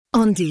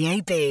On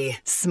DAB,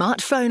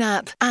 smartphone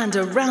app, and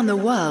around the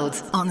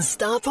world on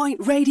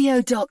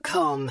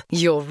starpointradio.com.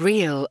 Your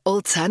real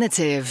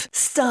alternative.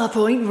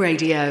 Starpoint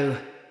Radio.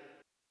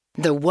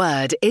 The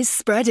word is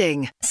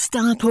spreading.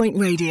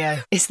 Starpoint Radio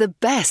is the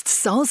best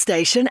soul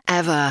station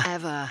ever.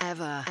 Ever,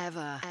 ever,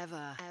 ever,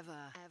 ever, ever, ever.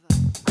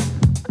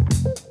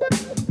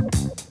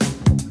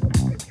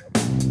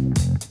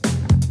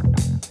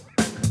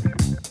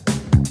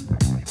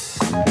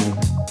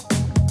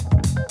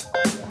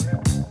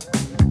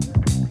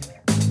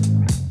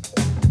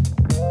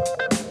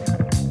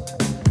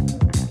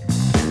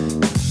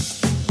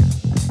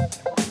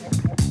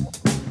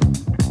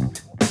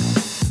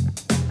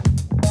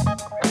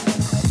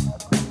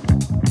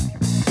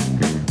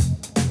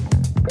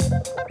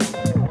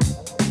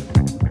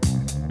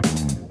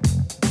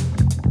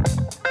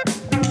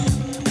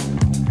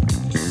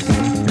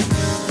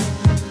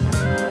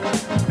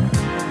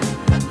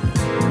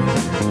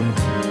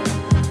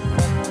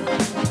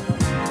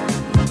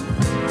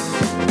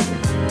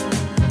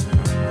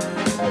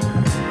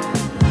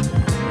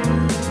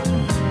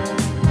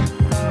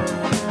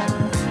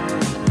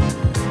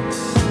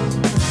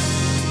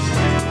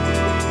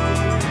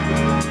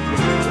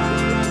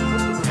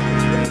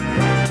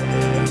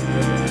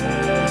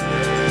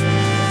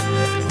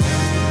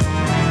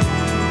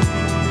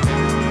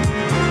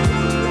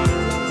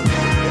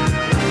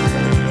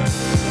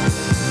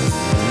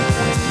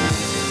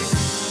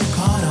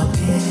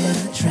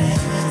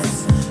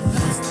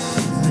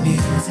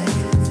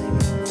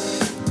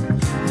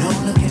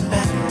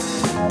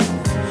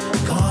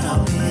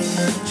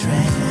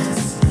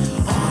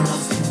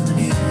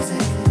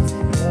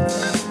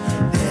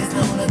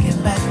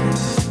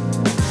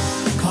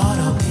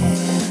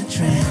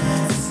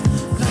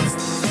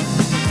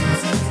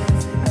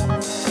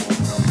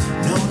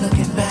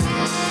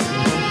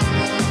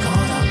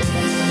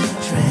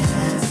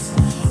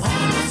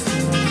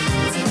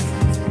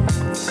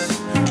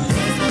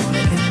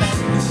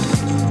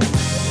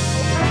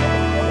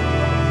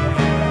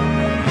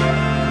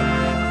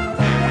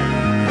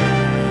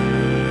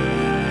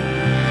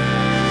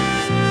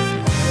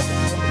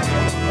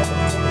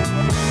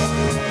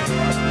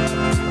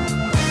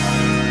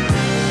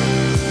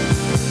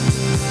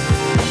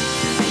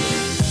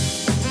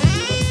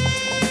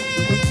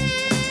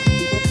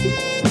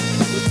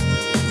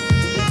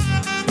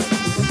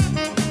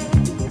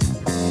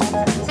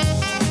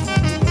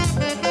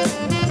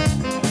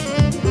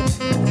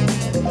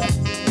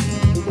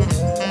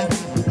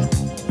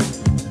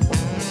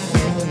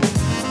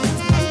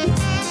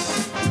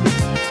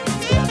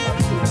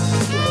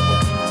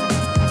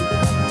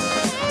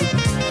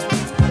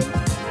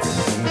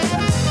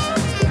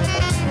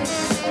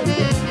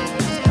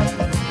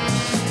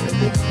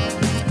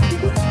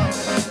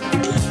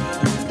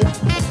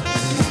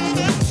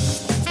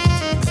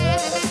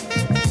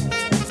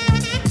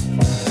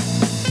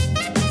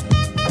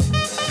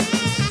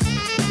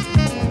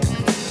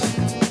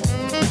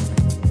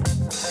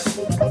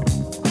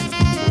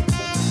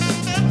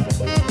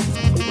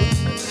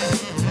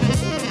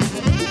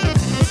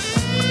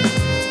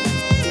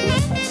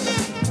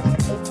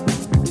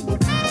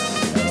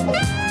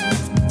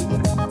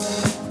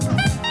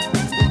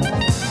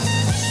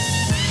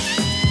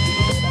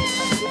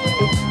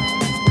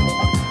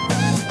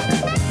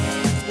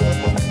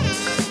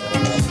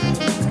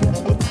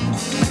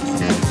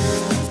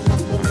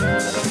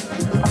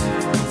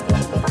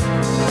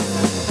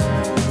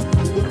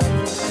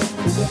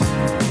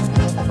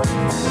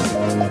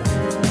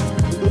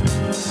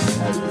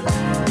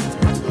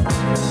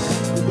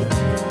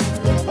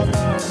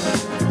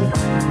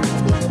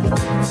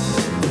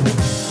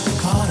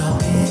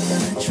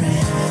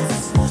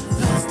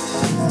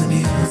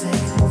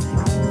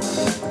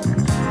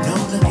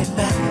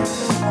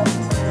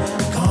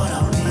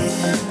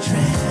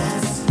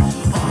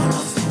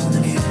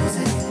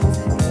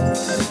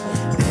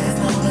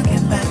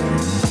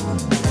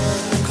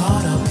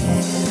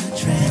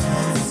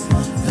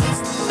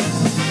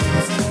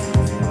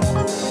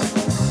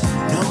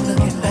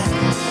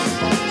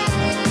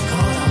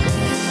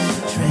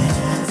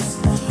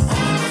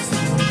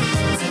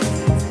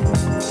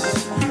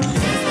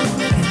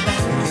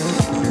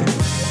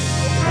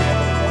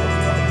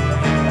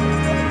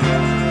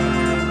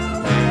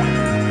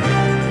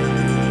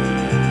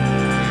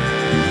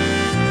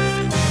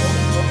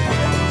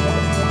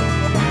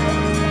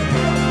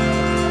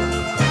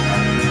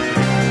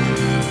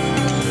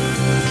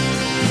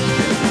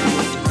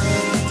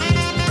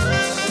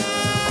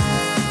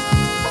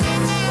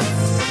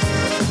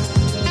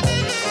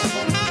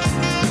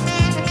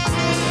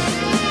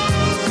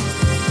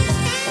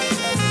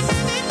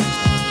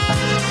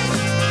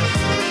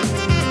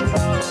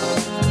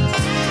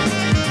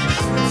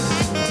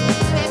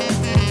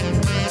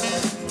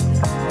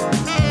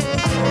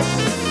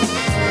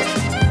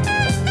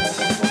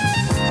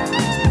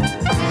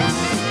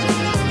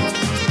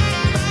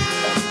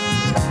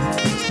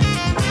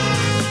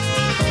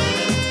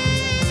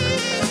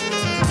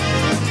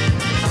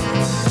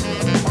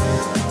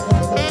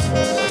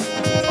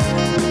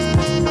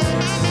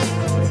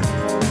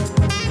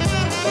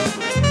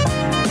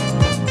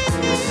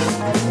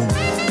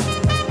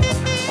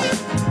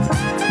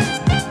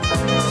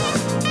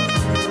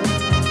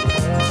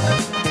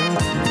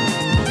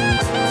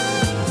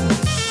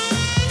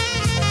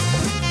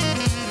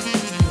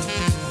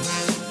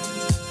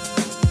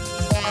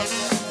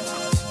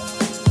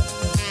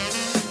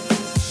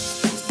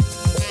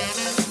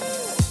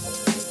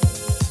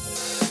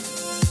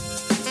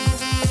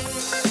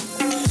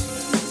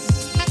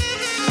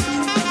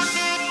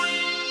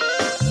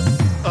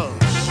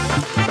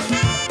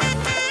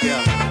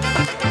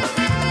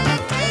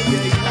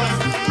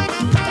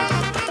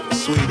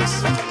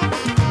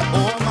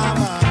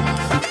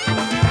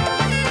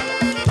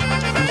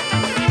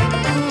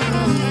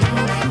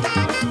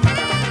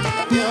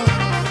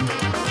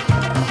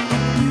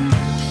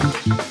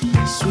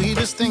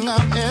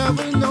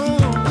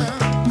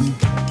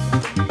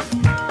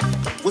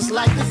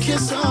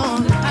 kiss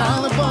on the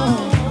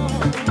collarbone,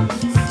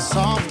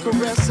 soft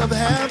caress of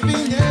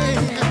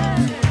happiness.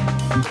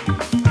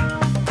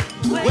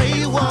 The way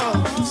you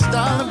walk,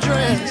 style of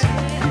dress,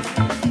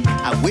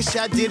 I wish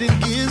I didn't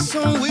get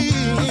so weak.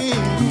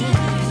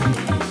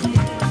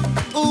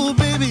 Ooh,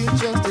 baby,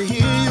 just to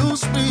hear you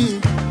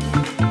speak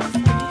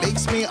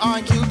makes me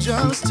argue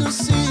just to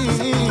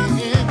see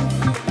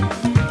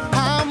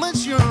how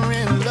much you're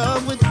in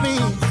love with me.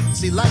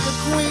 See, like a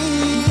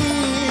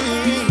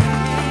queen,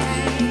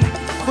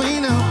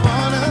 queen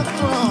upon a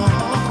throne.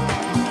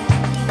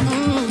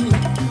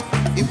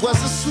 It was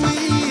a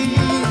sweet,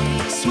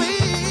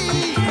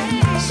 sweet,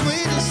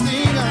 sweetest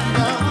thing I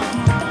know.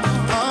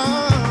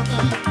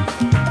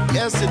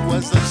 Yes, it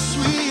was the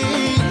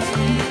sweet,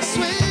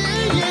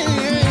 sweet,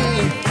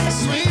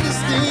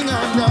 sweetest thing I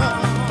know.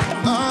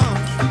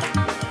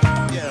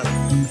 Yeah.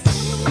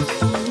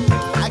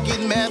 I get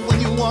mad when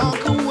you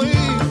walk away.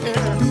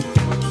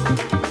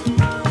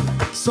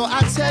 So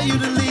I tell you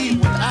to leave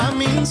when I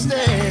mean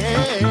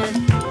stay.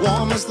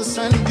 Warm as the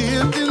sun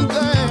dipped in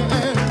blood.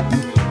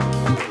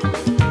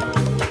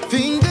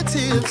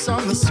 Fingertips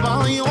on the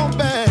small of your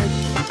back.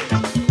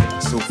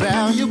 So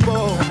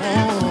valuable.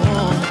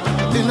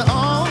 Then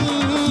all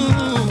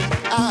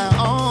I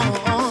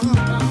own.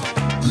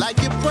 Like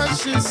you're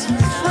precious,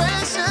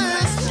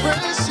 precious,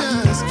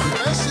 precious,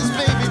 precious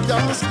baby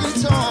doll skin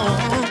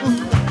tone.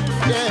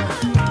 Yeah.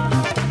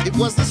 It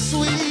was the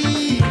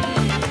sweet,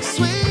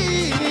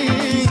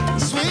 sweet,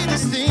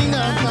 sweetest thing I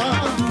know.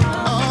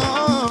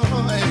 Oh,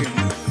 hey.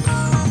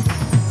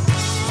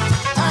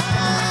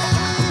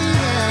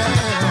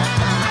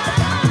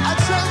 I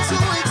tried to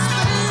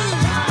explain.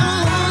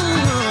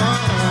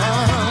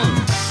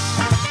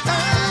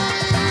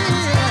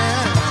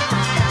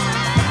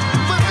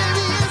 But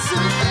baby, it's a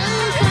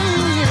thing.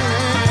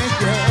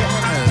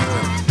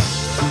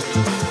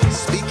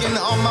 Speaking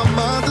on my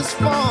mother's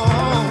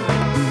phone.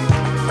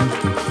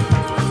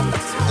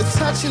 The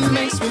touching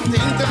makes me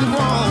think I'm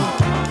wrong.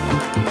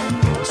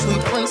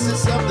 Sweet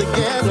princess of the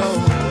ghetto.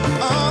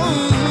 Oh,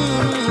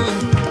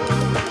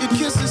 your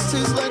kisses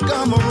taste like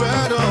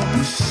amaretto.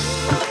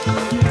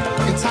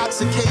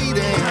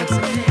 Intoxicating.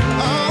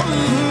 Oh,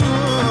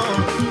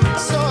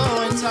 so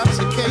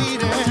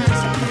intoxicating.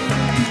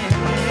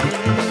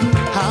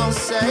 How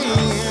sad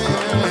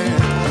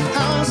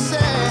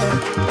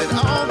that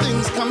all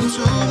things come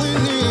to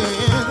an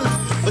end.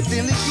 But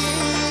then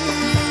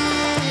again,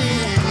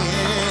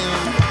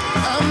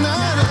 I'm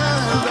not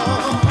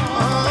alone.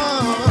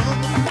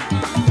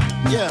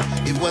 Yeah,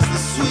 it was the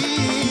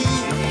sweet,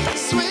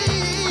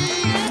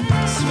 sweet,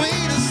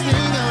 sweetest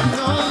thing I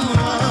know.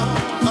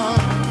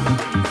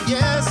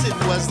 Yes, it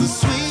was the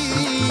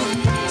sweet,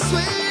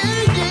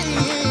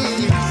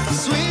 sweet,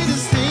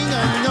 sweetest thing I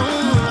know.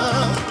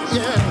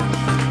 Yeah,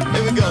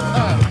 here we go.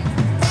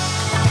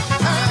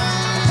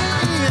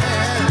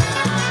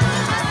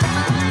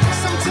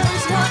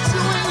 Sometimes watch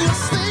you when you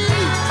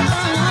sleep.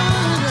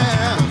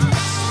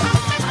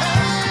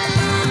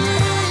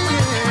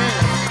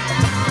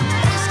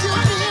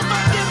 Excuse me if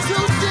I get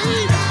too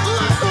deep.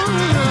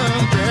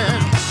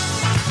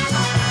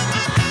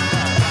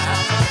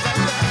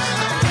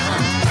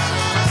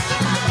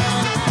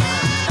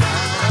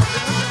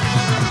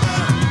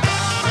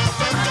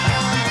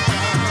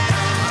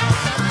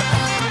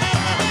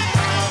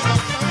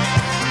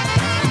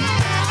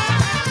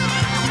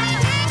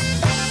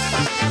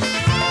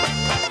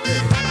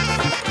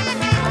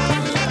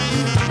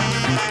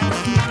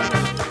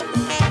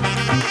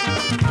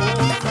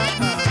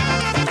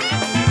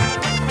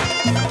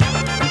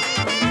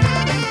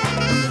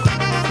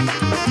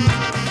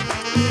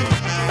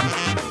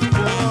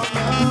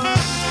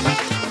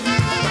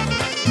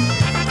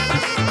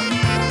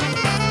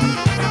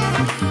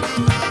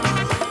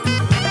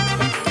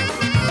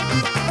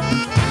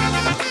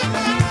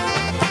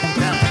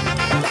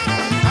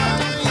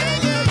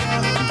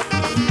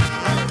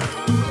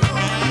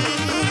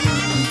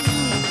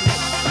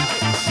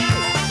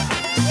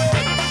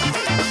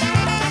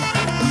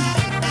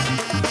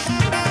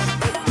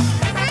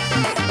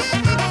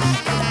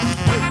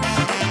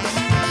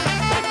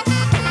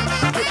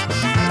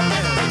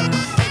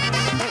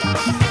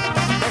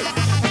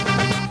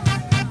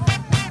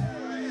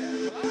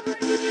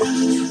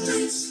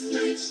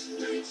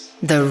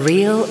 The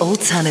real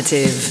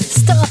alternative.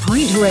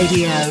 Starpoint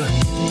Radio.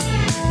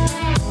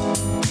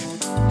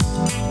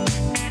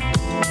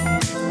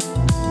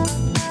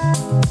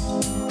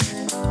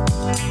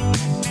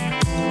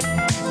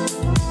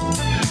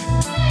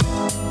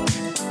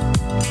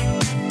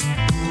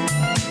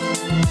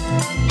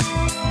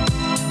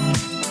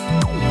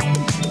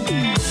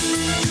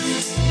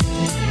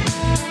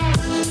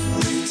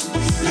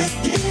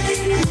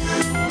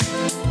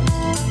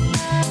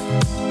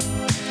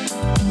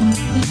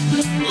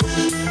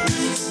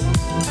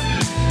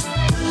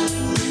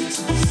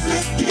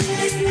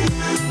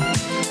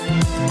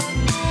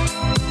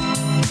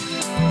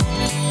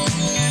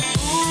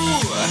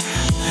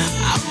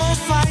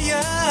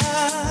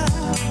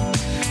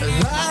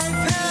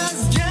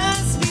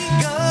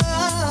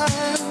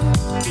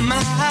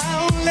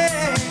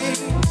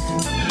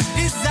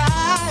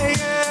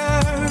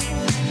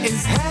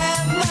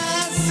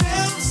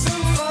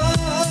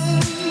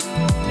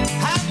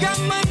 got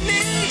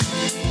money,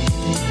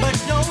 but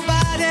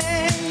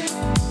nobody,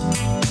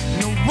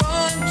 no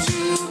one to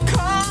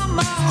call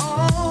my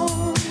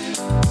own.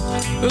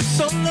 I'm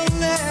so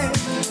lonely,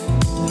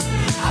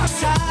 I'm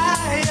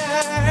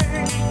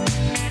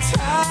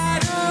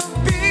tired of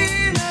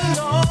being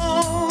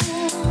alone.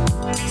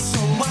 So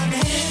I'm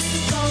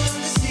heading on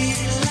the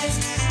city lights,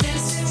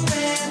 dancing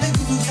where the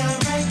grooves are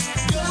right.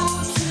 Go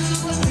to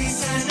a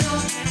place I know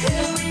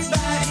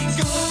everybody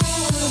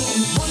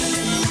goes. One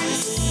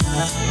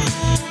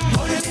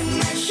of them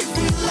nights you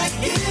feel like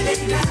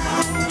getting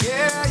down.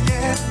 Yeah,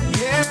 yeah,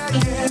 yeah,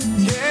 yeah,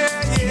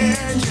 yeah,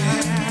 yeah,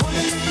 yeah.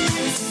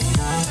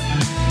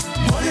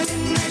 One of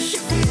them nights you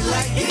feel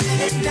like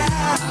getting down. I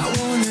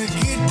wanna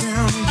get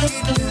down,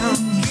 get down,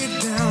 get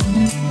down.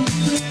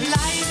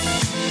 Life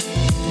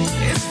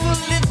is for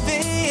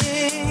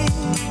living.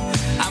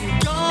 I'm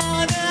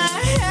gonna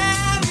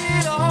have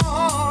it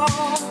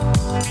all.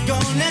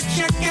 Gonna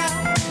check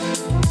out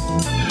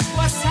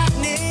what's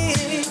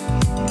happening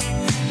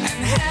and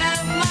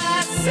have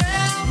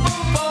myself a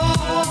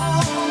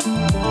ball.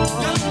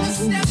 Gonna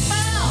step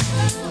out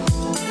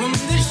from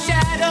the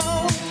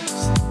shadows,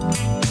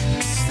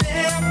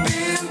 step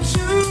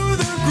into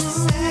the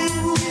groove.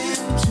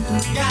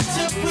 Got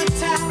to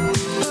put out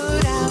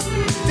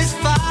this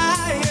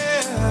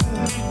fire.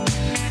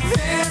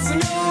 There's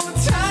no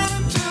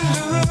time to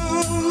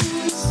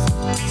lose.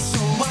 So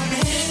I'm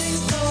heading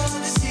for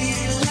the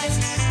city lights,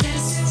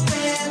 dancing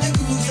where the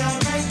grooves are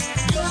right.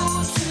 Go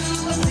to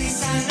a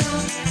place I know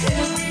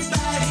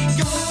everybody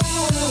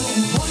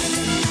goes.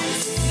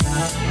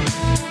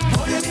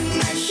 One of them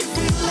nights you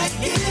feel like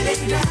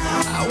getting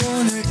down. I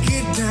wanna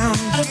get down,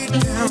 get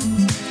down.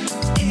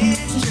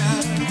 It's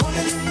just one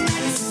of them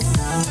nights.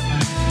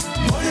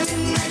 One of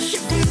them nights you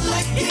feel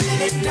like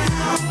getting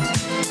down.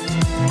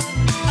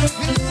 I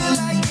feel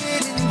like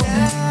getting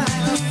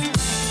down.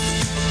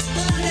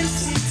 London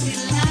City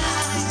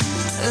life,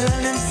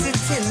 London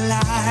City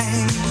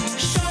life.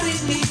 Shorty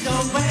me the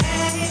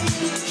way.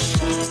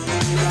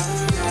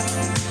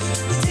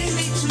 Take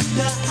me to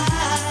the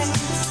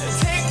heights.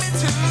 Take me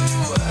to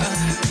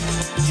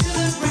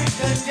the break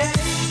of day.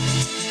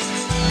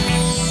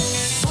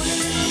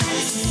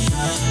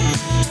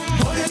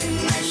 One of them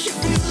nights you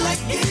feel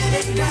like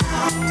getting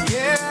down.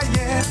 Yeah,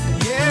 yeah,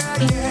 yeah,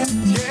 yeah,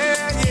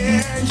 yeah,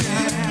 yeah,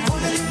 yeah.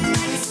 One of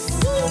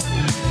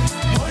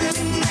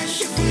them nights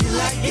you feel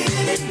like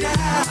getting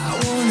down. I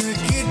wanna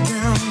get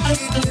down,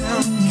 get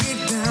down, get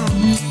down.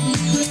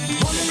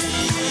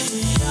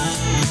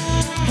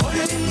 One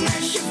of them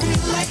nights you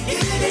feel like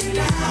getting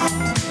down.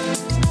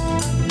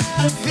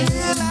 I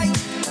feel like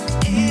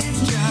it's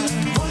just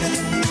one of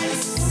them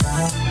nights.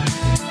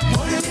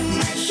 One of them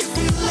nights you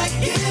feel like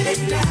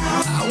getting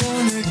down. I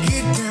wanna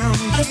get down,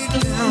 get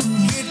down,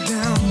 get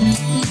down.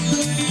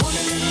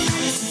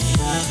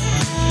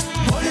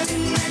 One of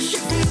them nights you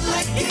feel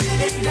like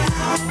getting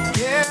down.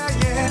 Yeah,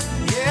 yeah,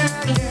 yeah,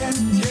 yeah,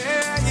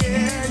 yeah,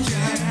 yeah,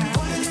 yeah.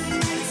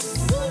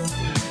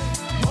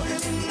 One of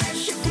them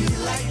nights you feel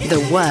like. The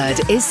word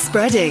is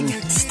spreading.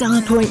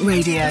 Starpoint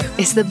Radio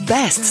is the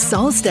best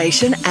soul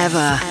station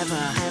ever.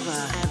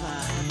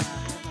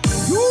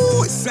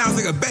 Ooh, it sounds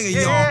like a banger,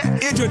 y'all.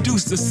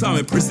 Introduce to some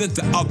and present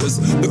to others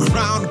the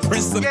crown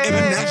prince of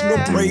international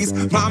praise,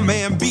 my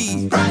man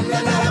B.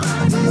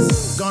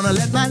 Gonna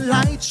let my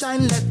light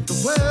shine, let the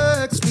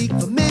word speak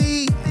for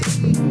me.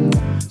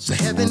 So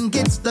heaven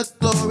gets the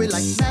glory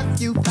like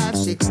Matthew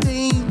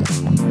 5:16.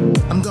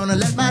 I'm gonna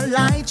let my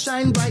light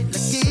shine bright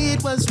like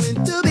it was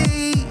meant to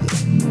be,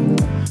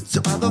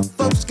 so other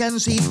folks can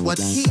see what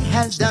he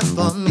has done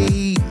for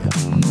me.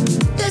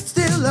 It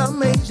still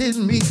amazes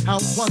me how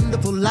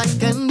wonderful life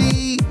can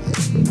be.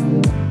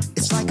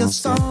 It's like a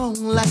song,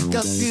 like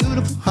a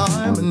beautiful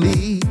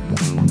harmony.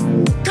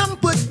 Come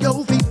put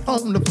your feet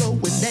on the floor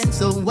and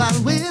dance a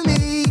while with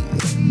me.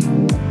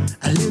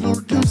 A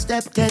little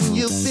two-step, can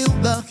you feel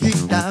the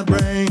heat I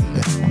bring?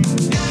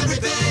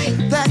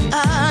 Everything that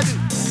I do,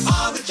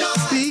 all the joy,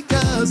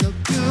 because of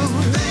you,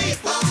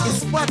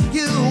 it's what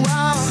you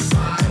are.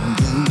 And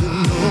you will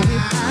know me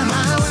by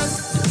my work,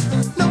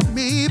 know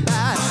me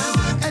by,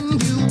 and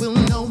you will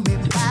know me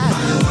by,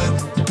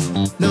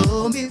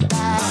 know me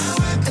by,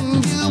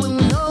 and you will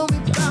know me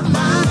by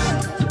my,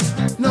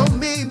 know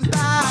me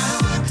by,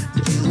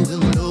 you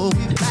will know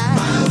me by,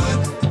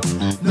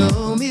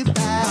 know me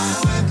by,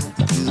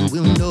 you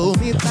will know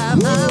me by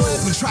my.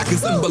 The track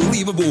is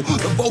unbelievable.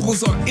 The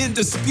vocals are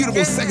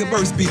indisputable. Second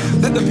verse beat.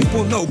 Let the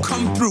people know.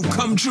 Come through,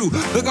 come true.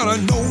 They're gonna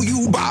know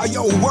you by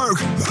your work.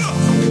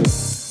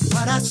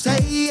 What I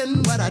say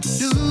and what I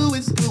do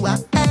is who I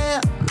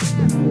am.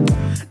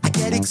 I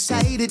get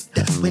excited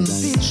when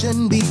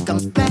vision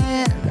becomes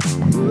bad.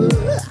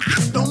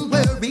 Don't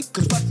worry,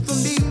 cause what for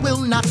me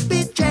will not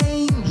be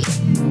changed.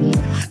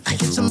 I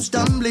hit some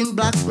stumbling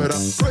blocks, but I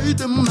pray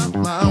them out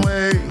my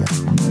way.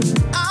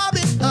 I've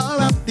been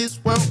around this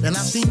world and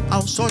I've seen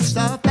all sorts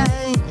of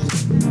things.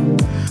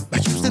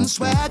 But Houston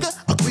swagger,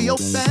 a Creole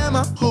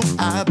fama, who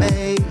I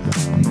obey.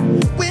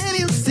 When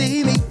you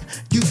see me,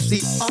 you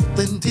see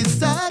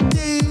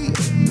authenticity.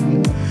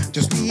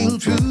 Just being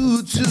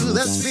true to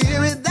the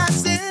spirit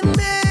that's in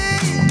me.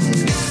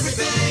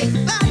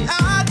 Everything that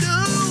I do,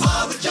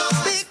 all the joy,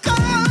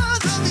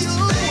 because of you,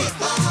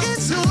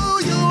 it's who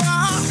you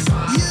are.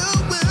 You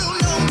will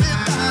know me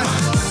by,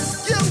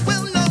 you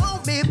will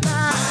know me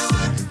by,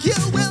 you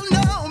will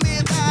know me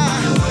by,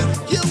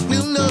 you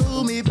will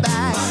know me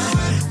by,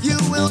 you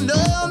will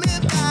know me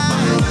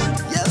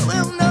by, you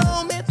will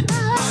know me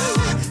by,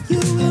 you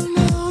will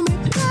know me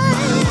by,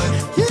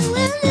 you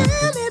will know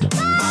me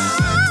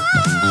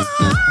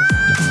by.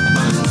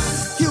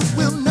 You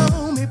will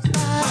know me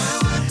by,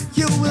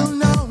 you will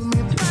know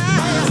me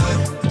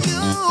by,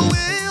 you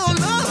will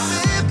know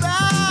me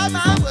by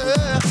my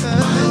word.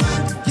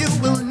 You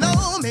will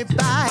know me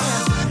by,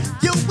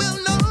 you will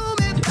know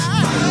me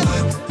by,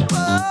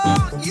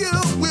 oh, you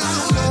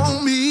will know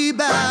me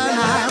by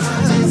my word.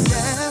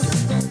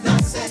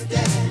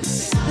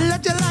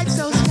 Let your light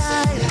so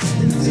shine,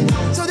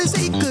 so they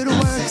see good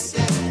works.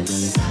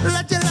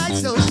 Let your light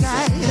so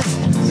shine,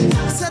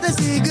 so they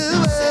see good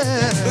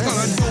works. They're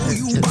gonna know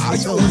you by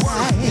your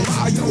work,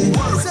 by your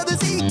work, So they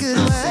see good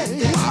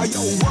works. by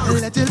your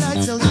work, Let your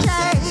light so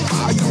shine.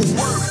 by your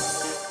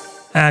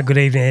work. Good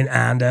evening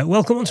and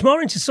welcome once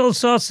more into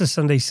Soulsorts, the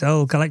Sunday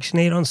Soul collection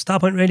here on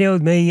Starpoint Radio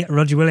with me,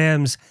 Roger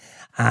Williams.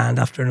 And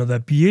after another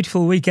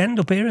beautiful weekend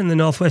up here in the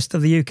northwest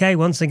of the UK,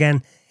 once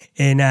again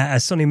in a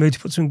sunny mood to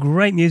put some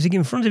great music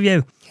in front of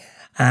you.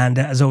 And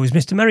as always,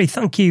 Mr. Merry,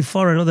 thank you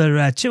for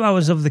another 2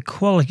 hours of the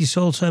quality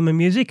soul sermon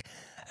music.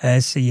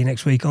 See you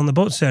next week on the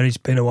boat, sir. It's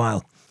been a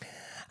while.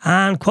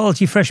 And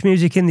quality fresh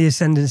music in the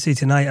ascendancy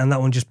tonight, and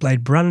that one just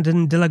played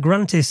Brandon De La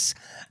Grantis,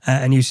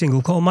 a new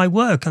single called My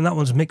Work, and that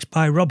one's mixed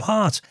by Rob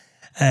Hart,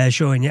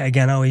 showing yet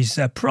again how he's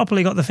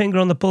properly got the finger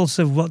on the pulse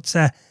of what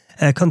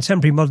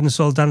contemporary modern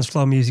soul dance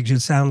floor music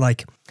should sound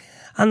like.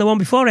 And the one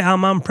before it, our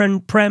man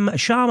Prem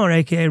Sharma,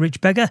 aka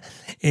Rich Beggar,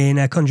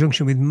 in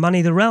conjunction with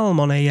Manny the Realm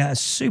on a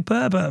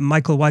superb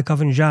Michael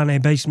Wyckoff and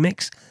Jane based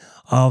mix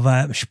of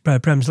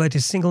Prem's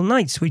latest single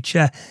Nights, which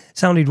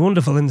sounded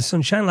wonderful in the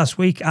sunshine last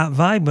week at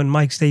Vibe when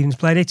Mike Stevens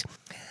played it.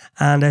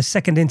 And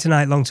second in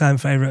tonight, long-time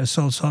favourite of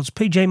Soulsorts,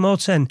 PJ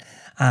Morton,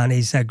 and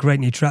his great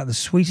new track, The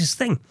Sweetest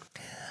Thing.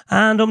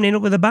 And opening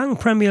up with a bang,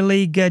 Premier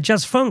League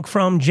Jazz Funk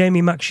from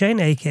Jamie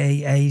McShane,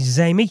 aka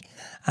Zamey.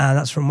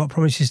 That's from what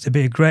promises to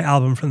be a great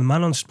album from the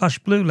man on Splash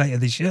Blue later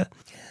this year.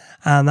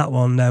 And that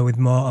one with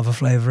more of a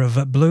flavour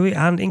of Bluey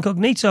and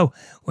Incognito,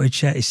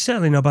 which is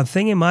certainly no bad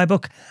thing in my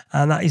book.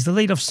 And that is the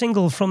lead-off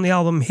single from the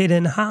album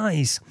Hidden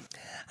Highs.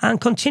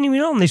 And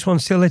continuing on, this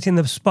one's still hitting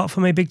the spot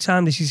for me big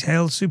time. This is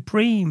Hail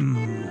Supreme.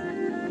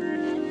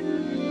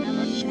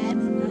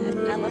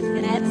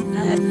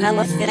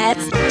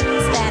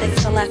 Static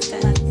Selector.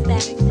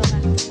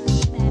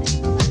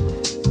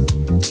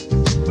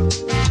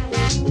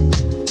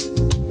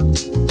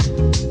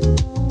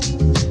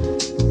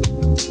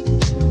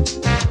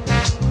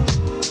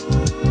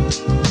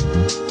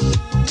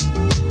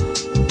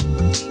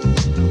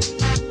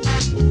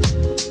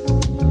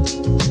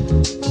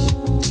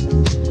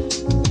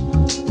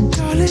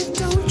 Darling,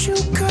 don't you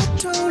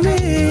cut on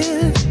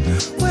in.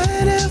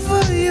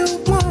 Whatever you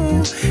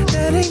want,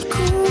 that ain't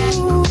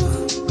cool.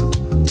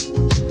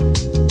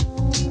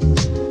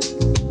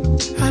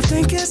 I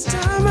think it's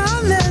time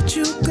I let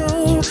you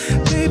go.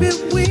 Baby,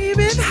 we've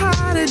been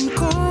hot and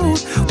cold.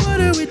 What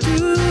are we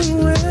doing?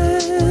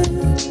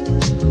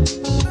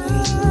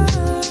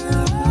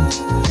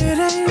 It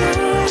ain't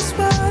always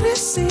what it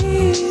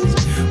seems.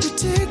 We're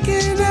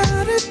taking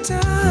out of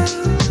time.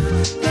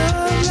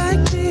 Love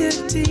like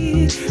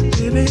deity.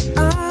 Baby,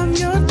 I'm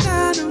your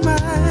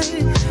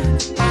dynamite.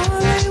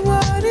 All ain't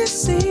what it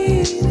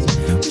seems.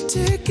 We're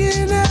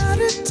taking out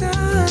of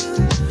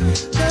time.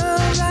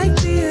 Love like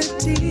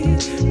deity.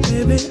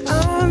 Baby,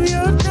 I'm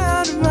your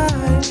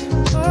dynamite.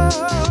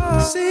 Oh,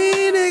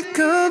 seen it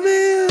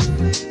coming,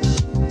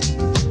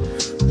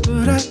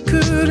 but I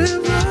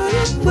couldn't run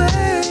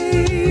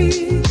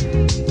away.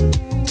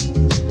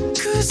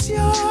 'Cause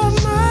you're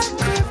my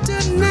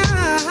kryptonite.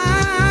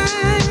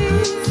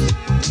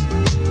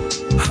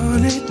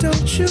 Honey,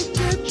 don't you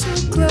get too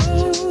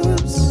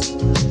close.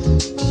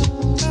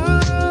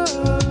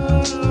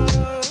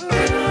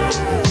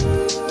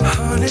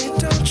 Honey,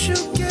 don't you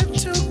get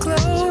too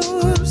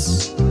close.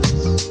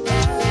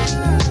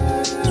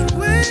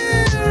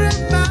 We're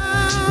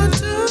about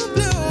to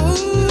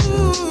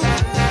blow.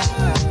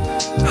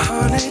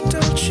 Honey,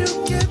 don't you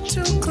get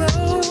too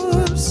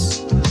close.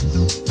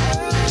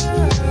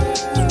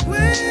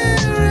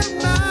 We're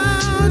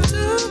about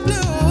to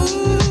blow.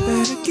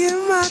 Better give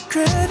my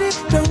credit,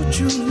 don't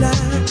you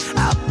lie. I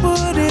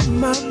put in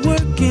my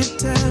work in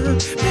time,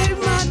 pay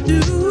my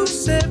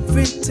dues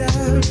every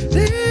time.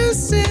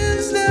 This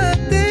is the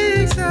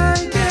things I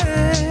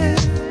get.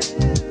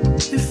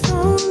 If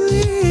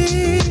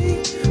only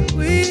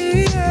we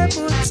had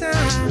more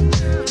time,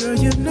 girl,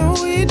 you know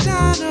we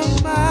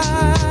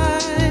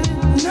dynamite.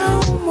 No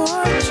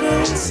more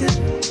chasing,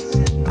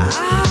 I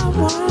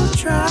won't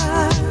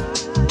try.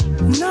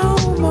 No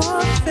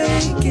more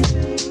faking.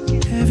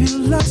 Have you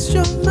lost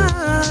your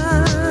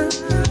mind?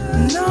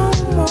 No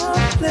more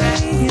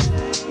playing.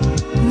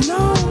 No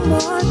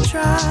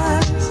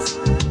tries.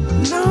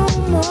 No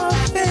more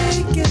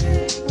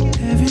faking.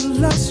 Have you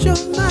lost your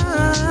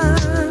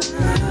mind?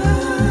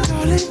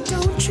 Darling,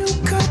 don't you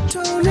cut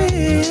on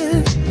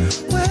in.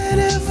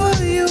 Whatever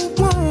you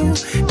want,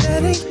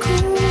 that ain't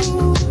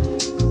cool.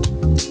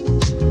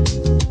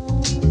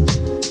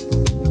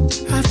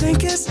 I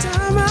think it's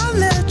time I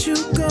let you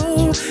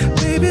go.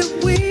 Baby,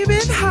 we've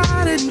been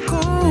hot and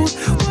cold.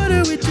 What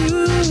are we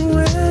doing?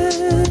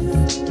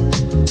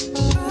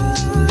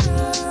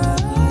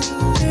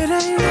 It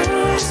ain't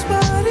always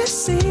what it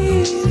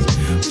seems.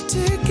 We're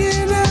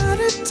taking out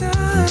of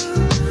time.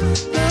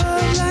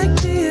 Love like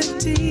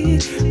deity.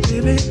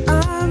 Baby,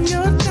 I'm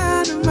your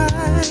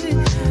dynamite.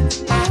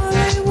 All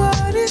ain't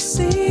what it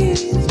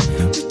seems.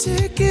 We're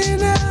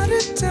taking out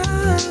of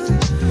time.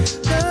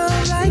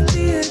 Love like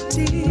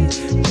deity.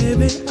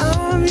 Baby,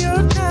 I'm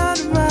your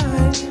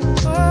dynamite.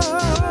 Oh.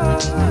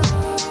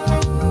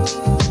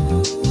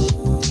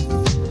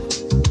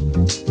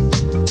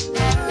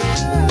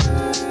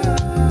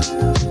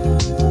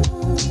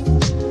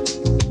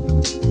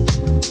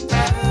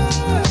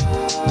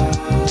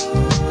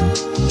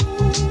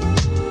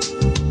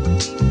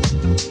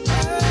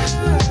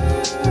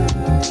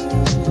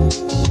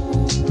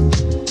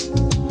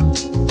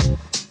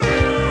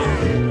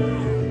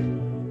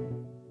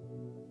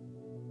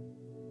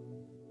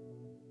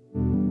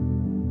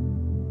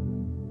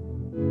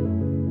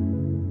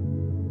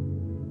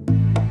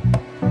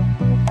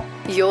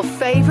 Your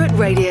favourite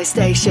radio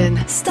station,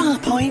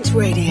 Starpoint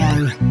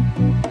Radio.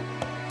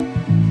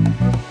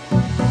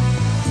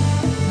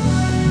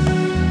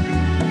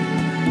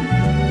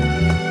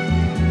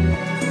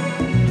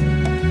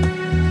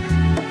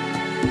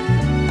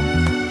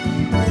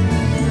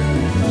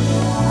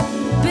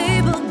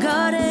 People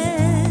got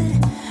it,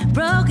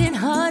 broken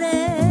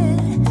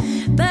hearted,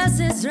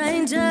 passive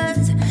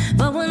strangers,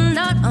 but we're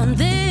not on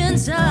the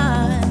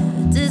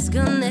inside,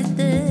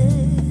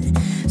 disconnected,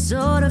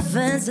 so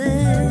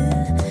defensive.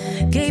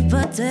 Keep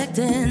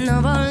protecting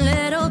of our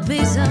little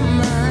peace of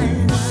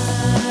mind.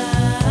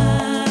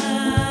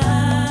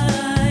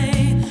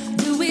 Why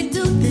do we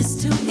do this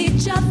to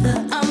each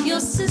other? I'm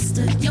your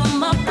sister, you're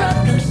my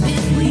brother.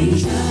 If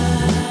we try,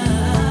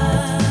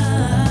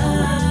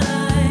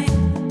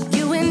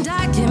 you and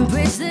I can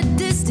bridge the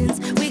distance.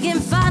 We can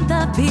find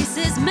the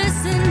pieces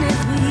missing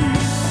if we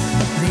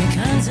be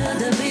kind to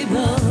the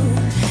people.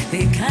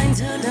 Be kind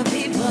to the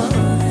people.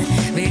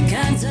 Be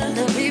kind to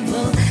the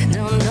people.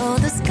 Don't know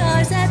the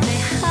scars that they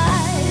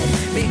hide.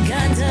 Be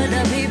kind to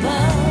the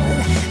people.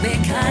 Be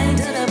kind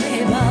to the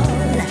people.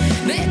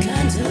 Be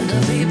kind to the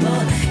people.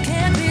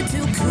 Can't be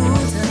too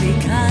cool to be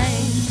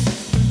kind.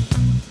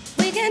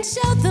 We can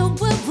show the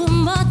world we're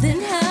more than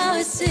how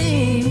it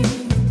seems.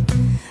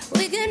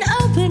 We can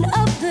open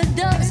up the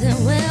doors and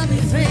we'll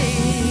be free.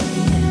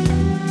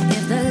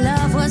 If the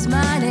love was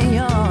mine and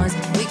yours,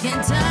 we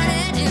can turn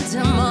it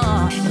into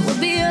more. It will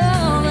be over.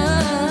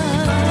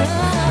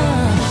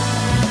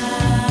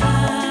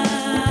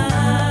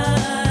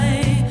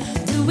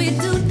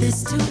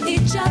 This to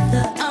each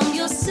other. I'm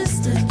your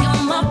sister,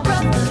 you're my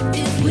brother.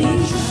 If we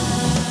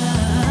try,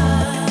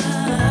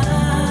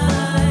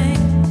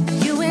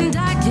 you and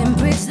I can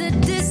bridge the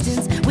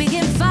distance. We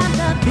can find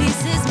the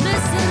pieces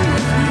missing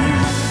if we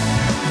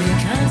be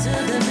kind to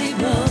the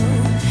people.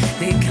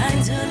 Be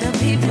kind to the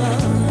people.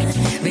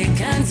 Be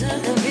kind to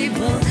the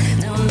people.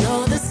 Don't know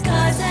the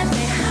scars that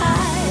they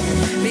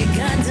hide. Be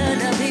kind to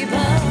the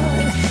people.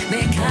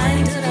 Be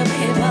kind to the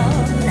people.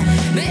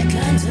 Be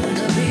kind to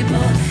the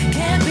people.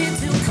 Can't be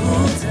too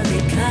cool to be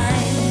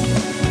kind.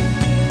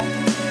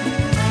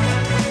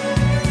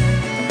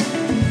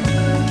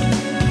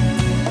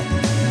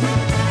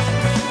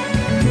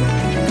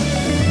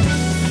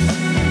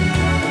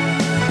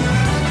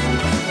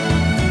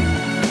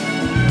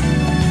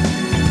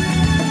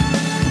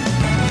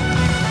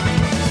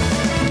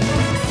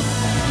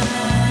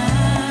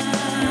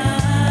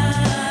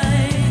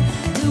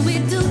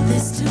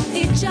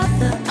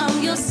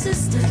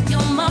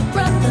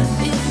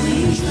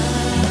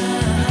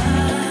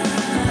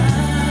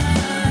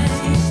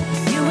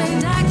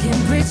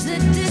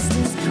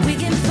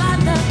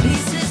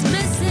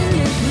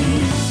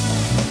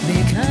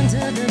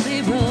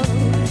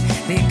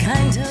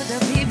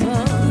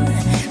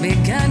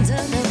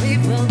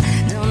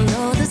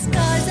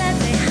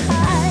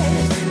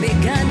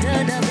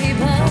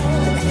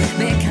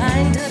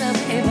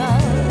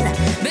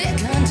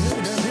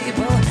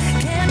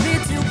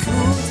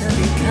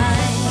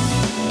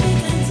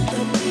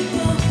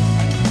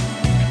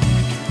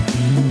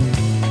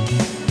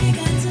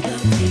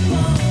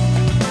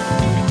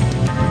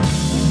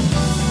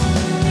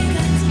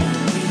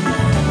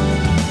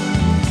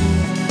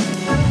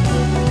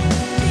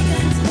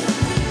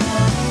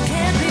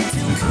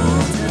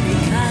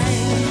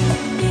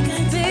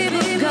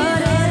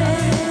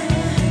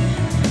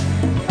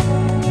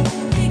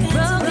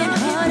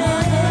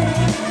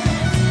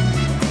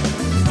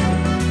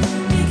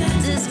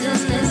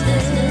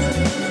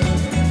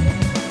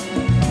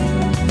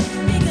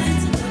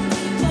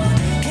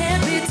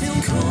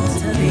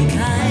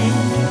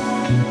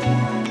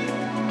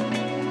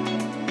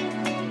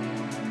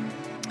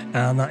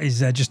 And that is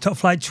just Top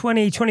Flight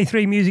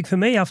 2023 music for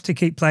me. I have to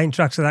keep playing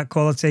tracks of that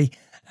quality.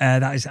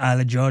 That is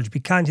Isla George, Be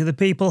Kind to the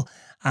People.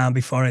 And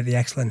before it, the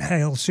excellent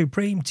Hail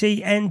Supreme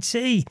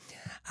TNT.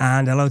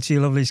 And hello to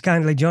you lovelies,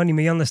 kindly joining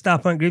me on the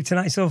Starpoint group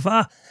tonight so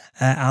far.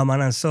 Our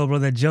man and soul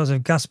brother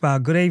Joseph Gaspar,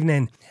 good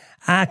evening.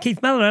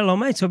 Keith Mellor, hello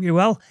mate, hope you're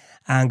well.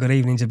 And good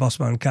evening to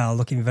Bossman Carl,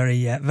 looking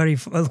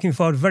looking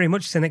forward very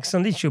much to next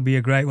Sunday, should be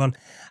a great one.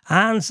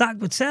 And Zach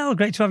Patel,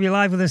 great to have you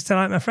live with us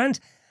tonight, my friend.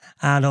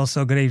 And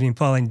also good evening,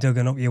 Pauline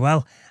Duggan, hope you're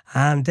well.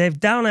 And Dave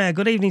Downer,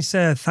 good evening,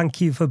 sir, thank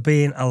you for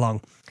being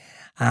along.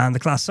 And the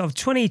class of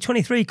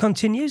 2023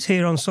 continues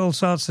here on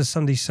Soulsorts, the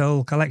Sunday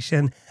Soul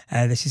collection.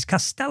 This is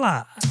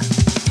Castella.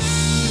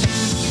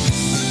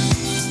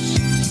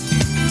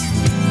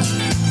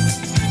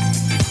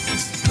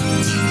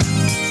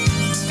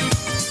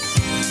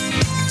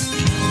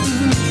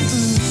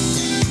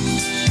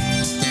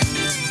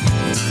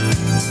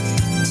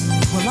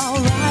 Well,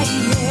 alright,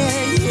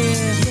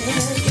 yeah.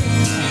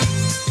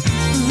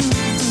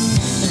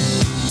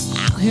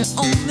 Out here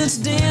on this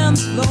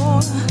dance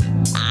floor,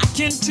 I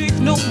can't take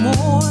no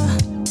more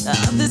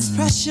of this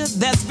pressure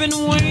that's been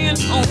weighing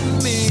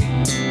on me.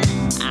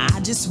 I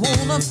just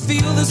wanna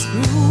feel this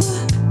groove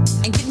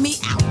and get me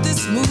out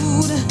this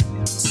mood.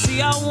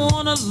 See, I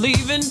wanna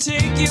leave and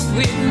take you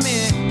with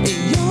me.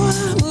 Your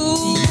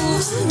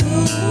moves,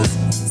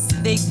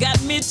 they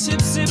got me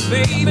tipsy,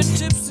 baby.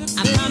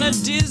 I'm kinda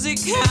dizzy,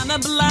 kinda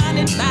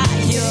blinded by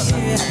you.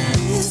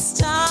 This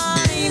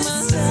time,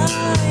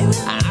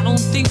 I don't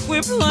think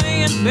we're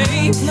playing,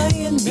 babe.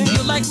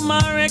 You're like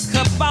my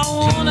cup, I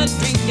wanna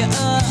drink you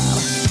up.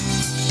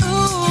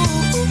 Ooh,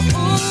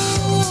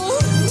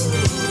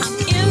 I'm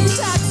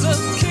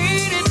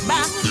intoxicated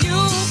by you.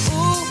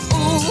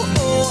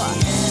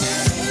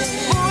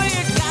 Boy,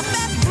 you got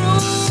that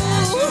groove.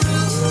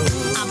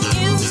 I'm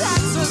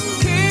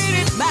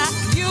intoxicated by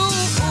you.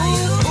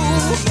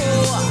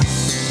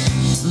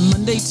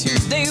 Monday,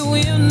 Tuesday,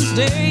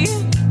 Wednesday.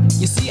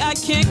 You see, I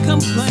can't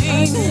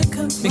complain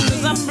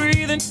because I'm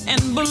breathing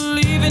and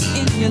believing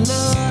in your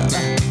love.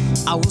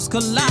 I was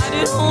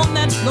colliding on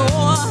that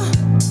floor.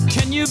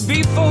 Can you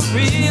be for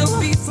real?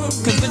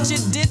 Cause what you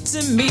did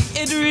to me,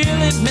 it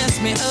really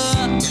messed me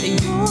up.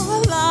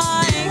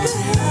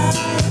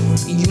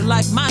 You're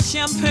like my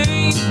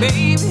champagne,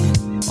 baby,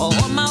 or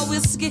my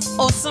whiskey,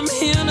 or some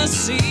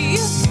Hennessy.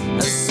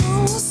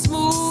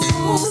 So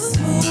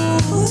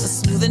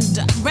smooth and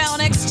dark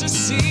brown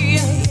ecstasy.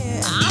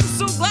 I'm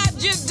so glad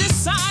you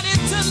decided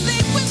to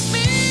leave with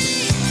me.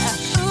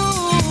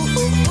 Ooh,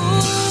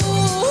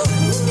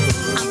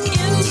 I'm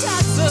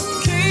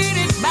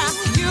intoxicated by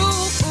you.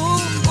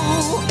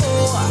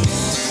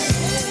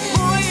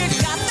 Boy, you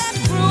got that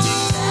groove.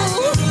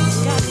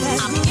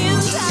 I'm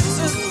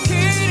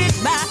intoxicated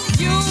by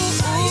you.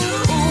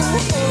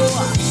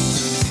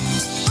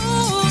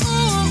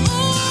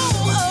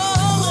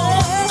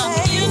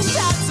 I'm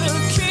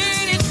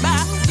intoxicated by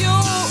you.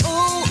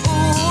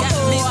 Got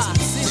me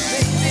tipsy,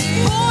 baby.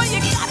 Boy, you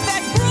got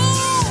that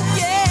groove,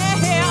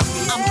 yeah.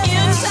 I'm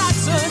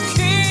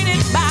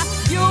intoxicated by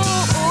you.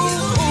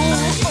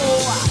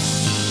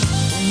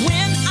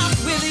 When I'm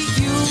with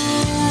you,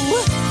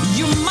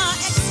 you're my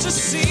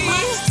ecstasy.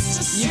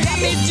 You got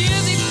me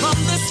dizzy from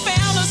this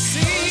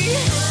fantasy.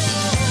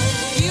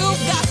 You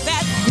got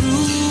that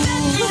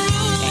groove,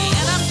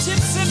 and I'm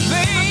tipsy,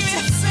 baby,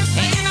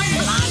 and I'm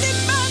blinded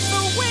by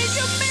the way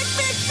you make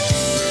me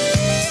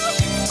feel.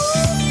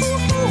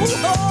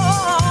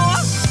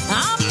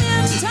 I'm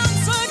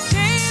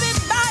intoxicated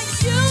by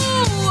you.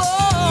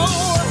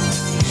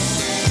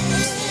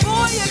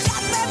 Boy, you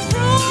got that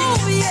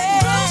groove, yeah.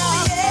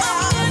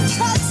 I'm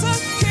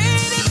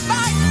intoxicated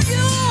by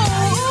you.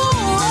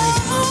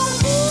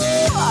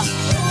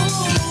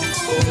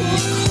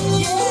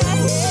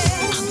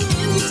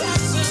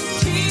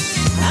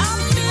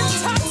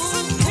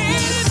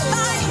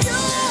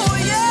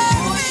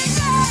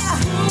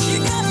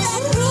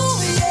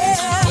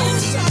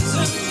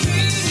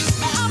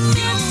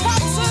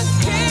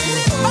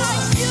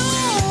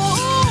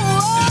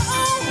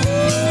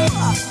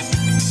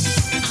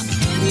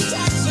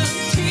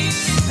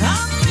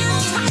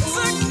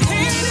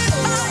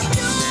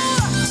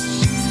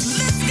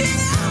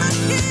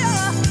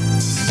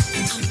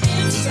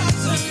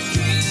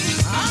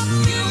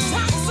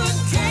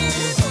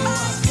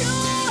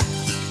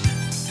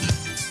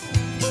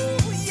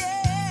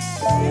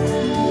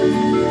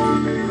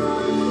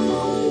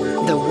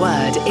 The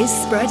word is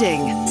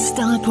spreading.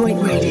 Starpoint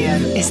Radio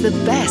is the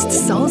best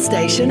soul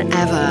station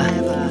ever.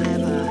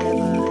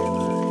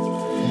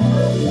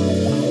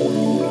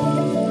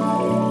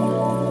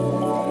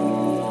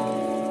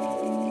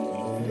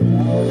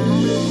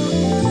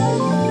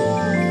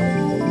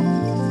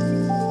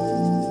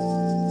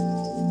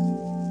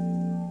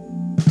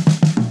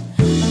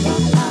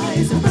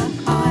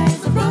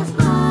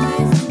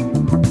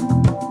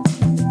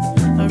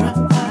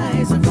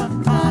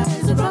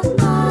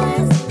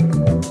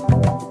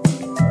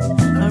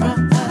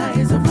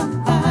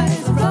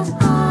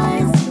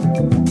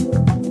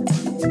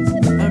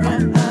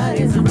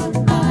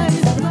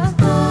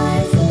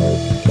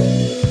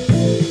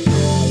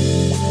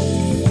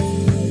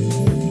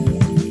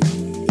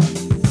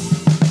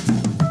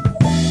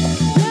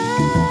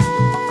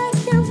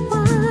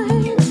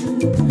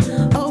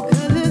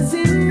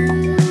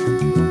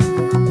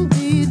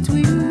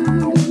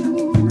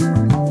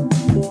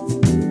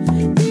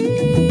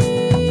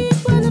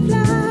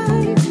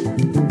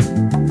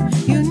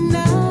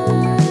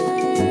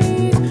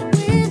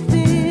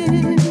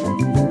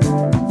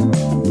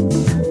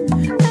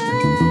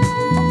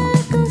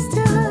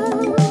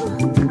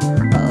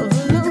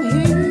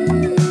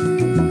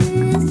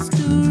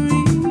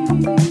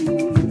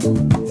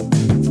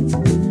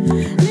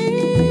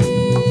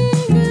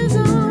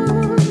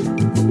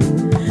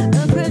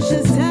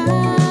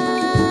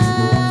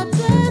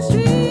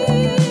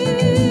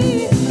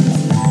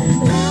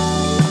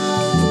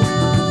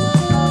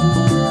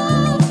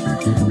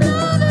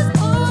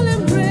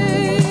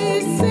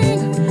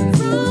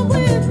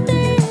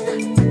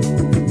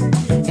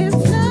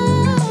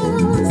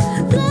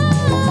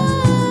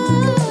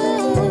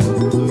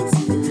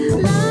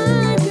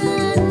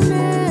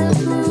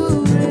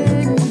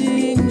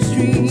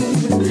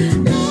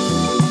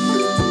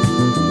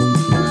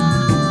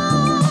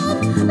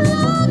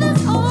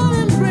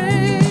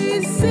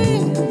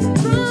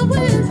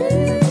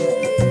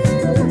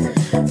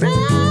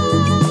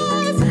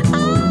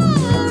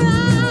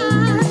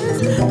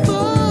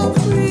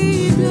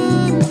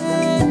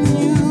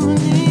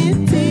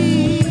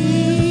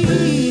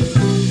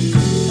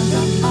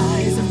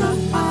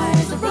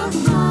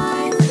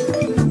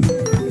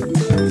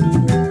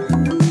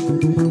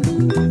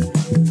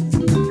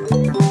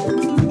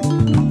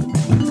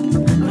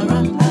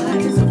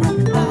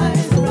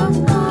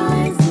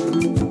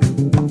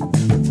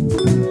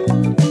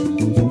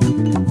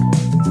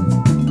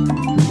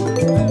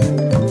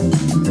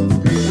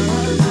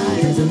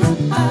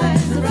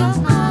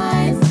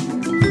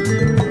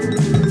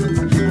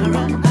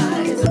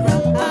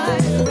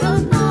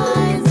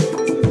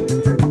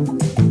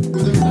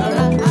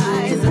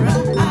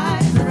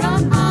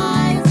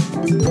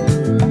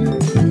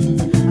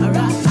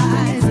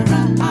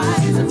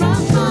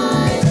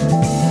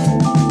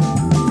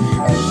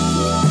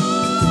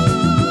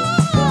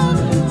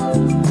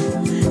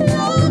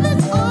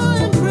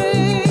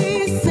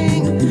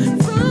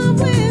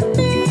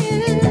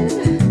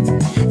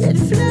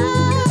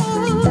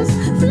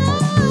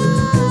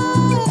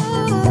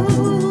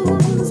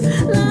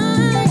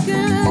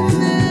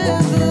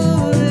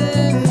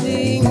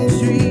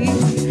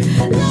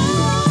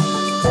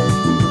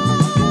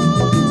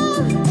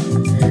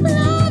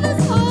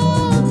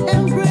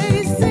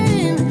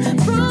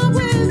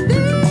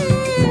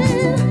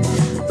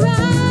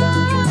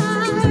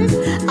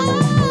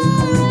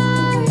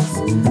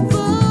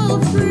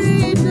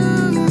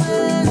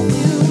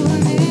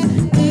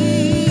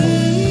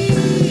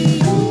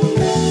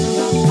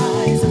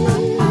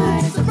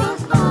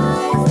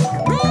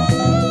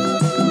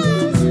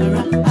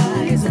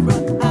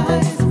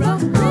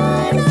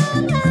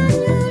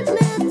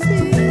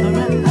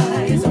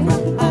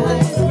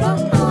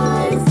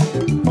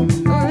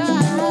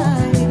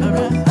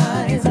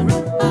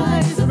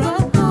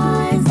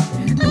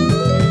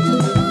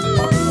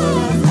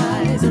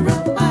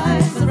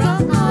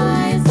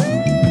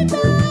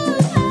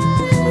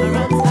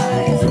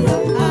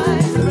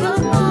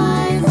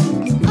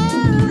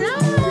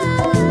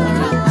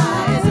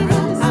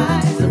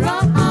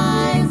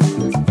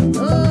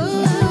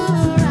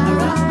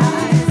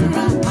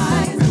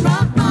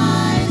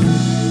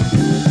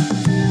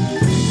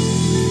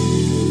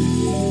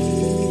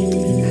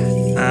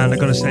 And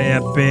I've got to say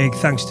a big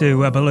thanks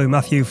to Baloo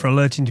Matthew for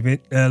alerting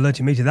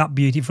me to that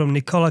beauty from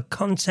Nicola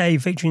Conte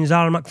featuring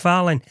Zara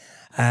McFarlane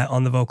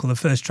on the vocal, the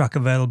first track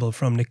available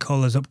from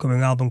Nicola's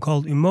upcoming album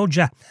called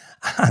Umoja.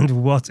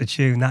 And what a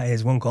tune that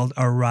is, one called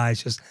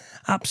Arise, just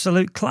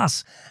absolute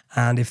class.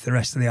 And if the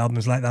rest of the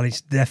album's like that,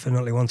 it's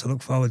definitely one to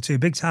look forward to,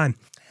 big time.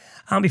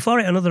 And before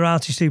it, another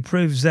artist who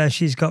proves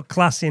she's got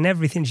class in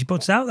everything she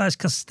puts out, that's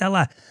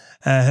Costella,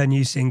 her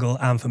new single,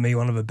 and for me,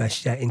 one of her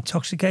best yet,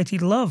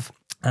 Intoxicated Love.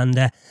 And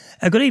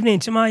a good evening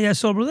to my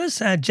soul brothers,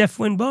 Jeff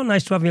Winborn,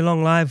 nice to have you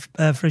along live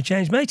for a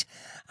change, mate.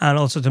 And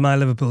also to my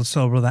Liverpool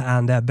soul brother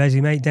and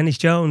Bezzy mate, Dennis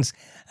Jones.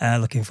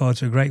 Looking forward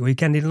to a great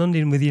weekend in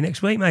London with you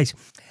next week, mate.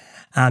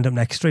 And up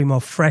next, three more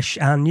fresh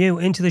and new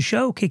into the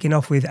show, kicking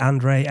off with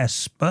Andre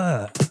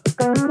Esper.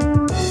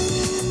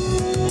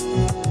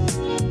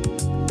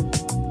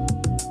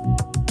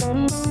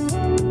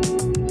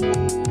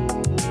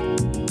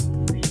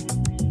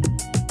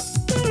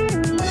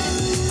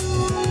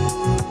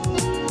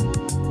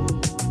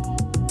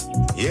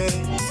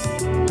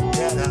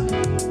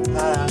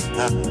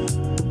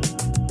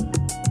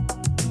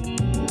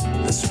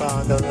 The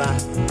spark of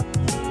life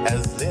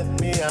has lit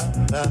me up,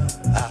 and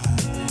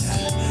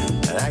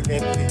I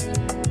can feel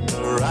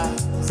the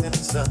rising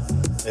sun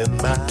in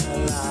my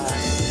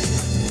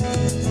life.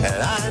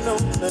 And I know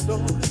the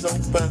door is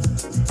open,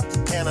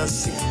 and I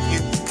see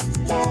you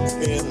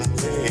walking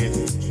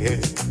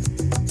there.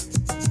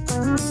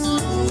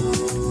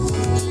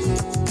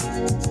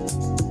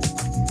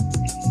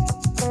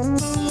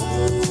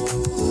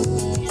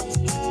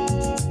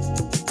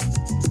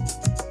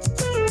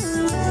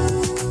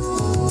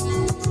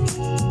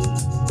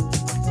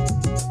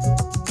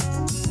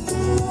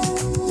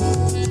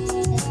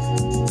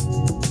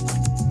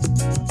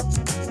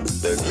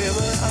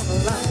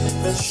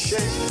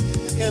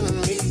 Shaking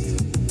me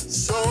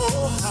so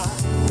high,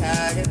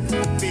 I can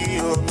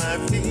feel my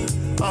feet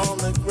on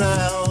the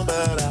ground,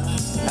 but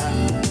I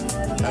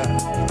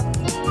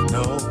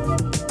know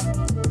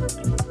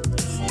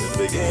the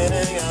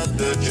beginning of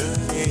the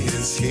journey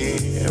is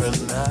here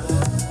and now.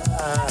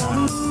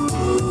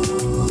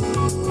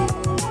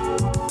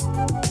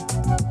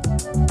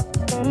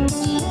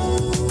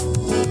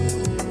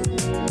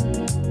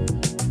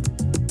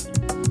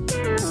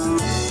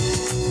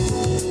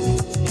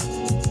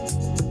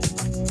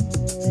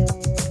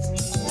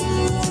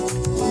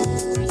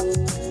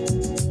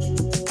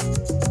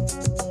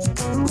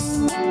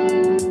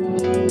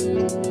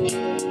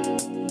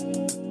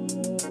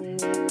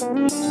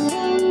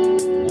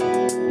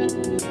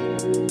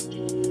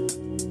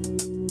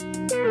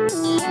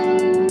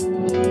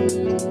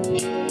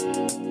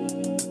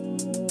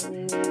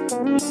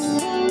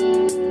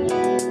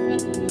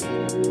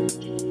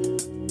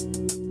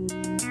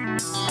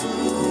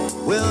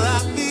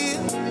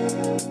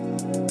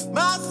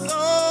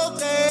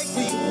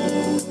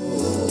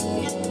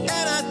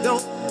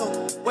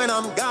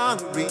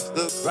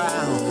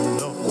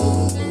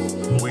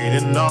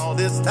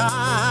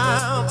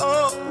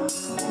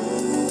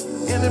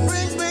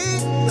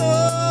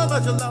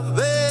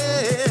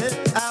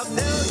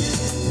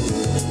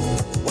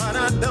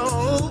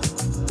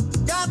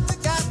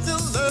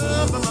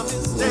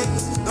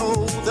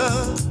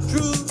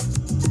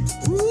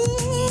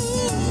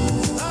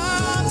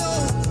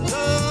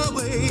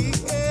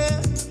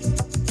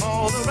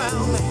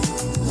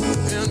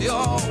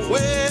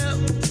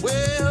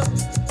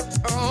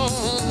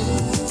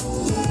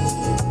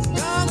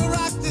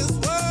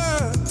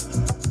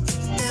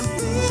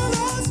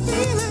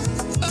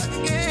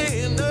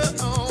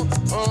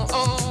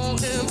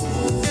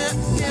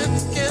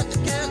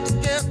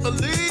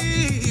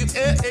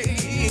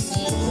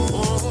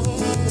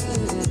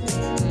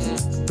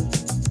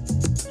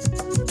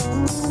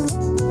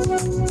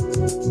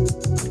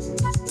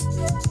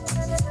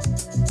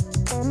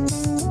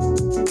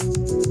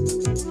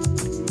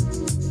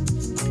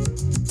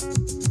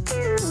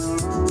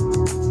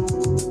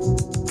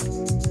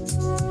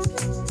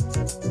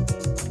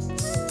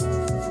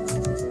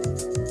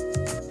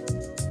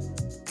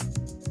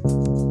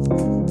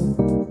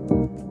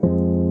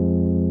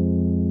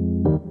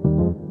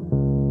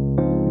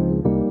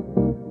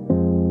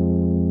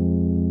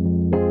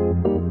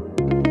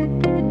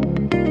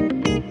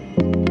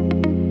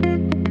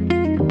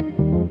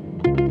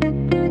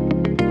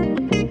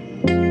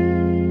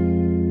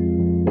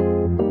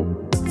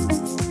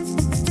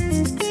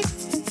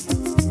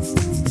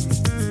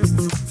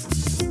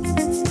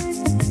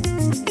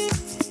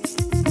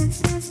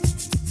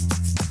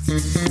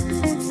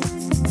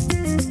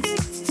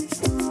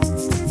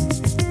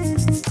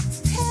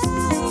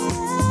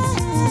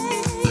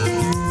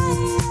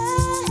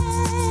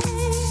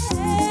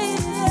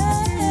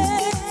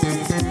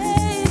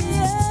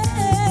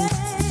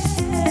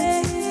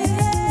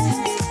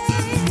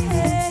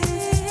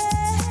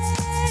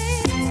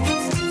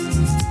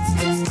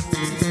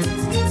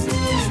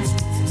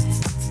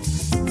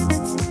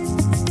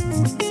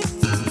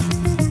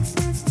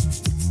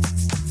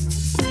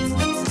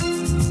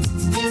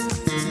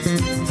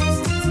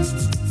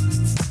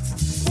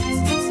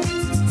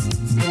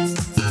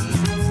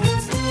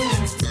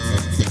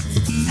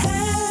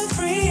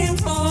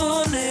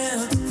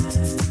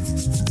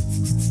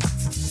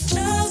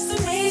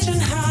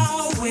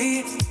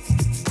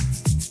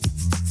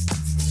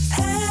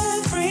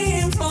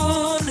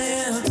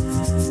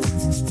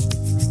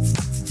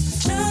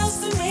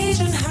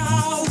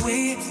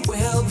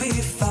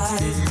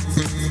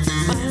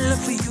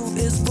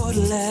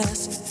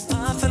 last.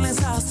 My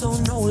feelings are so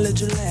no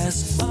let you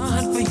last. My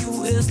heart for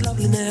you is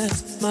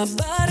loveliness. My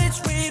body's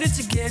ready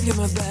to give you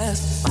my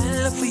best. My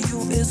love for you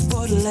is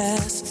for the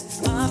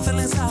last. My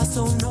feelings are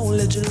so no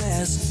let you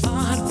last.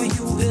 My heart for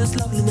you is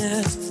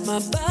loveliness. My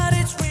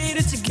body's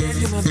ready to give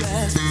you my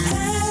best.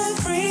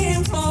 Every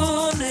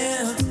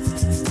morning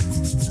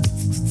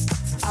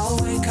I'll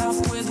wake up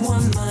with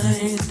one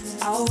mind.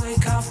 I'll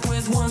wake up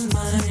with one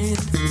mind.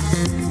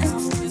 I'll wake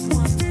up with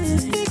one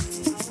mind.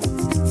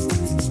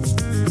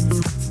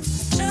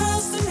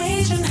 Just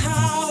imagine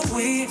how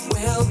we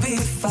will be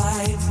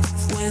fine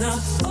when I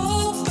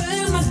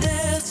open my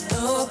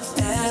desktop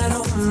and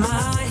open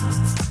my.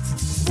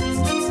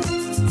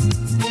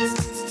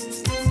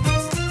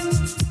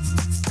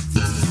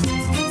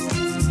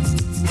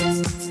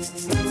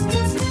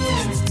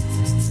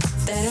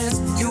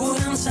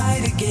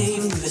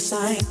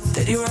 Sign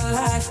that you're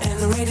alive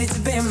and ready to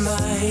be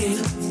mine,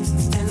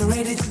 and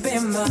ready to be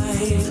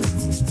mine,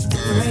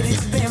 and ready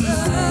to be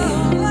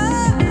mine.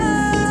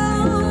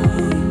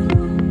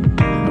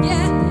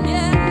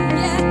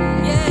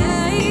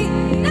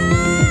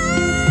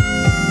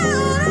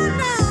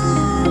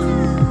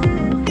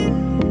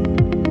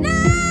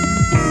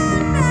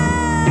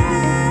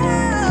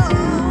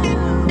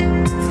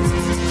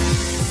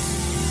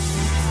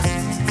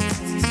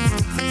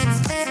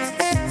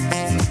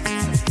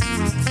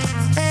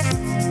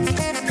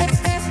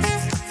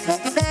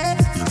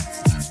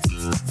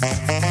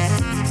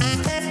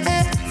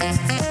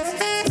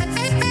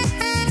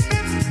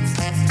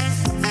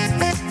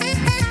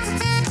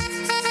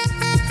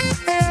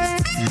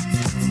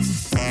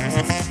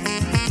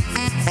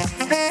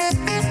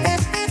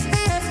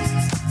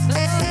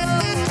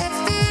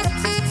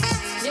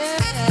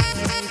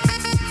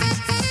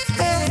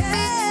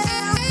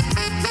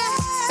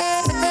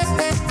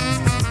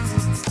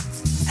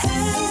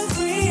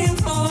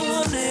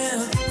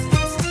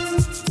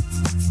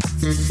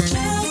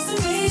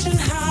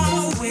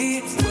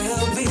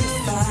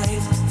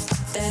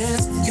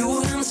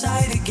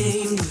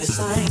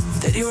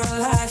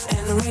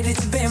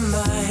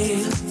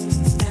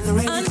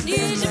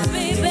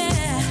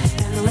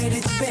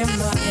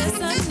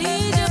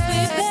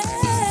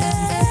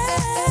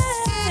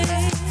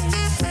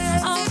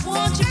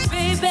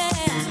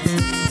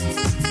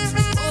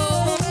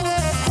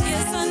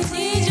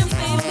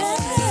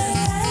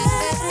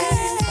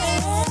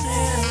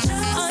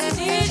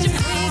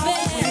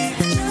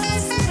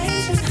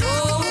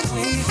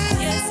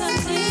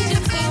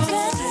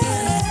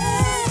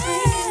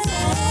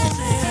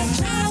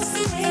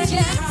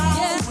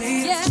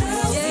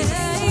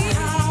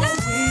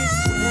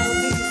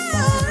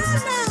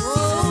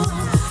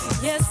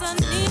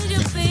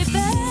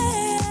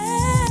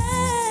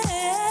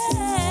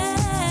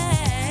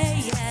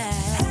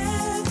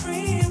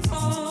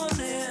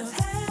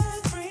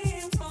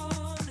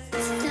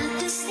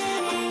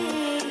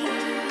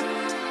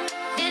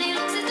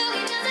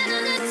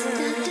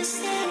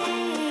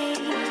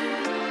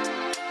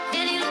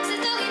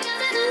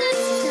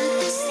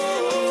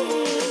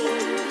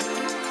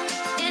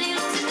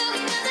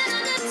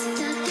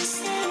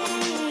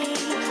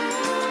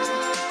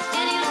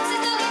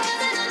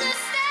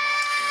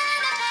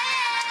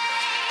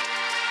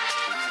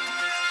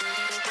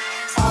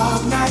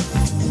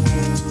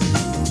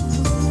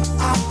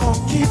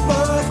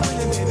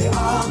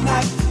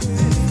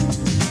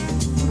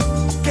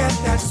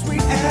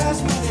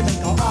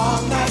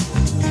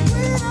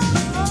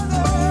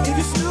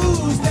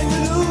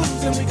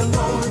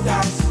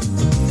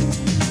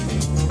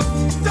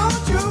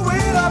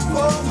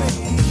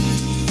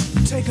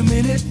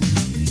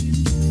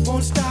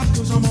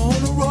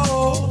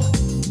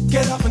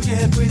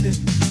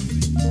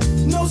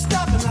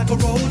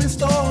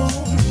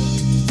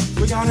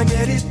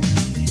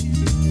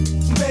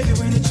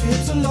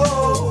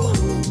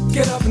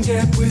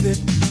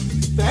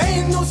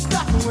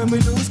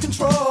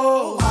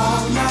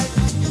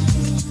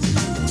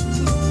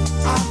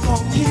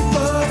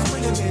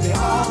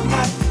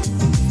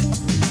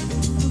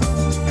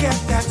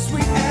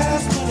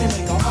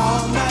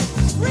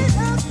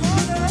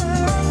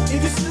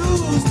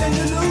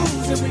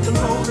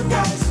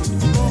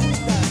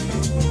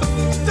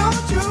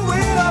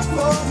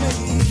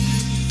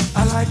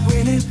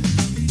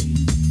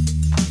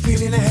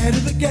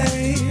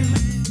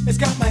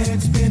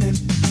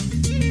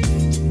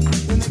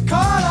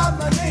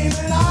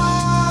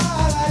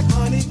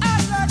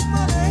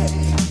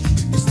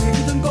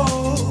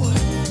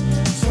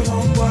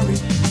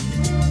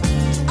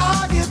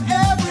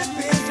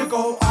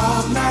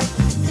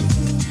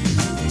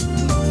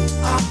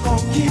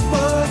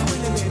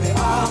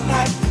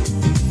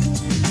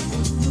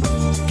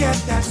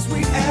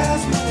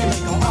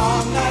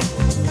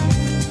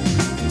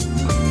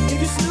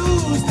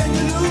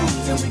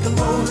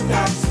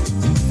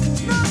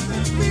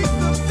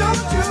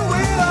 Don't you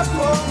wait up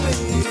for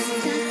me.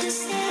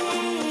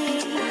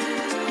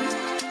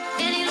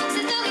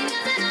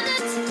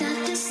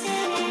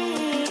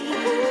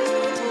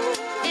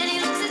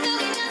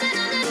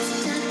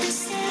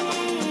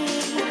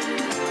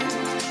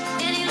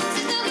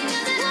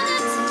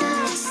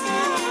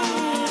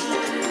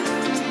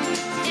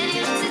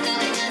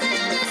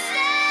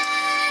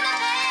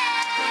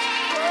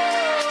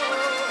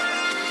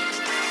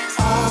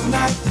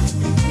 night.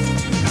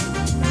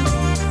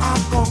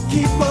 I'm gonna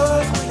keep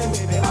us winning,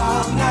 baby,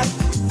 all night.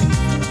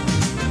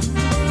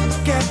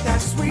 Get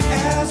that sweet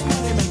ass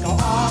money, make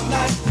all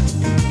night.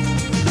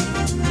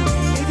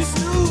 If you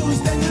snooze,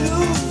 then you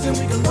lose, and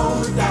we can roll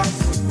the dice.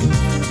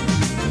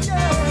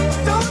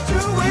 Don't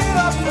you wait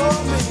up for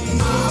me.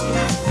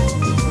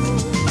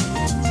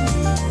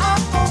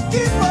 I'm gonna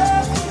keep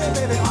us winning,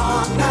 baby,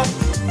 all night.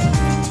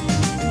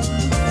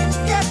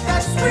 Get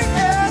that sweet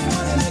ass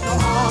money, make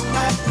all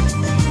night.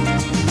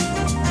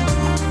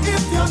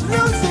 If you're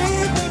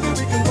losing, baby,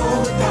 we can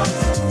roll the dice.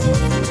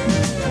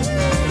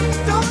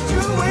 Don't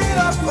you wait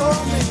up for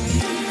me.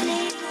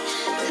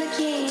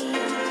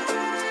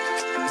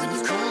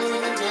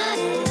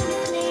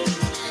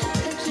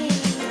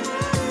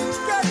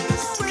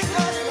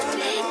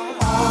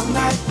 All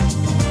night.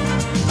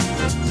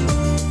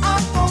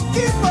 I'm gonna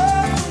keep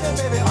on winning,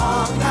 baby,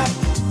 all night.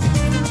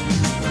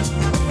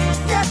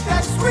 Get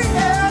that sweet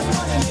ass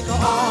money, nigga,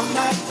 all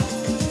night.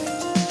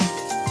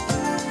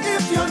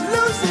 If you're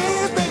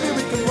losing, baby,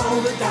 we can roll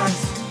the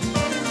dice.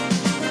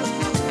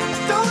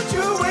 Don't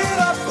you wait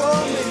up for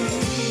me.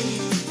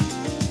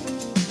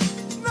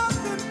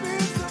 Nothing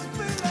beats the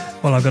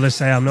feeling. Well, I've got to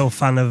say, I'm no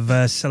fan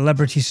of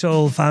celebrity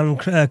soul fan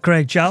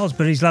Craig Charles,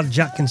 but his lad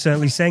Jack can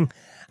certainly sing.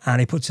 And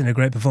he puts in a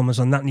great performance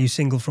on that new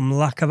single from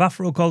Lack of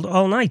Afro called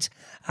All Night.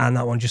 And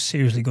that one just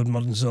seriously good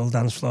modern soul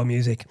dance floor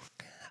music.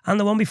 And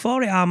the one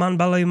before it, our man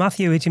Baloo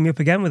Matthew hitting me up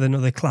again with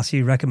another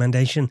classy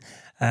recommendation.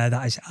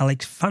 That is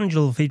Alex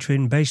Fangel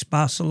featuring Bass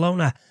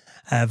Barcelona,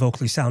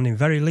 vocally sounding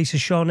very Lisa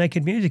Shaw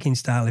Naked Music in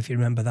style, if you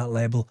remember that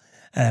label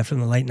from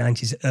the late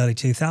 90s, early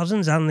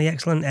 2000s, and the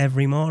excellent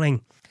Every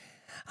Morning.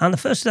 And the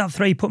first of that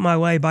three put my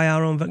way by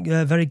our own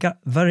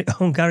very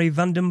own Gary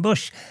Vanden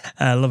Bush.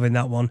 Loving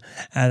that one.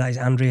 That is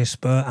Andrea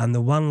Spur and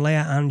the One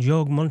Layer and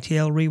Jorg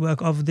Montiel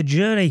rework of The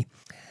Journey.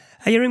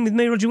 You're in with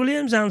me, Roger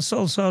Williams, and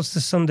Soulsorts,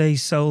 the Sunday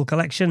Soul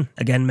Collection.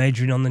 Again,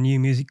 majoring on the new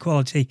music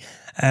quality,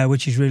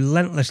 which is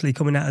relentlessly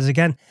coming at us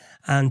again.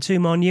 And two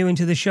more new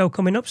into the show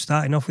coming up,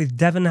 starting off with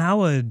Devon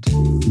Howard.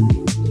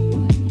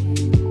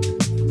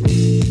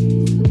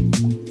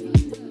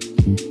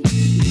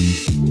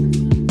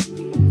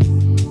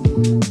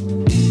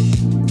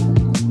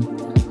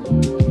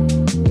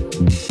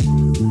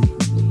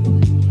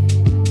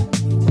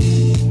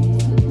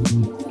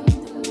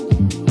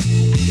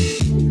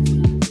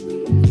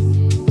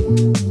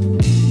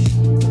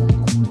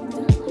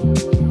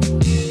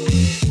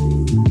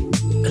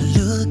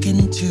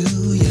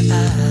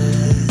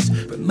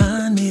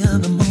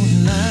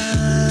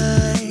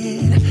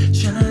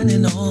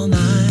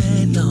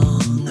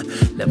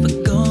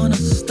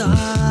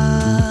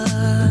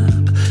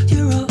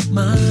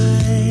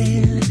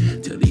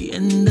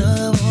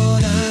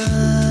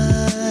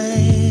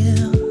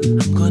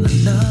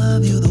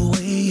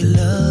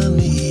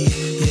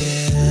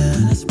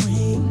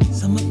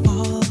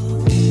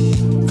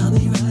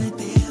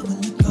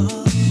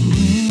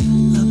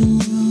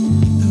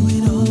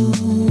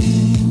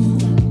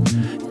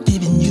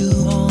 Giving you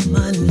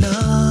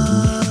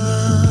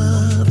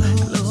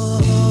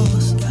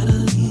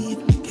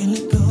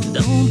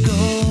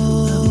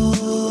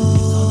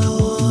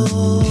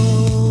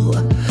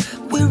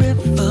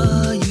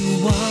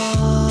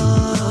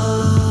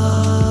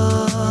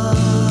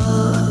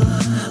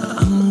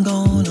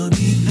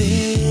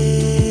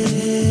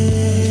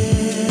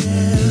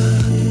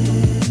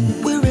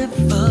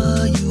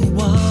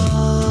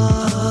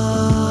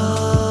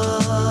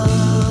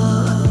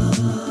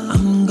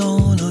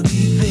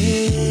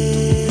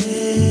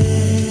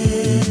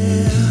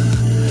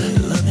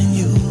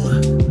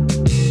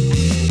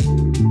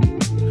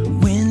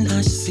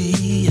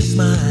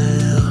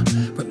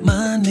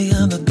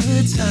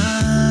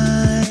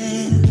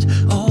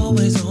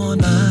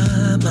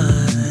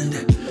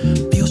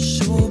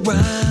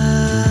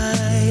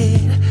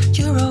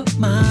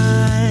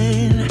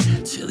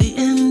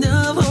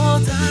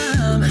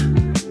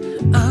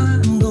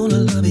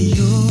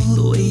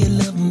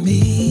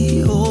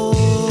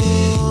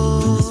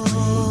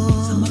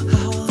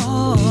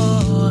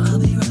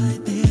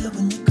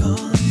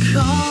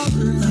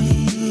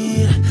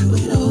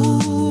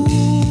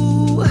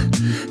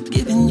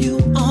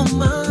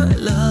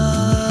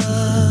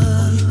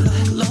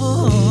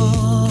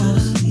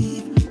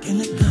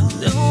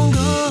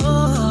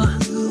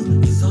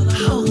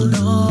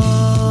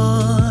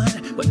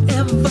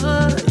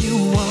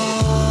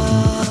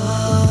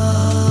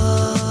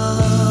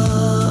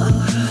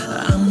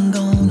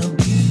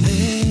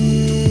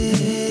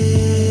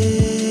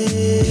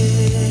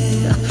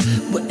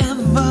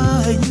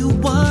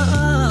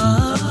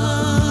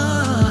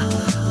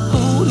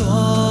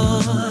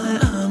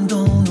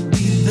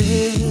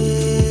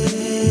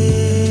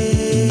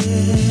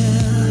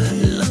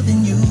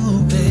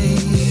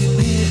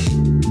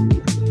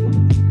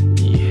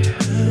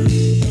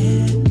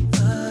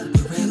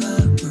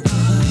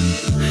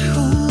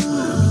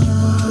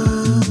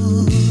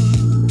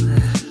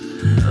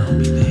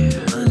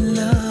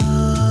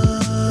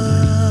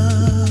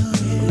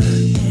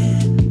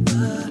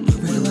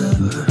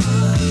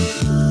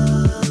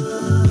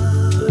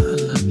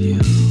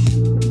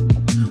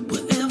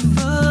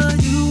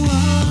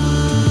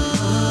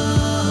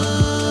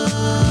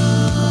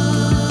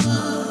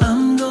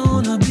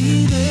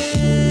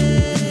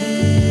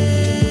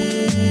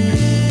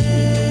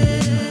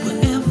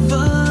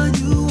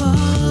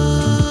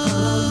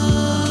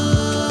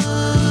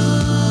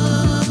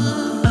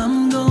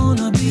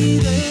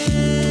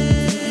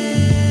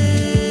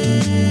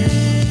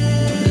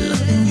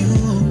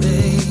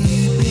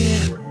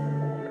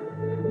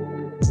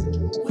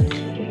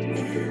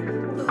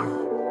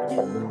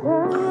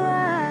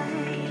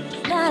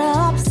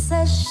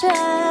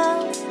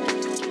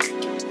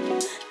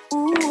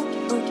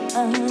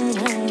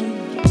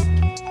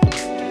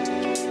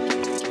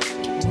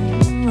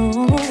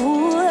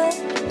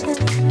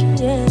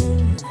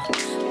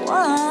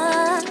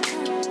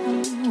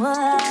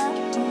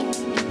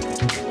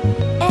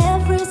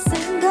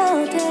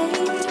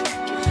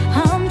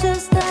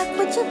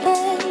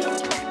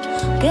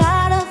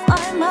Gotta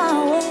find my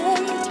way.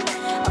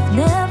 I've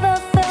never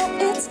felt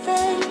its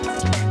fate.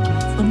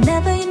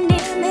 Whenever you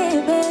need me,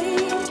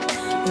 babe,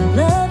 your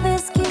love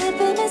is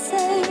keeping me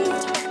safe.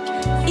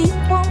 It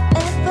won't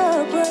ever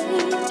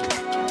break.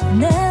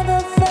 Never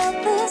felt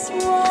this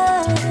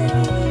way.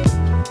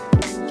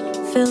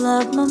 Fill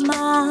up my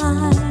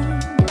mind.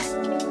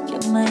 You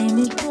made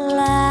me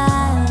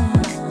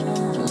blind.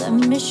 Let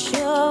me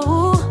show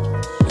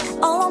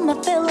all of my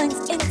feelings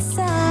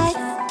inside.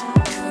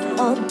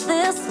 Oh,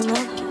 this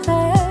love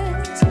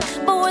hurts,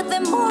 but with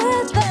it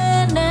more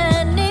than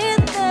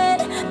anything.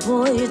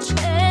 Boy, you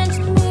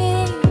changed me.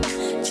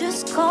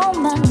 Just call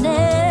my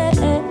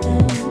name.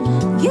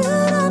 You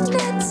don't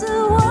need to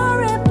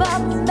worry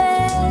about me.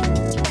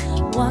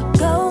 What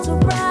goes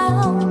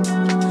around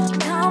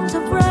comes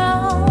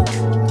around.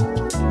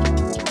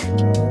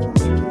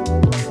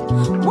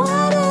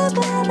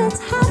 Whatever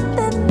that's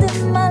happened in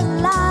my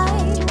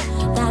life,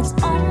 that's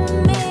on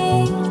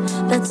me.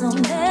 That's all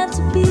meant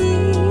to be.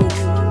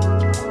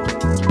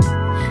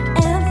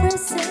 Every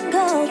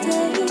single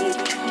day,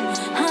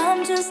 I'm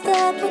just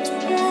up with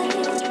play.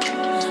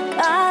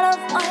 Gotta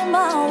find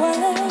my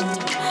way.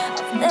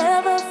 I've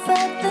never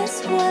felt this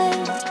way.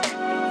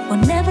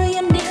 Whenever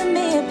you need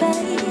me,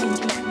 babe,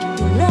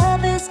 your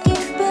love is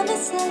keeping me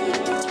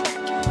safe.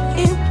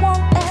 It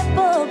won't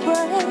ever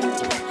break.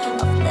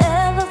 I've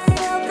never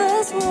felt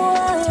this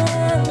way.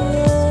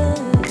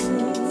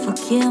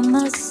 Forgive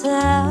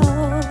myself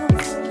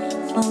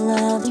for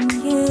loving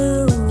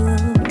you.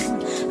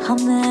 How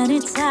many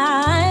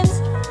times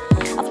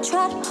I've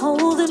tried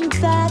holding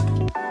back?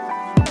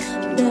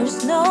 There's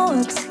no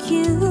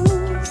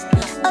excuse.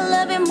 I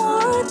love you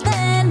more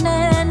than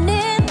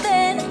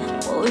anything.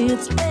 Oh, you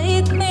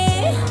take me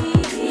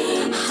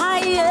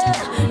higher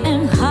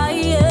and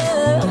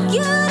higher.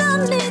 You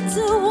don't need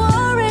to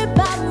worry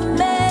about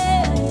me.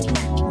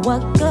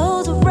 What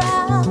goes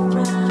around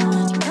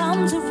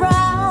comes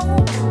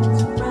around.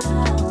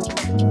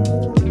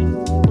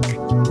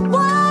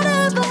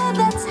 Whatever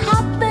that's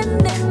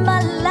happened in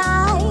my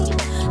life,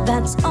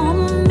 that's on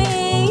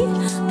me.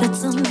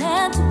 That's all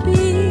meant to be.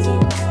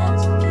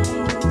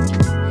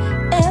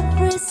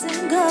 Every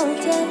single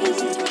day,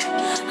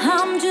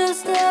 I'm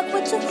just up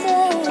with your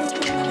face.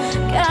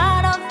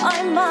 Gotta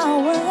find my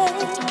way.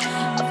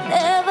 I've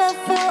never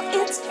felt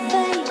its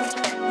fate.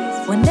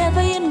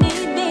 Whenever you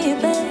need me,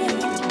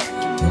 babe,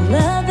 your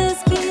love is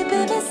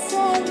keeping me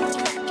safe.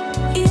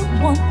 It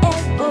won't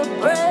ever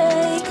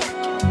break.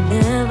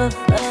 Never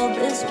felt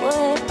this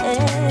way.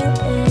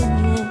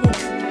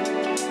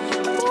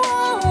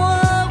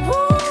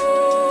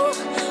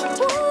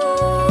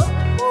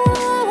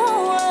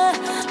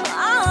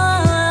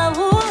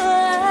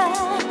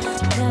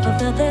 Never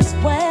felt this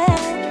way.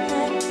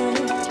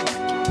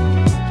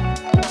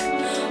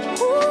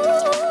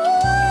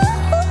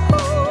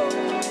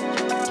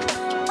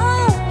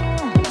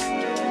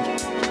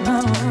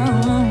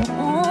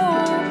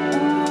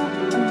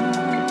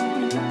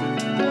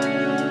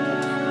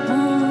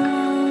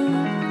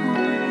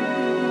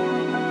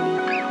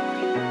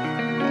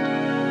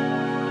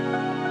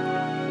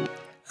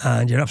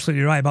 And you're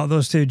absolutely right about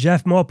those two,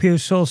 Jeff.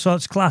 Morpheus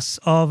Soulsorts class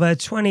of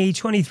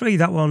 2023.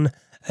 That one,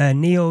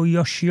 Neo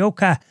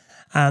Yoshioka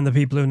and the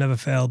people who never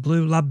fail.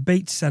 Blue Lab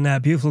Beats and a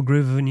beautiful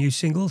groove of a new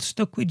single,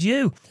 Stuck With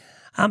You.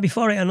 And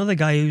before it, another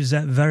guy who's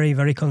very,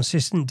 very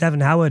consistent,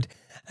 Devon Howard.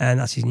 And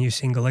that's his new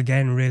single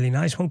again, really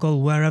nice one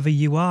called Wherever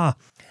You Are.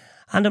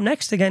 And up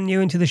next, again,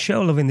 new into the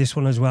show, loving this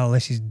one as well.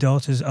 This is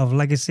Daughters of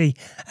Legacy.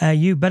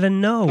 You Better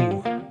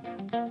Know.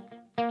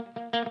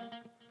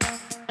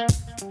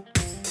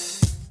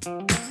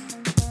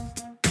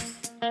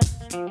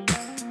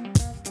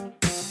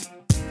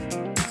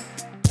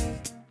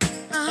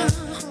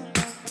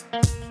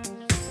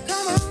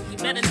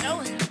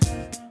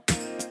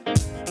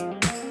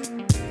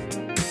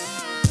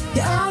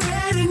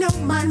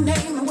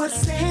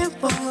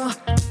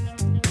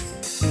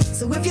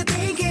 So if you're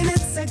thinking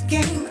it's a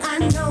game, I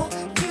know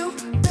you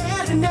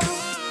better know.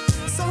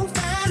 So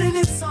fine and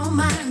it's all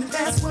mine,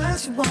 that's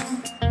what you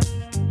want.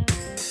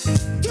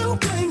 You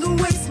ain't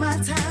gonna waste my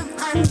time,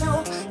 I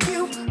know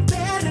you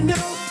better know.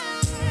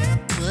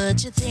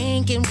 What you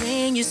thinking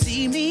when you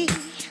see me?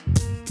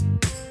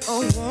 A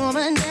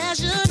woman that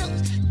should know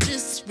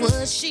just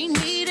what she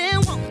need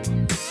and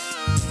want.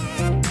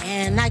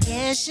 And I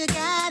guess you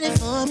got it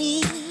for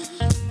me.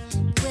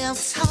 Well,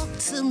 talk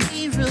to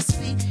me real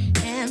sweet,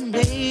 and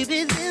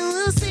baby, then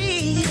we'll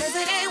see. Cause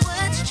it ain't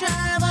what you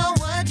drive or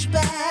what you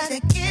buy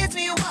that gets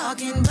me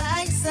walking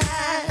by your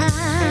side.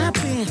 I've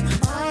been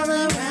all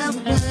around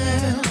the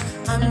world,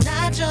 I'm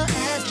not your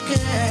average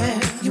girl.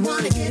 You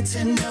wanna get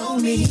to know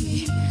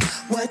me,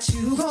 what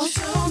you gon'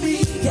 show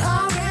me? You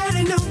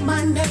already know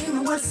my name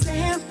and what it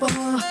stand for.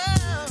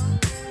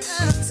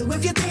 So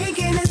if you're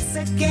thinking it's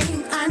a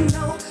game, I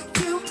know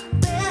you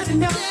better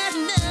know.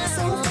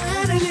 So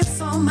fine and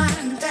it's all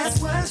mine, that's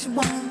what you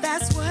want,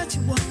 that's what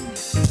you want.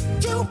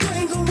 You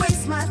ain't gonna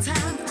waste my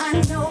time,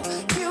 I know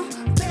you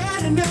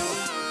better know.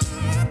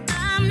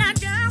 I'm not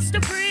just a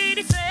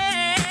pretty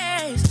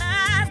face,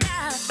 I've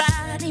got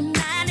body,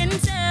 mind, and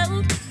soul.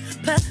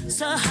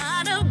 it's a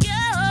heart of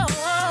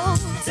gold.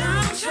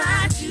 Don't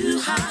try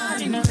too hard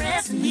to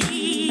impress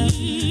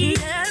me.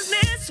 Just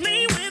miss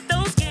me with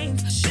those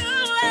games. Show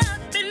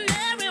up in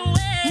every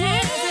way.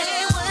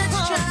 Hey, what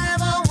you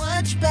drive or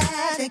what you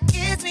buy that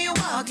gets me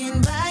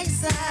walking by your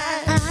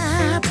side.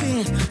 I've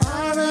been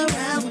all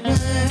around the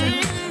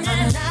world.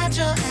 I'm not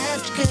your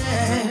average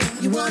girl.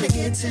 You wanna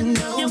get to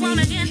know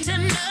me.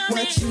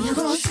 What you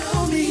gonna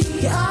show me?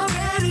 You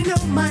already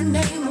know my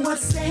name and what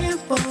I stand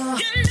for.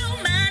 You know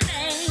my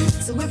name.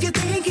 So if you're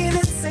thinking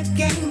it's a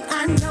game,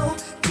 I know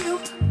you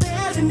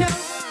better know.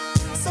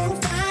 So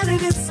fine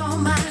and it's all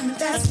mine, if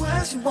that's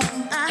what you want.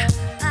 I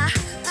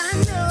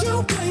know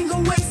you ain't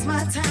gonna waste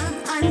my time.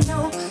 I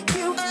know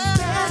you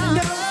better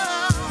know.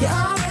 You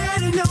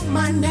already know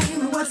my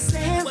name and what it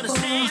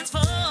stands for.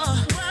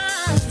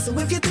 So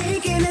if you're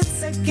thinking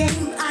it's a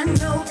game, I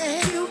know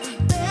you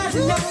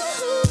better know.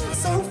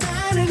 So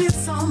fine and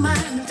it's all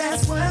mine, if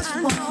that's what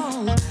you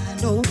want. I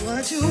know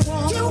what you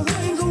want. You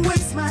ain't gonna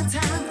waste my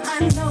time. I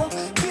know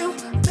you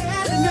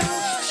better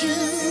know. You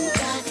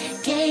got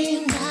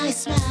game,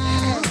 nice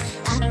smile.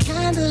 I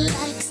kinda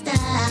like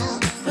style,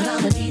 but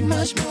I'ma need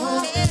much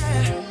more.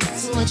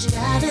 So what you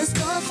got is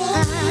going for?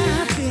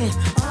 I've been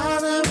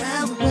all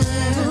around the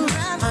world.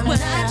 I'm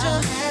not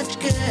your average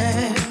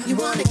girl. You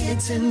wanna get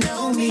to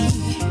know me?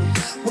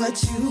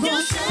 What you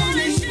gonna show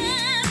me?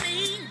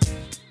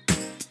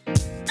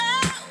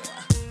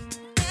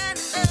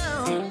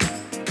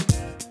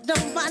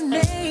 Know my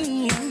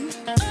name.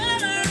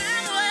 All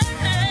around the world.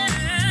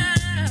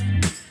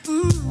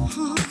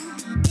 Mm-hmm.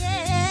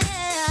 Yeah.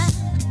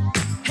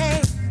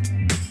 Hey,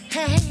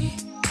 hey.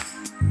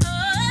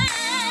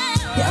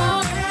 Oh, you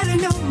already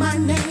know my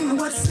name and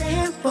what it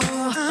stands for.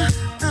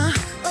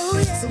 Oh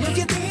yeah. So if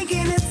you're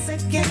thinking it's a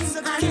game,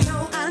 I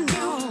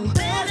know,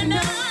 better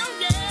know.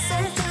 So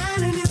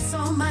fine and it's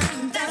all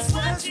mine. That's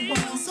what you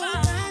want. So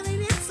fine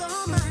and it's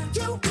all mine.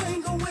 You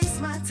ain't gonna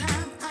waste my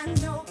time. I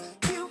know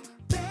you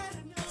better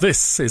know.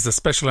 This is a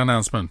special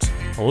announcement.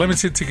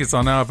 Limited tickets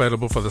are now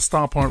available for the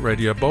Starpoint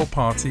Radio boat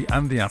party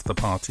and the after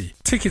party.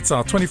 Tickets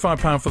are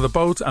 £25 for the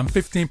boat and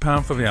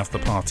 £15 for the after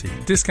party.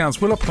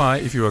 Discounts will apply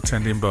if you're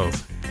attending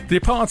both.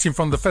 Departing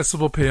from the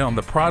Festival Pier on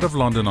the Pride of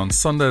London on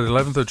Sunday the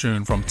 11th of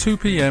June from 2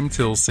 p.m.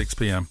 till 6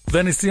 p.m.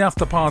 Then it's the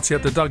after party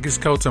at the Douglas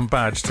Coat and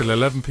Badge till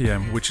 11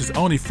 p.m, which is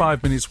only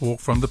 5 minutes walk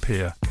from the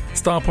pier.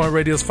 Starpoint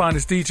Radio's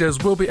finest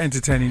DJs will be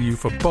entertaining you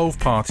for both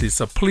parties,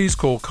 so please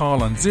call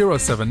Carl on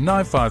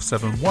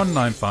 07957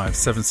 195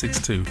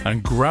 762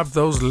 and grab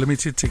those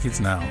limited tickets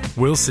now.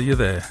 We'll see you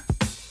there.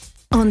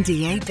 On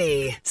DAB,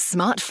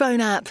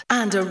 smartphone app,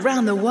 and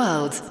around the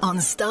world on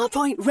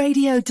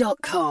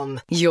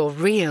starpointradio.com. Your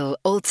real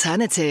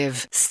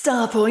alternative.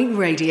 Starpoint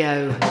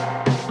Radio.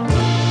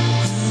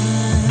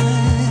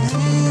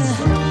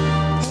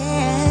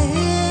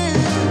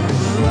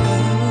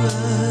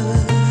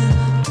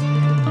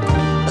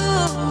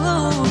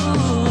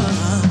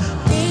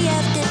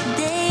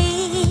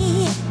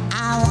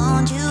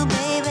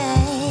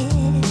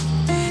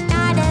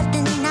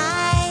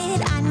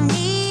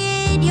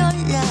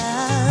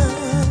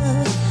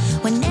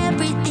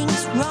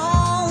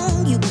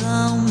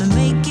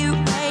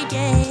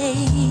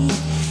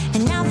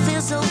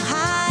 So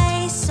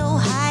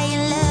high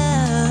in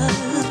love.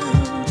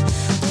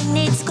 When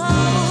it's cold,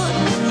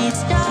 when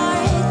it's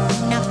dark,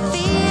 and I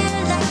feel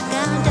like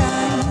I'm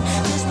done.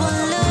 Just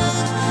one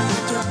look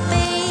at your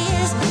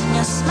face, and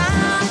your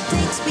smile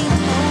takes me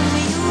home.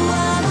 You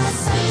are my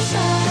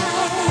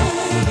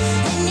sunshine,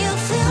 and you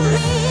fill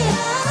me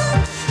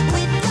up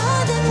with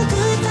all them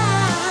good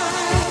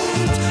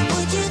vibes.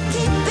 Would you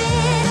keep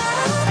it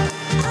up?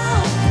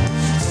 Oh,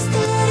 just a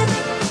little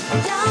bit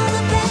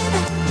longer,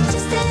 baby.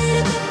 Just a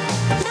little bit.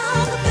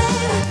 Longer,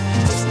 baby,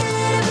 just a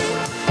little bit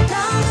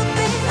longer,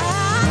 baby.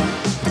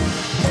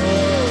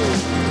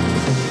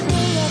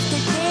 Day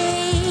after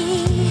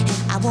day,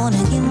 I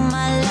wanna give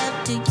my love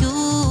to you.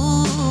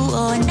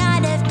 Oh,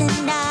 night after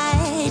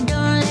night,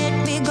 don't let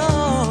me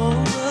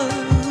go.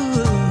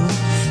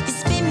 You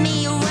spin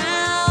me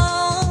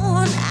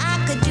around, I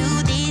could do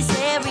this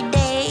every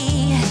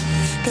day.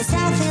 'Cause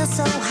I feel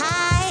so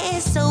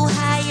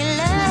high in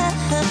love.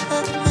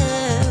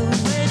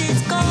 When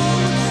it's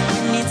cold,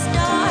 when it's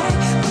dark,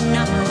 when I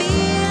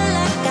feel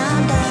like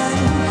I'm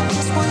done.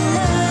 Just one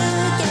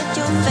look at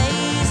your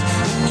face,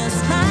 and your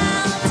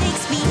smile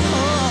takes me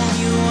home.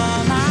 You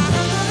are my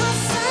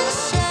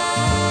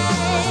sunshine.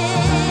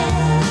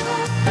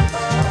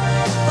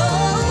 Oh,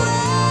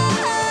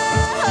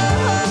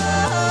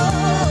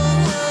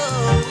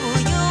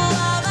 you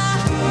are my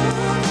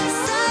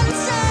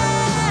sunshine.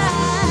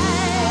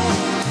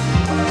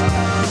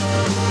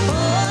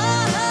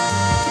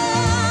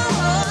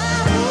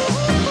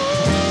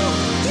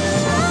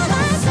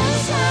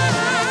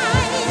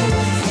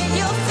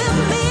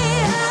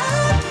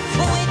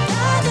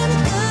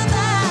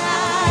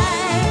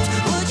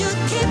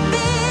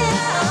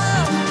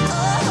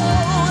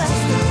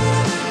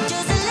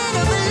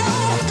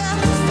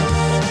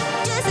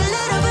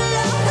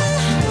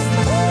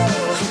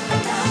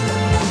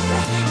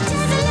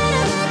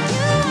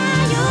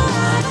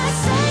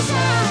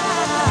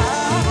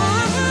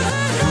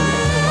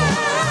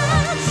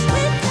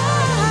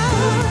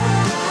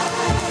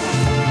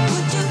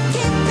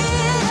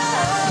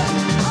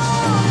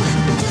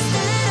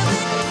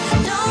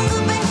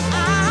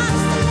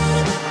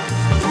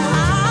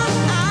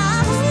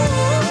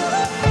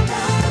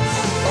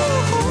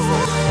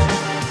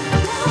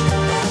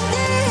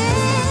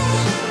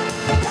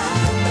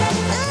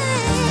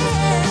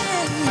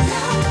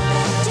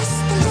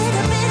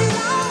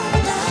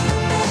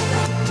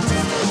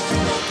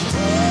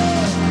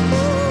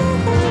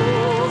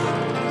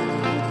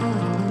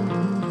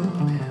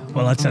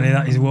 I tell you,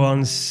 that is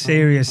one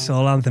serious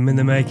soul anthem in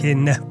the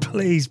making.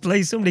 Please,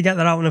 somebody get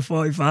that out on a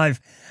 45.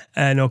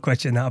 No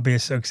question, that'll be a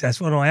success.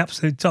 One of my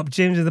absolute top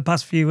tunes of the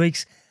past few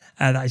weeks.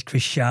 That is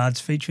Chris Shard's,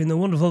 featuring the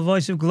wonderful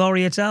voice of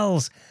Gloria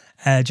Tells.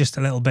 Just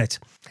a little bit.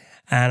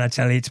 And I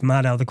tell you, it's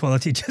mad how the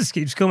quality just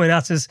keeps coming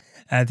at us.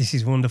 This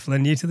is wonderful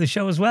and new to the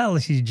show as well.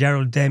 This is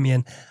Gerald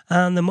Damien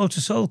and the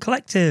Motor Soul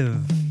Collective.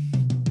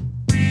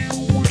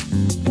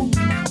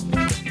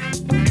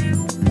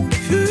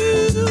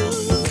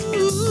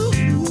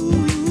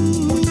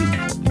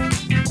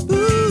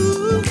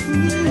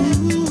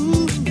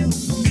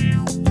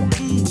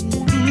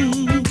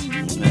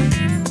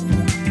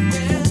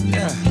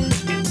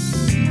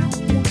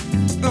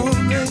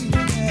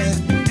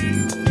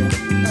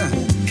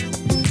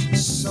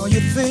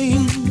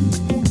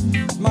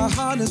 My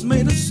heart is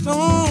made of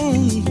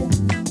stone,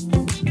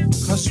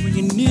 'cause when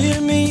you're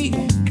near me,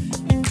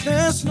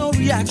 there's no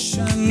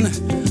reaction.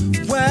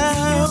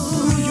 Well,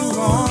 you're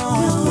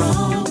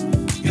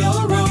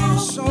wrong,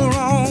 so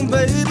wrong,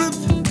 baby.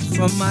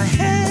 From my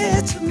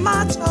head to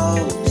my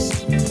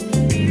toes,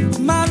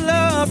 my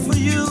love for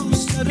you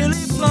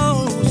steadily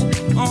flows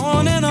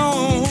on and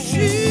on,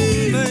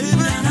 baby.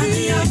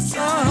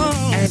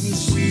 And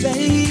each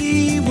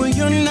day when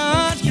you're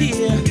not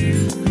here,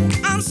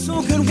 I'm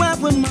soaking wet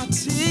with my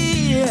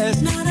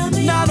tears.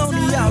 Not on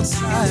the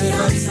outside,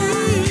 but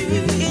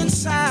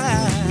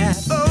inside.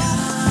 Oh,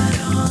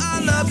 I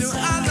love you,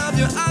 I love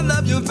you, I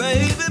love you,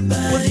 baby.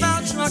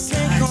 Without you, I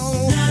can't go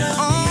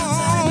on.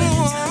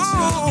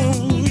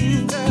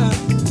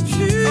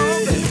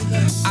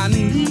 I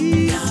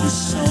need you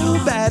so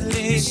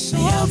badly, so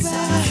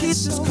bad. Keep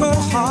this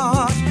cold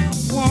heart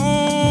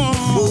warm.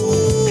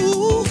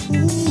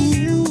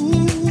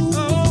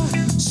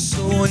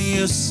 So when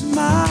you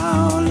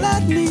smile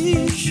at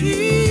me,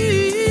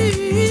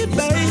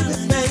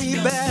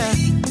 baby,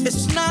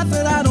 it's not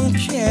that I don't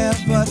care,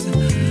 but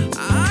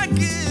I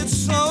get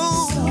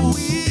so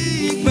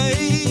weak,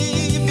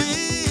 baby.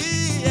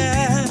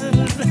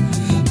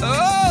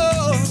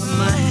 Oh, from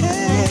my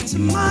head to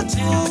my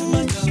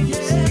toes,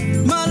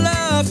 my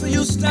love for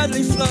you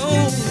steadily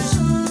flows.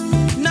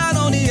 Not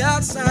on the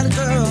outside,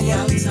 girl,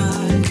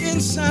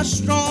 inside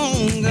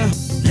strong.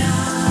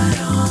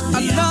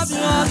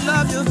 I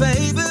love you,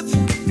 baby.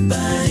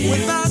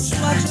 Without you,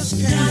 I just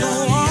can't go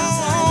on.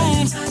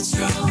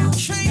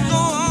 Can't go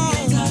on,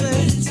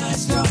 baby.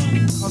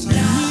 'Cause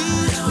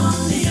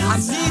I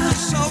need you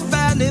so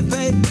badly,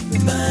 baby.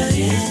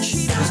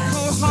 Keep this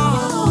cold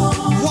heart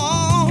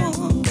warm.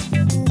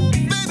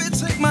 Baby,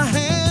 take my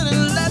hand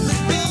and let me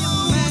be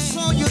your man.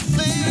 So you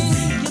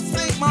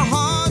think my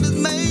heart is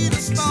made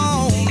of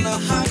stone.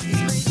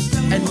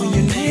 And when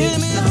you're near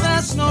me,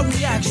 there's no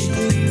reaction.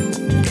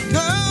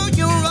 Girl,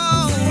 you're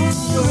wrong,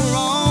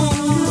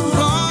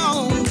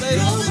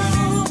 baby.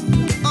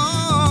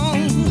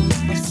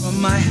 From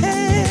my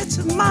head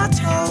to my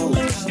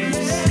toes,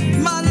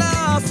 my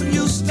love for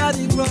you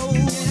steady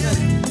grows.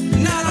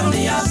 Not on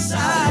the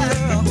outside,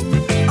 girl.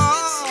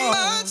 It's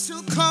much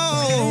too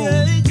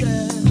cold.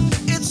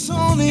 It's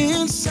on the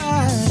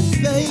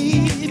inside,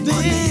 baby.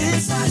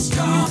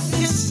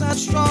 Inside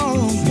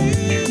strong.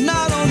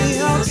 Not on the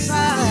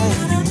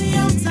outside.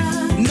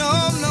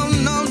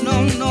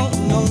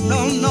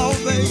 No,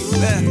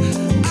 baby.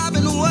 I've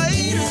been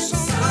waiting so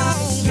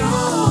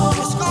long.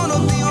 It's gonna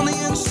be on the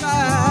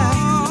inside.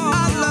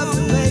 I love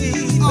you,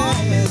 baby.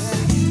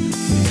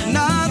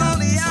 Not on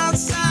the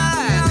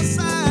outside.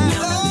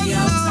 Oh,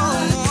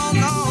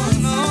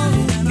 no.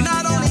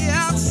 Not on the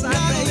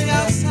outside, baby.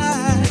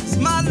 Outside.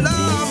 My love.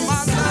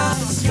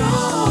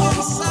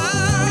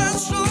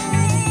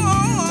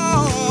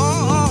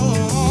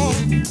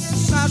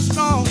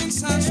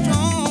 Inside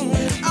strong.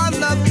 I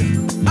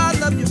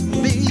love you for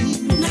me.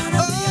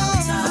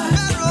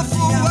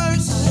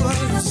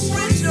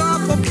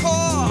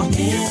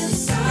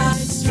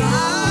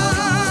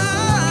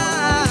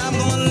 I'm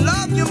gonna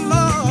love you more.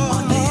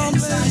 I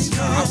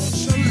want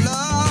your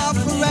love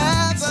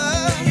forever.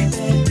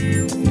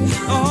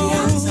 Oh,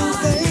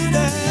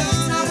 baby,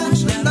 I want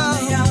your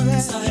love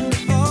forever.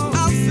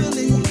 I'm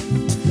feeling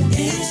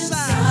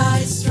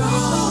inside strong.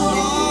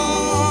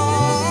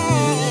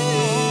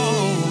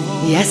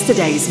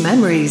 Yesterday's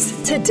memories,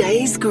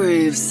 today's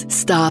grooves.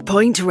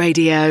 Starpoint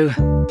Radio.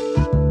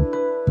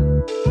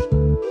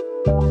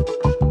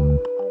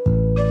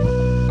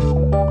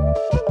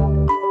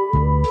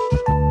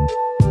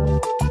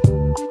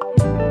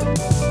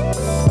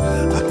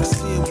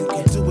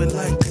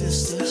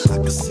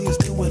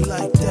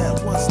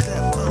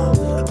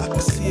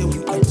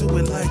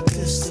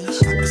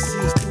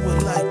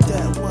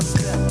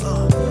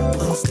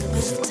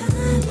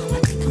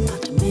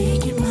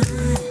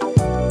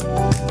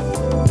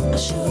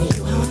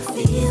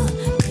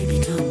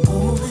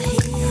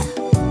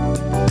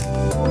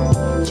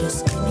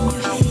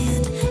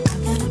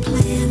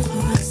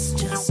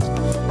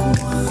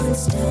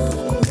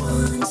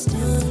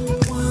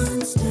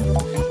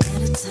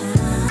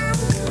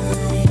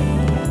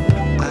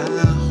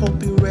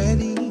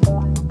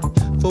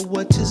 For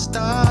what you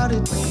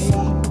started, babe,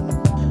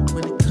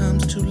 when it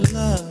comes to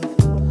love.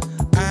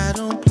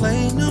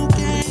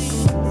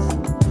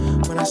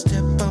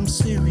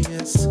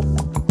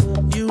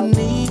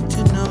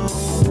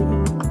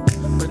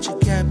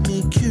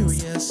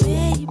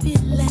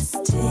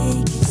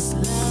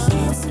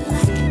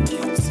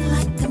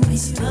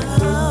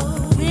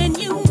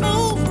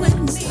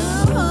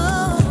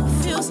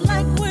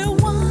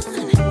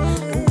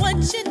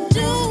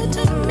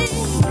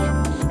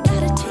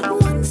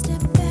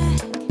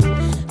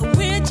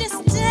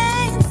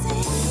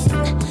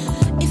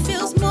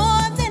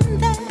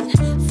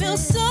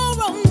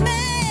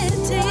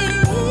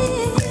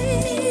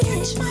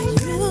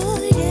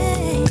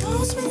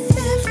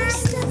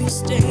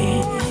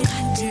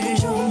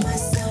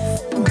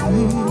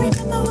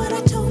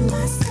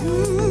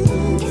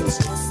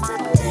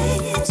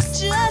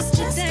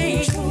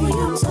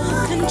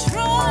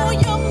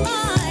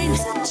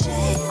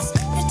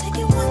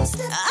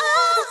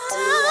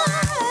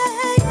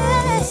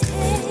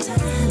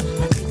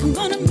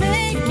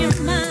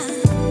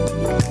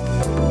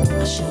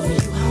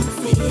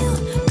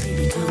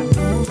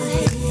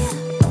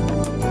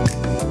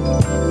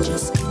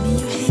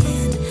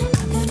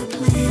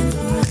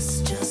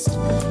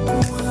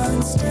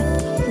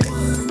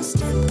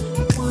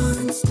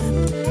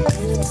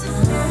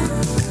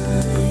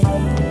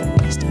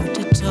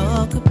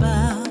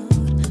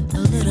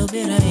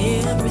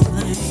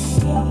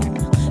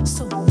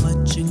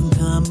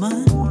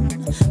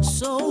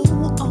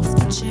 off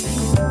the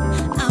chain.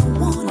 I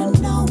wanna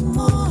know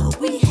more.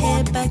 We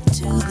head back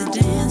to the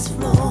dance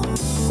floor.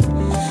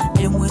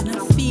 And when I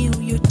feel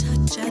your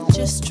touch, I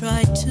just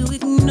try to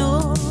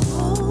ignore.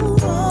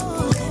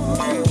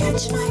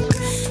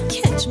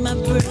 Catch my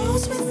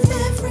breath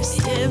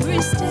with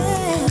every step.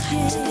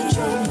 Yeah. To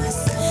control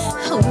myself.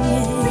 Oh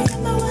yeah.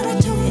 Remember what I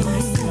told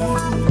myself.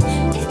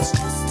 It's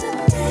just a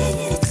day.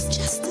 It's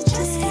just a day.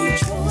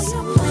 Control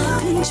your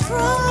mind.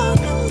 Control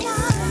your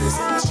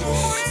mind.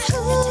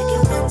 Take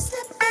it one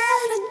step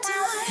at a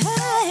time.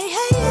 Hey.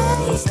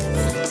 One step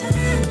at a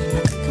time.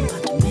 I think I'm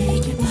about to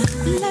make it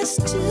mine. Let's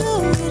do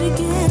it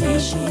again.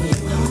 Show you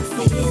how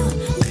I feel.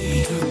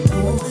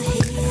 Come over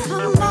here.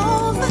 Come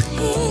over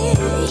here.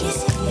 Kiss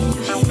me in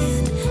your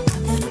hand.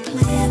 I've got a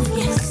plan.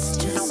 Yes,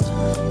 just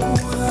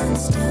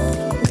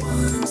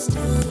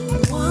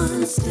one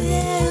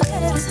step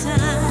at a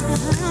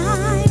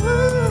time.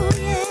 Ooh,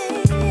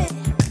 yeah.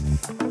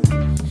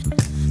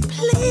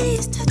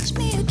 Please touch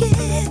me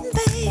again,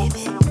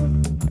 baby.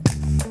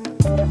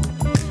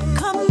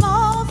 Come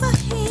over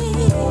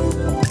here.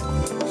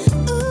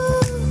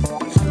 Ooh,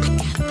 I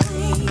got a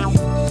plan.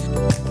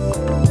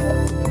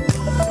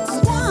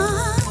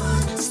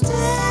 One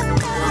step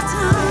at a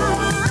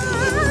time.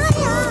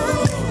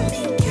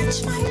 Catch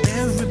my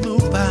Every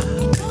move I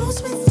goes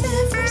with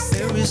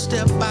every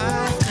step I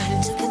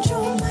to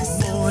control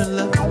myself. more in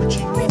love with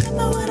you.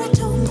 Remember what I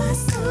told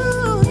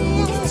myself.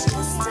 It's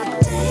just a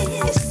day.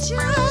 It's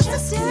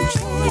just a day.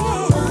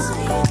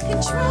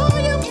 Control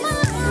your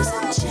mind. There's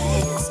a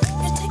chance.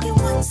 You're taking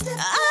one step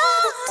at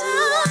a time.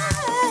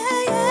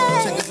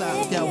 Check us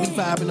out, yo, we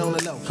vibing on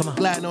the low. Come on,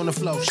 gliding on the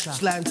flow,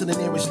 sliding to the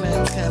nearest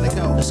lane, time to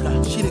go. Let's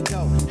go. She to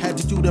go, had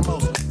to do the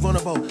most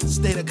vulnerable.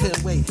 State I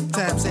couldn't wait.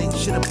 Time saying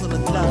should've pulled the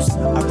gloves.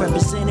 I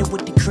represented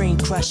with the cream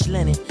crushed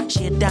linen.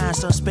 She a dime,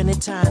 so I'm spending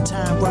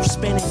time worth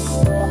spending.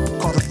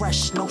 Call the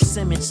rush, no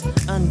Simmons,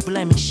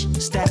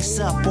 unblemished. Status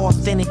up,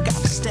 authentic, I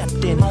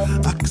stepped in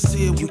it. I can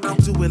see it, we can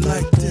do it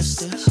like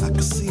this. I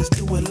can see us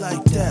do it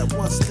like that.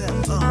 One step,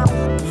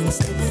 One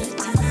step at a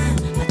time.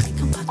 I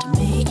think I'm about to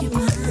make it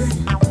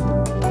mine.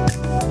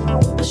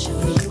 I'll show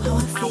you how I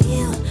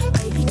feel.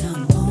 Baby,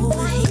 come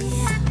over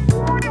here.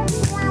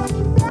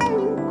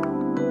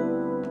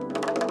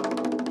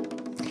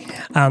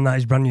 And that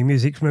is brand new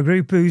music from a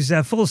group whose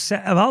full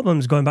set of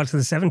albums going back to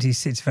the 70s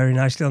sits very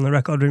nicely on the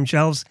record room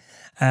shelves.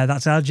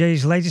 That's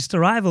RJ's latest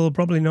arrival,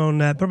 probably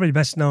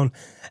best known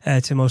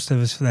to most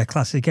of us for their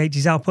classic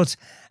 80s output.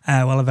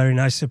 Well, a very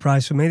nice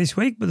surprise for me this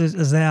week, but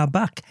as they are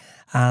back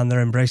and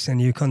they're embracing a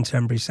new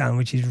contemporary sound,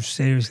 which is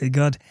seriously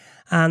good.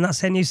 And that's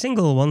their new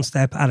single, One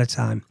Step at a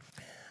Time.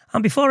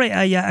 And before it,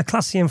 a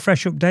classy and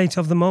fresh update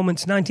of the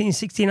moment's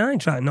 1969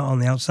 track, Not on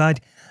the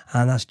Outside,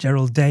 and that's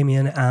Gerald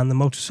Damien and the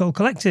Motor Soul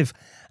Collective.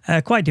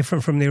 Quite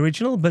different from the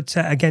original, but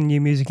again, new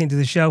music into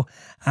the show,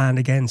 and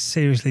again,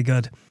 seriously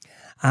good.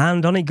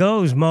 And on it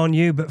goes, more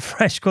new but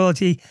fresh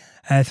quality.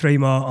 3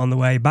 more on the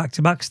way, back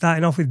to back,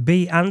 starting off with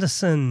B.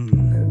 Anderson.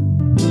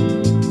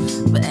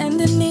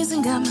 Bending knees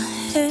and got my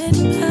head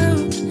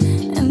bound,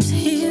 and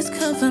tears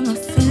cover my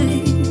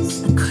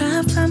face. I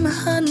cry from my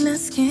heart and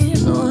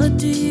asking, Lord,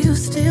 do you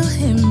still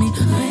hear me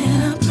when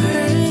I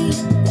pray?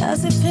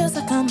 Cause it feels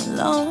like I'm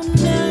alone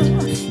now.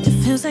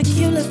 It feels like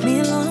you left me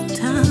a long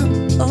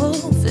time. Oh,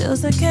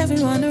 feels like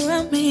everyone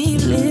around me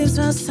lives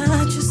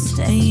outside. Just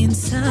stay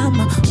inside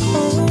my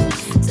home.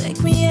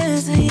 Take me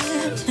as I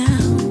am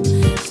now.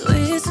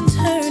 Twist and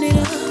turn it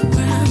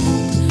around.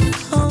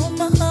 Oh,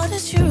 my heart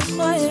is you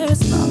require,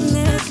 as long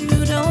as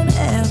you don't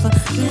ever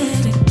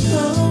let it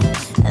go.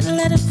 And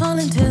let it fall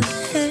into the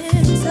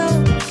hands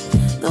of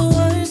the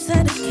words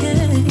that it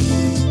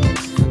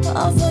came.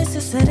 All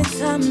voices that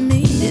inside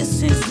me.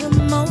 This is the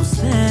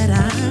most that I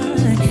have.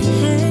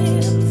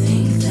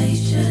 Think they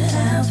should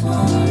have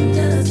warned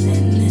us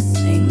in this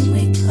thing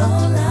we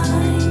call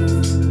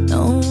life.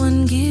 No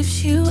one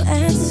gives you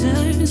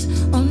answers,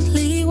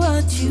 only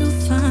what you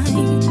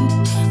find.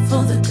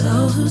 For the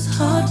girl who's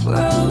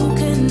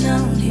heartbroken,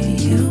 only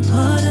you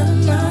part of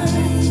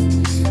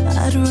mine.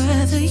 I'd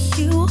rather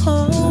you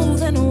hold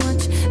than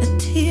watch a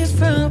tear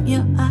from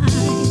your eye.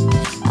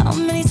 How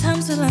many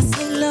times will I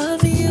say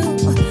love you,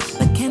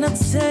 but cannot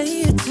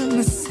say it to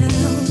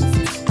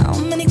myself? How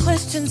many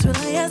questions will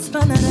I ask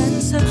but not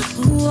answer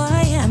who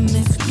I am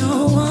if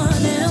no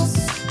one else?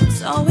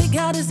 So all we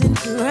got is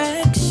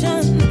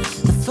interaction,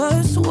 the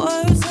first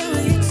words that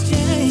we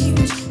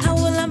exchange. How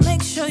will I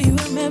make sure you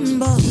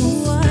remember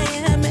who I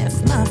am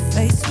if my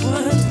face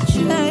were to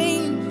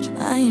change?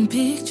 I ain't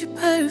picture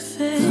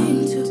perfect.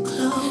 Come too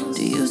close.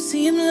 Do you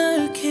see him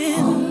lurking?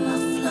 On my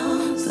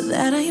flaws. For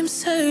that I am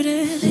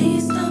certain.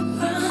 Please don't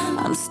run.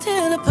 I'm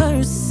still a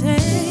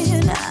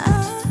person. I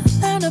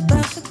learn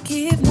about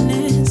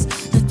forgiveness,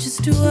 not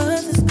just to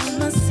others but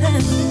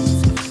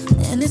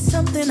myself. And it's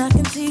something I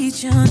can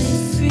teach on. It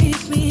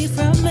freed me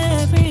from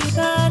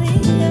everybody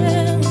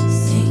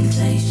else. Think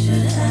they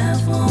should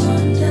have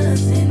warned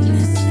us in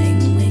this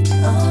thing we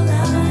call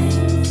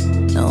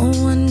life. No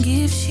one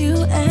gives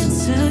you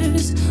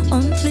answers,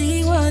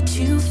 only what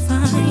you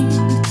find.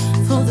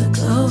 For the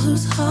girl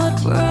whose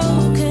heart broke,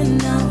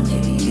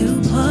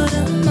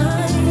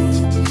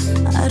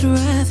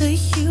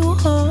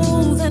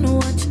 cold and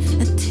watch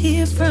a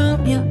tear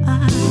from your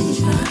eye.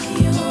 Dry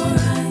your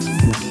eyes.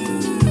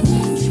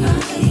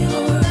 Dry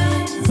your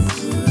eyes.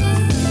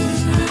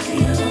 Dry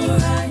your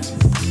eyes.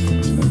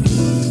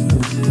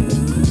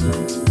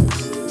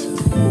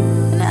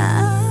 And I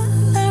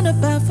learned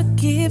about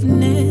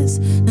forgiveness,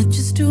 not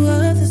just to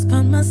others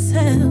but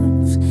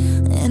myself.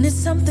 And it's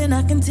something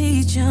I can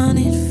teach on.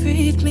 It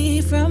freed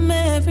me from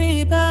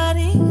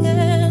everybody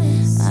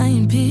else. I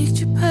ain't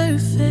picture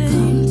perfect.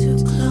 Come too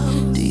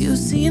close. Do you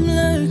see him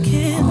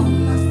lurking? All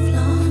my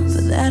flaws.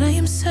 For that I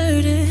am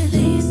certain.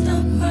 Please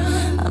don't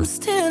run. I'm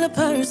still a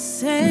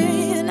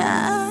person.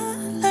 I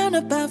learned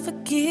about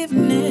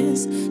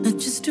forgiveness, not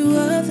just to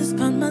others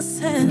but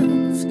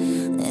myself.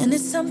 And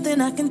it's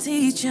something I can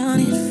teach on.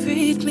 It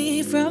freed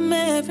me from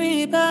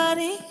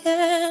everybody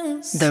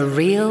else. The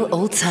Real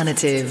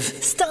Alternative.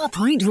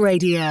 Starpoint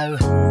Radio.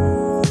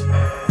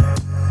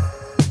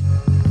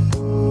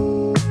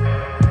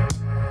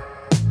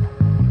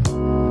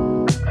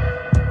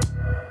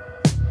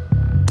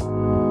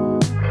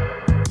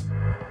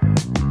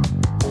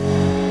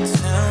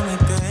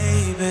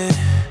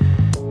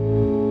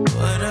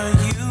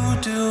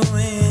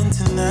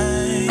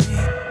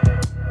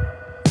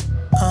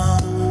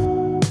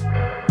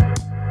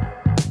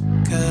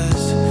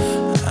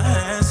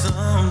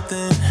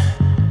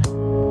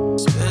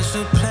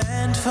 Special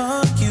planned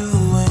for you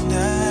and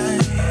I.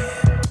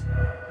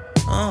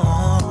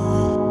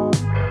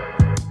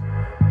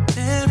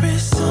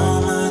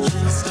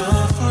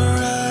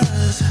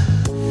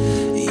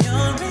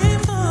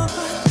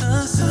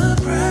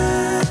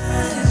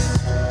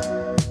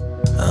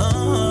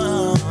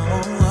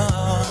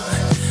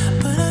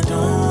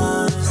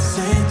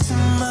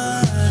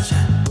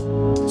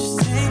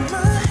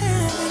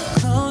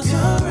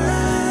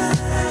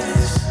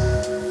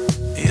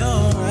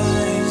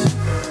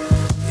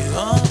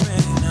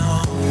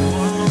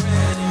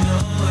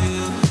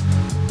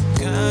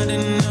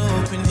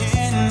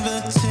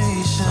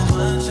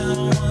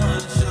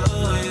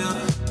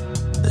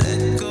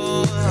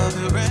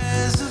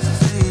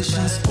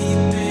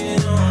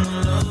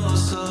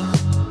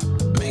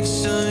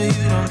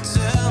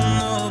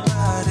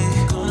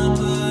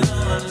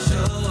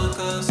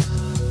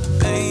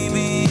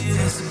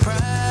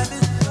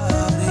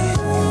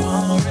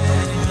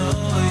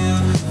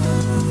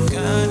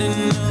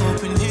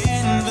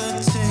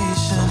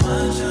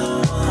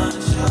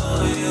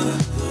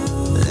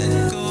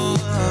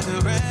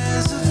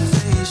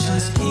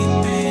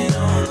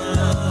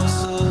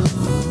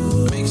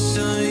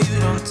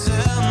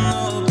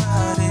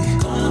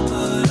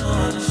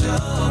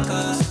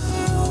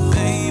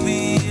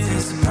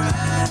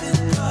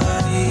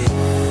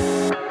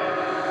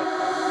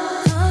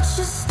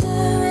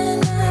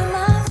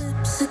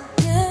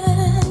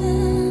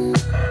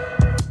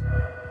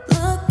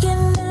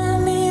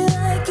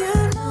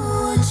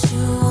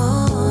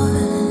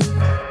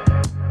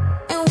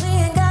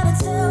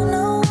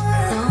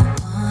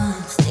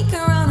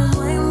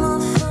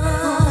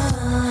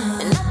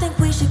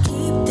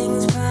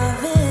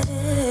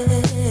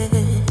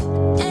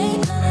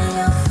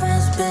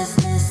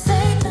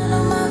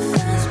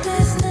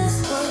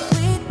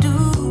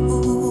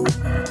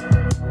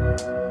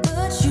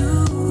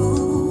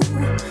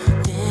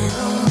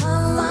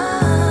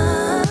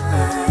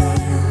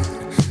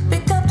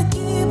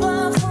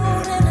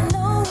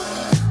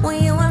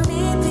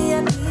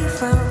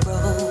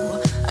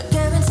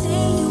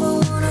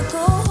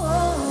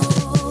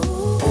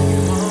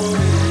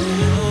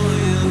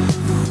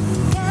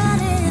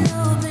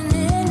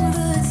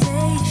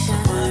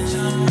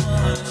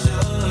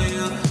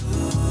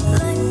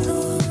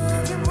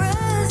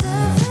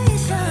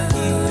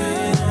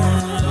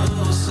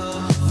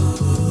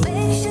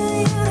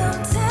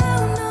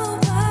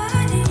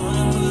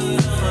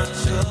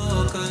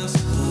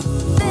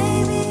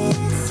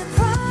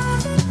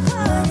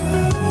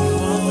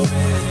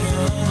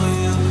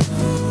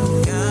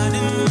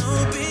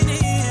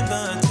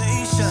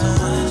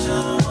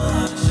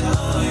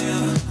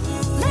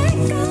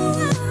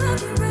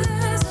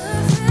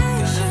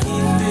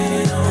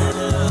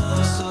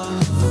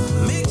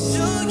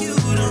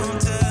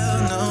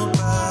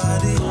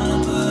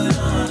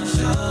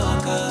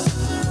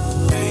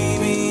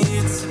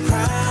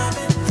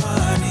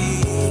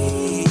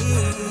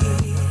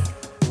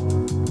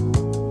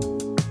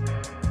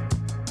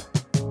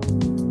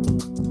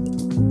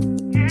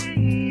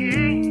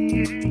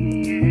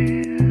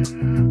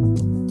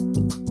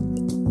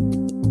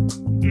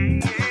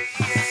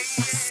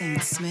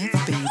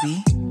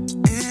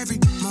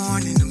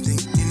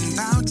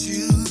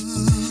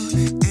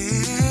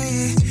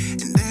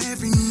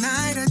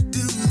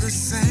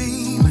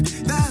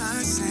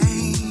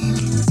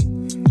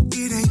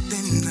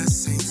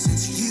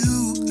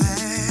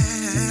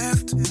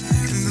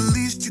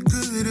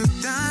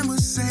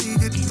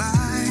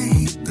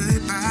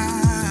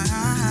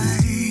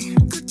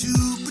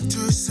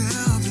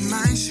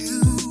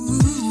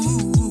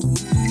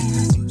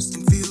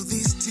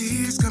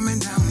 coming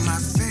down my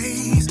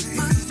face,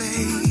 my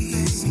face.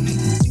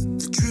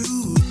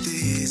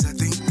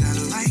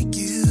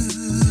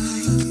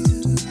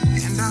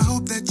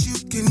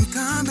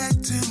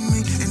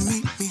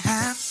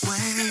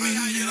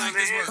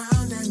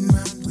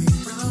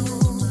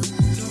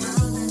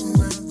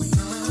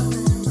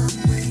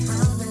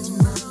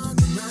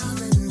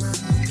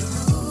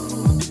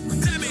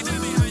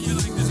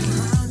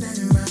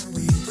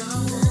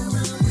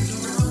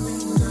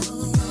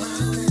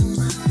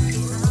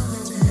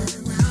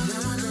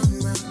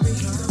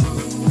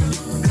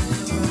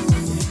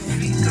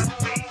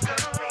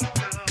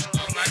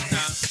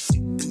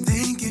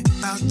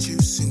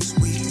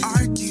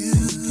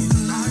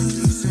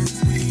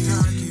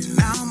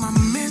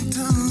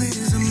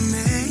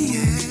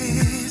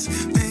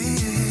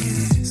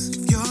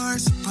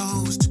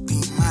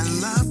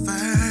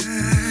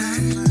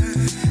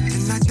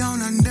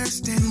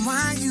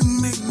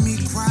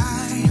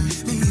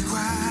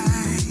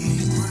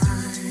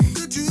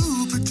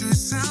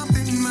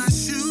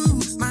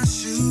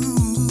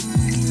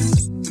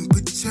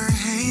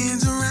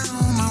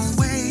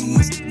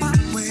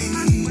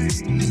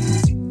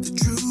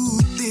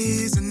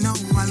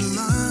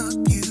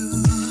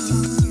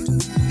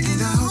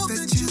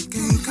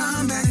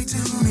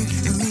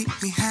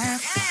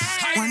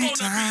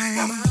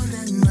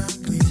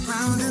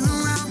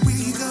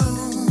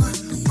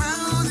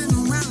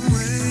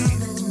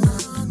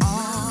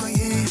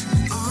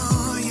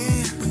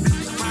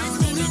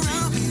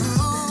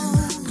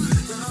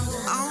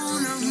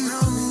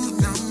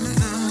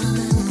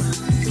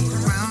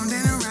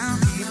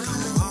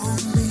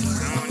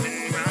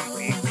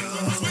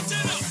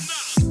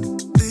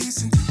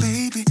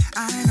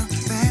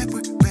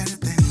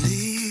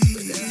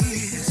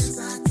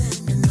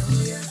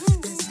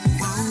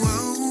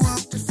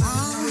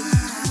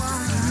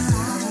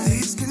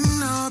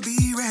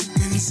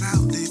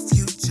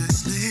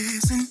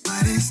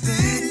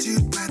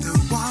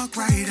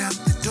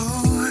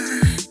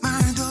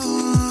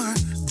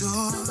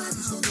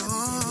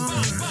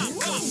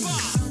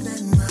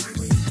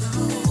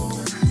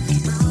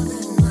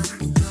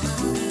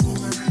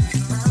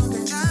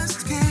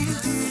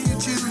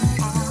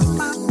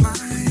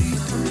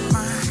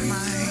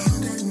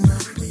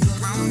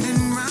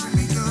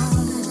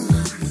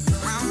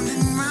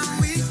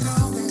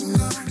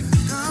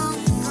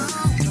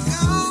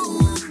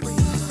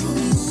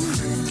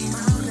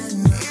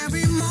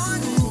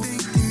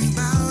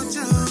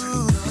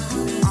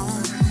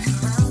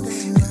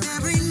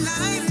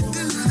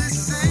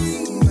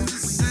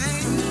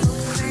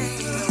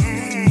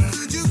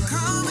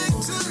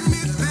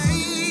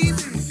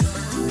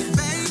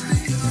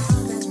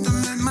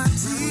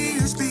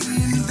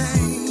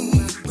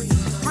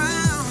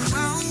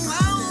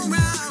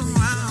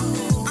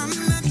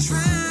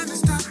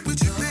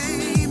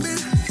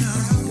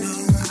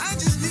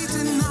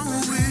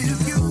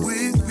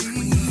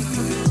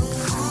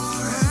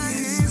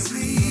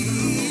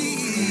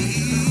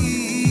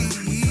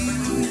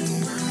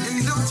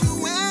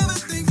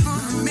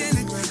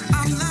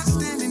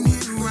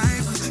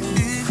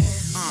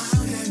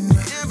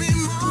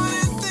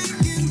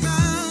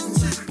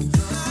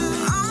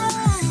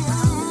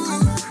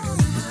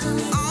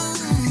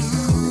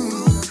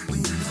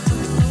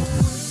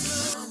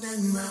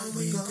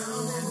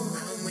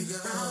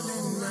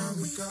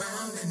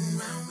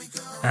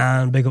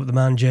 And big up the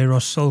man J.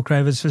 Ross Soul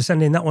Cravers for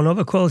sending that one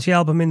over. Quality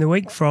album in the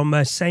week from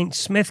Saint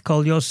Smith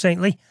called Yours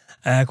Saintly.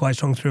 Quite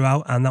strong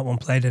throughout, and that one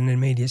played an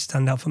immediate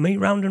standout for me,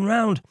 Round and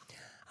Round.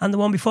 And the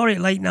one before it,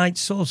 Late Night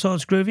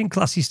Soulsorts Grooving,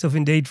 classy stuff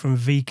indeed from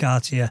V.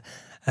 Cartier,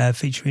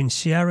 featuring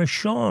Sierra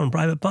Shawn,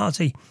 Private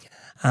Party.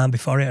 And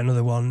before it,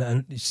 another one,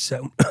 and it's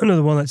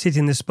another one that's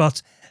hitting the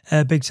spot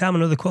big time,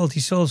 another quality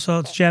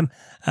Soulsorts gem.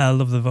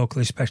 Love the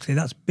vocal especially.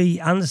 That's B.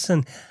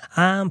 Anderson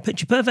and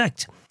Picture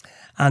Perfect.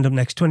 And up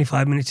next,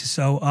 25 minutes or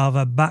so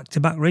of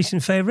back-to-back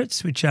recent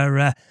favourites, which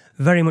are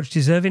very much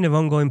deserving of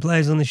ongoing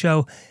plays on the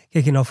show.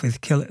 Kicking off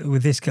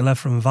with this killer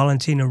from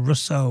Valentina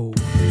Russo.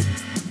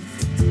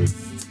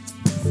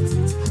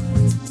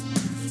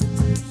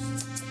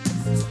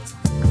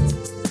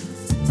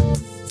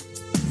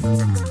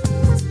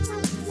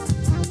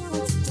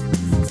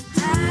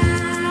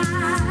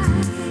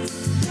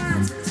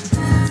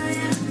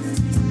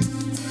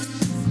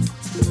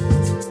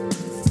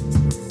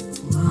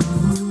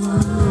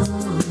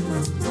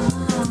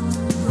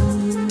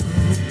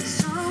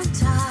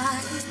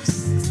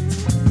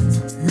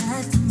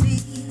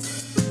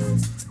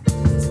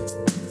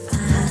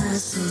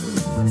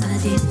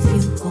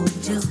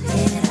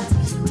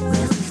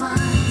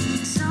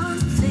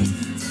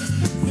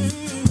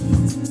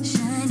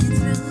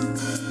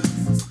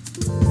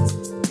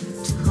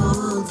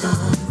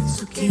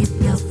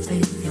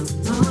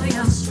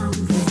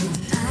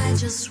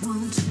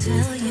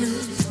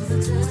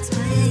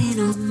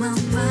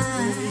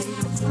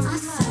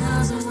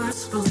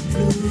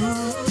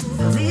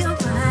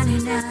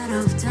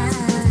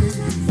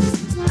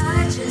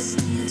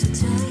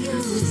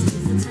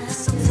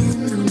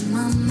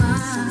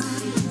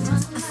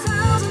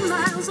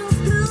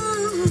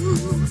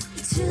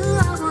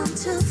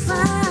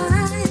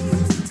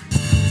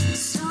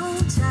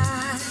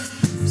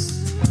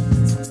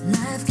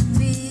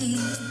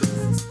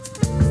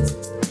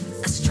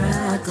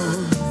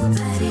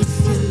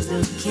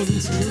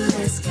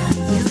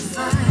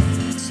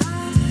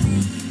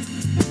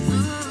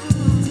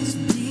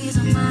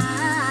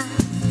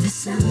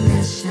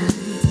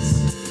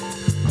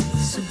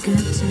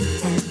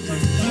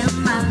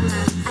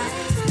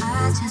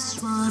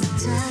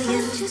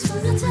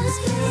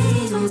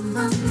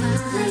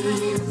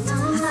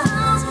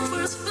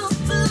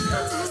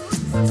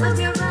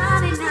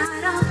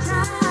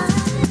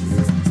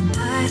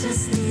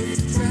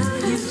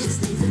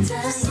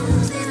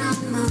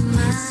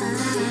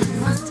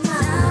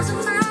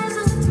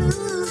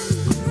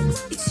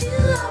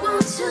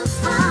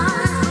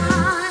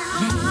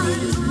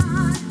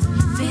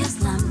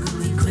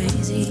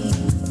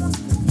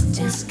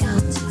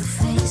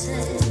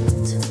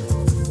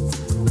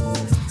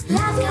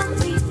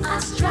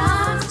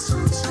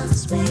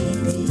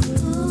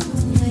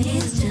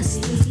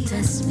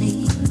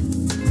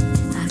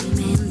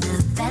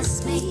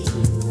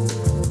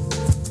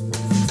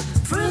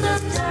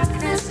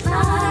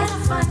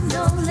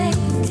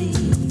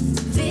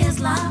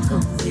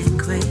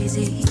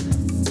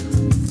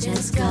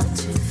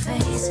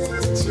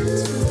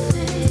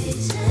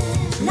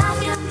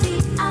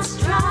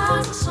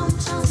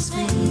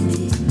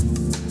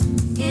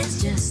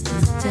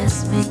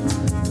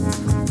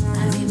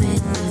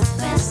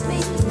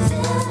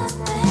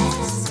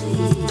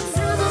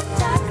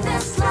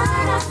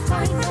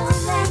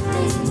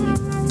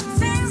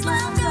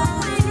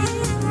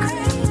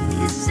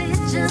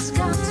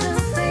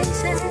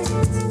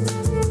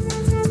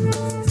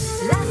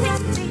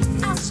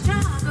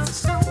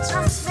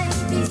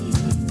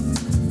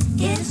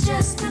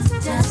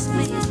 Just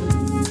me.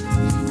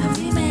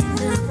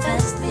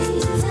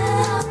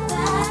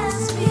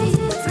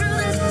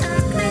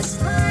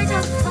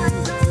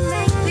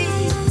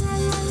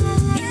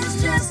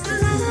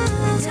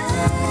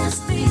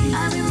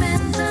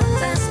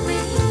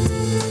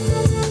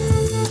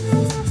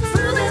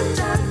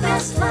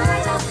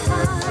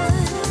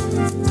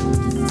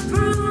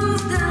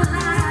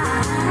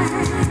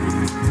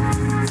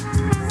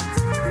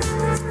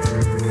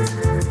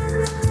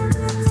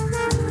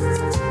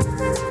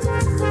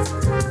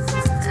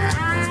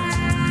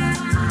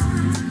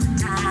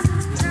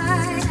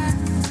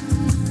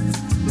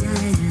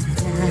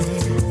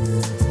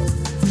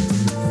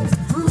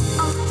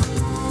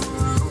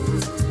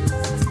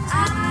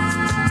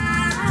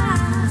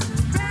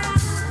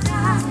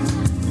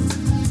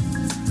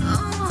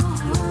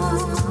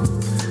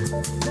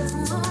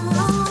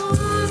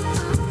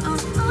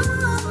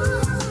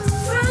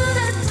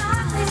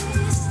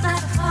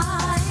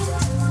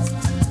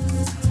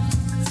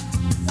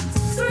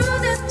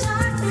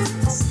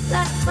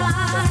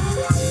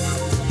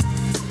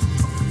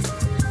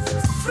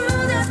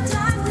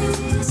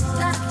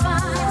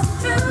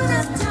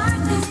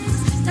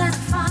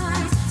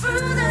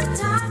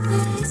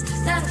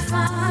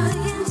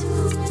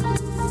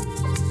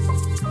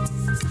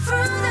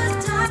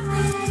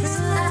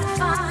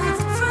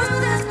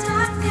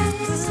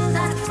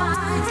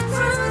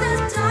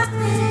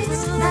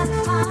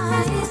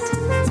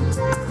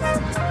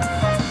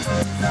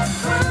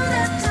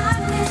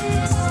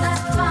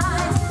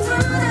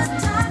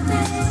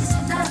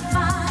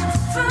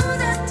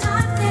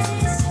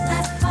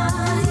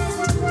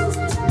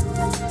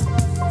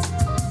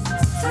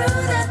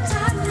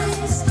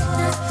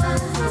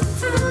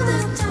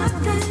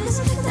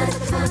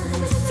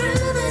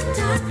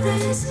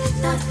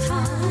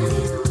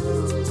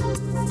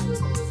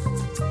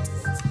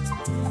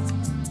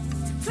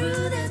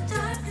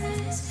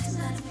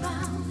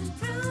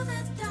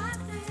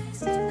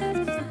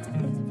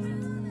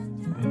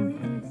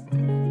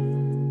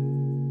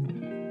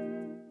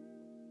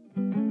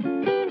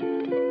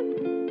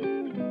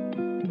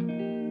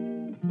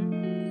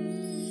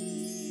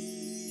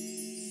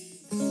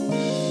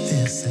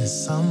 This is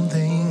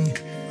something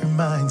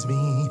reminds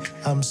me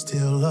I'm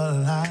still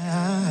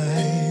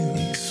alive.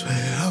 Isso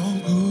é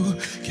algo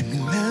que me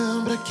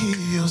lembra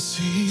que eu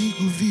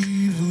sigo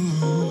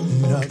vivo.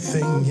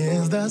 Nothing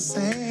is the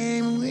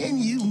same when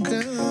you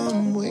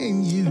come,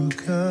 when you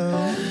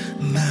come.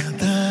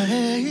 Nada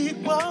é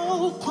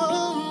igual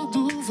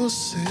quando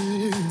você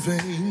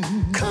vem.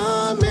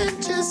 Come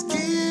and just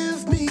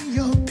give me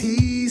your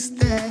peace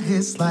that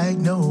is like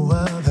no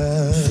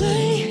other.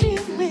 Vem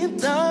me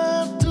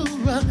dar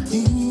tua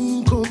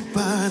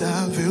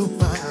incomparável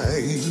paz.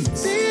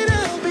 Then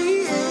I'll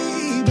be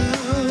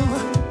able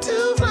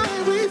to fly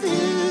with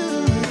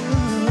you.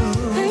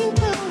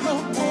 Então eu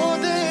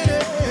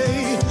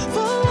poderei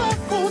voar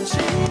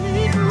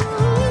contigo.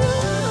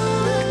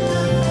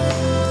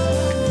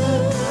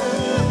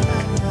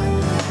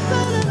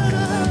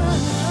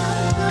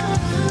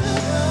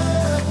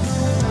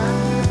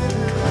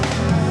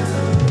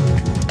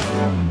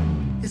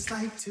 It's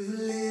like to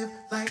live,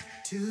 like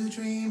to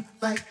dream,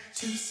 like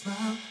to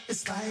smile.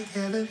 It's like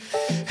heaven.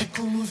 É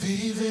como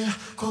viver,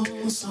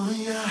 como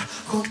sonhar,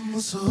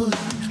 como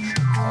sorrir,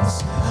 como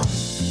céu.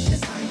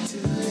 It's like to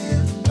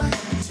live, like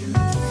to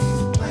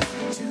dream, like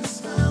to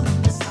smile.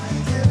 It's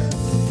like heaven.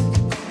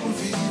 É como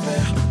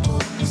viver,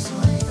 como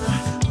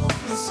sonhar,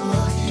 como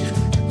sorrir,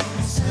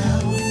 como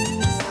céu.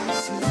 It's like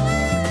to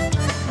live,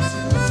 like to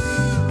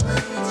dream,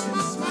 like to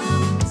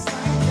smile. It's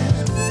like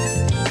heaven.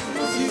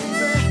 Como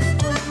viver,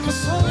 como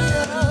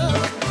sonhar.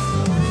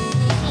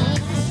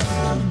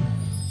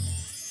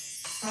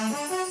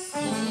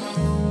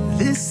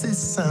 This is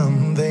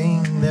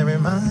something that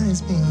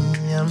reminds me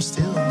I'm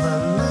still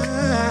alive.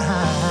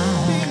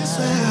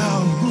 Isso é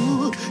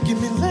algo que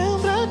me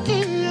lembra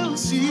que eu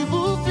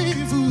sigo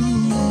vivo.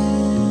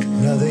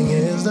 Nothing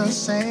is the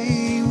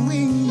same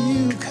when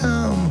you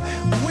come,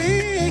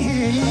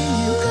 when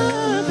you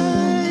come.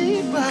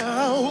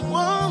 Igual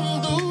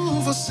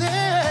quando você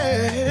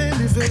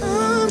me vê.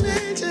 Come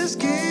and just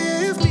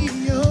give me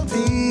your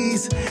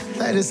peace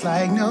that is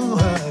like no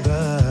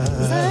other.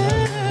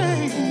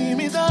 Vem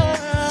me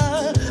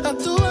dar a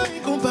tua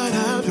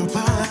incomparável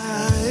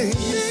paz.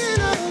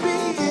 Then I'll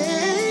be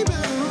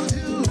able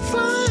to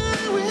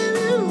fly with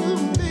you,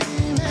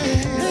 baby.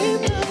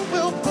 Então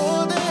eu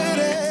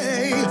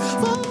poderei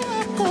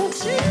voar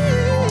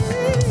contigo.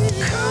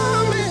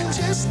 Come and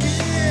just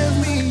give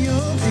me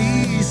your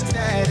peace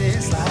that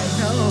is like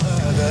no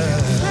other.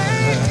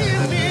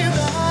 Vem me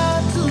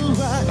dar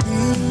tua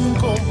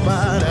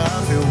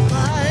incomparável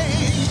paz.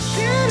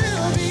 Then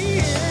I'll be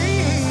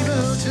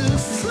able to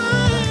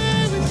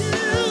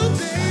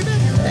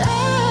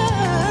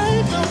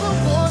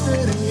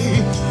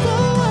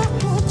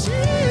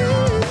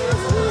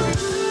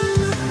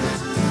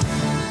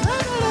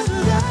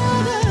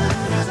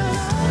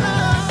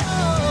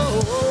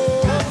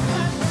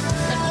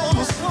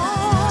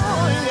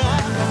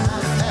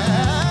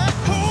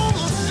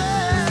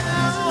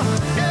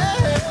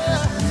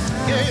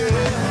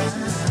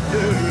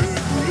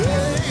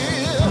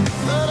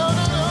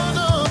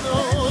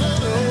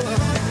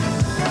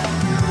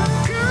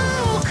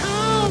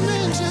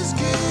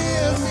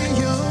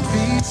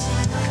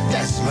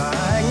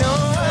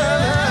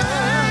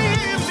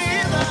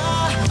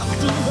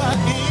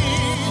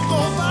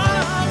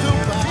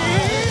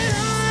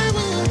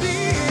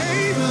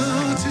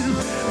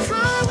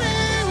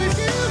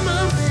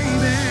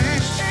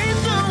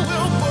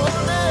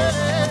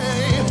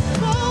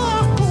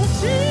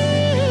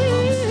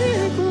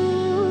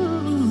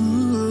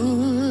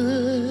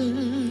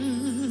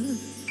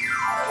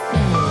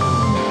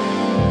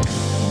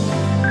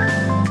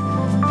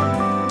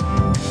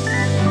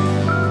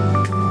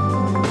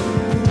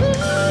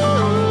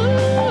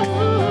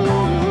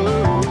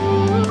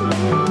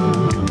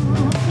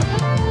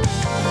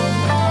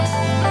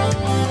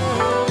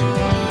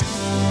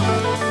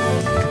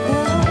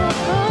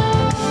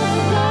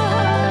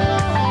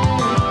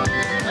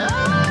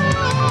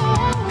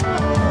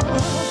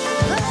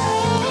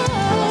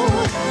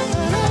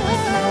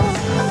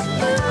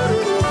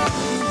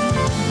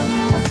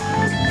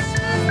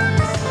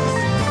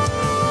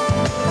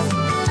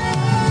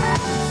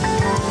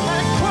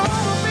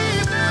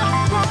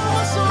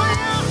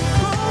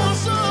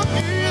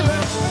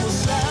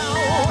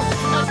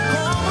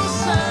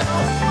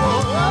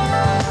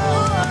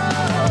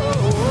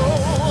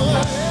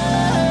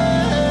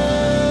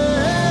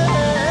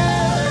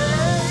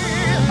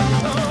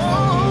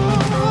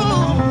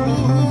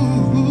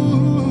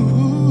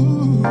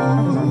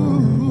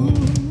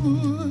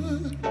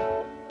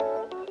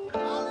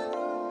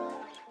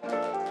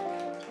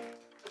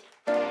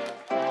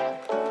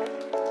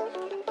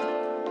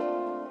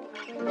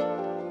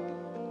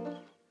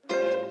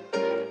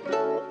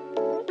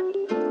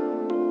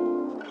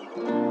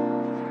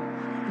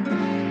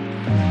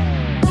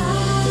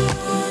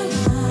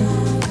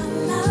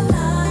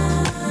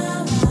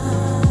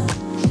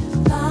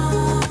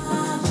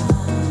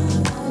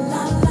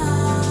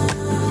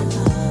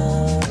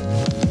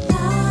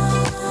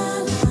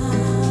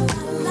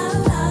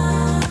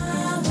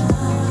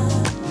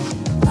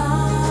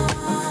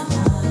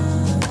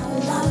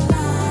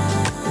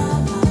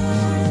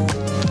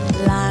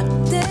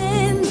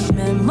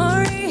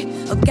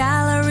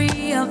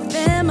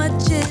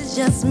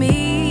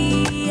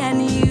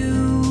and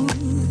you.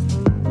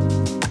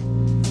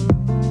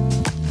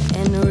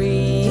 In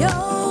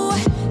Rio,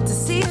 to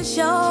see a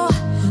show,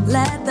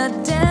 let the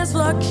dance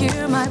floor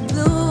cure my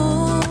blues.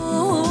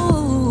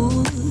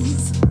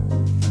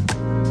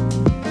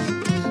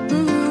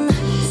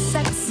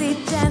 Sexy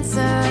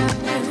dancer,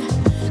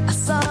 I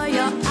saw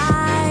your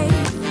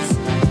eyes.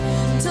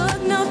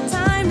 Took no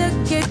time to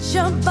get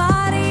your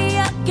body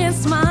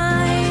against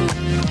mine.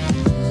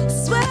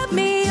 Swept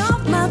me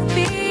off my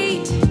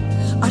feet.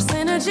 Our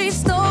synergy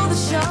stole the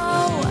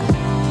show.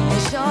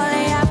 And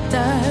shortly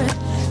after,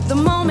 the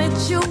moment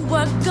you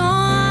were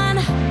gone,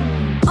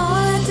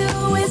 all I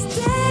do is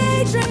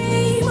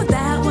daydream of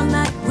that one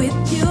night with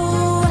you.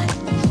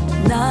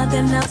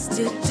 Nothing else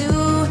to do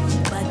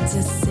but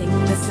to sing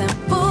the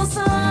simple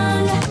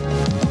song.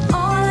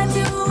 All I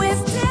do is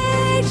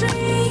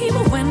daydream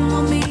of when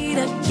we'll meet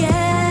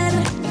again.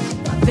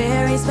 My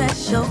very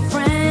special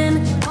friend,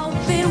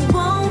 hope it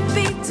won't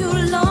be too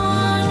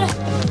long.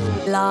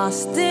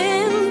 Lost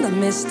in the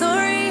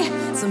mystery,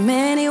 so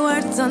many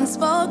words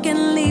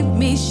unspoken leave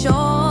me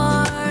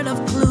short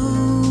of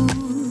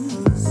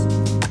clues.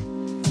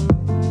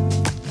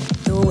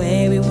 The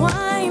way we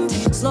wind,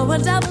 slower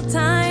double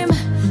time,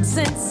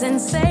 sent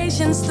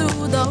sensations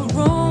through the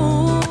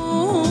room.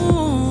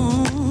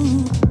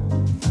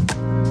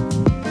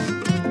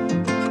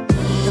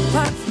 The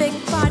perfect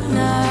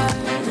partner,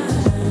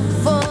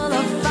 full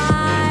of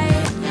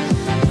fire.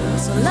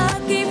 So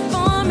lucky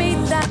for me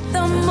that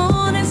the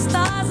moon and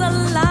stars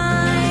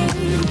aligned.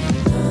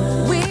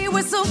 We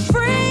were so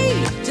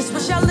free, just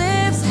wish our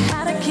lips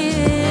had a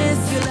kiss.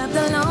 You left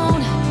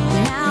alone,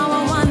 now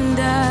I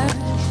wonder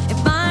if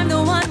I'm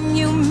the one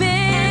you miss.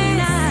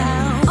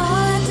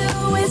 All I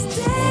do is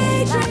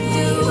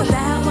daydream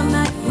that one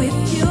night with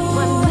you.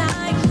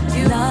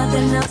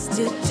 Nothing else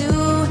to do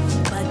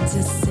but to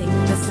sing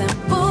the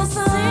simple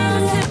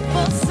song.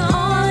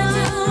 All I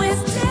do is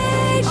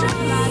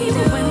daydream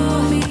when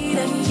we'll meet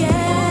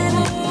again.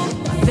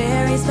 My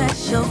very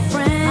special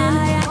friend,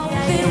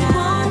 hope it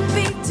won't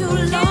be too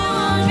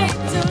long.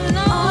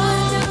 All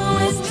I do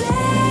is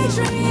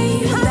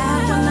daydream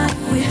that one night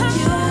with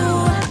you.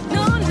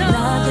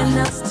 Nothing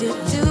else to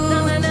do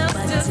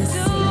but to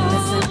sing the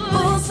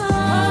simple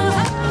song.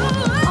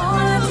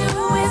 All I do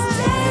is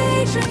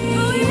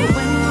daydream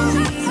when we'll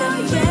meet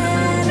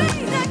again.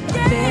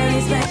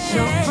 Very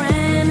special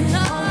friend,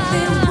 hope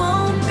it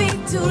won't be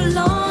too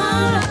long.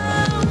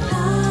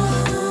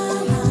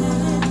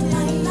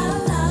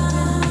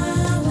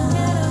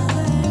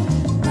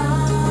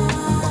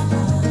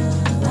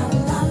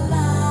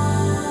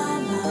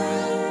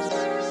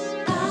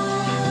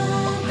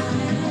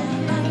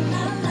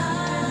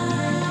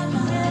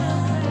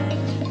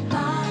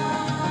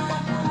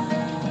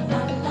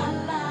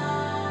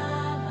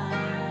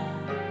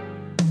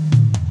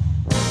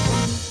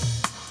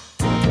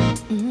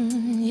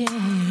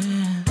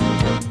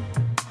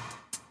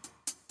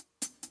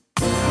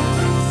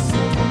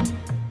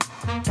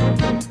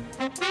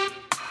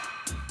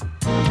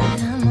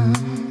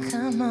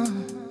 Come on.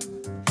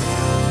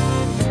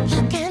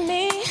 Look at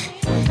me,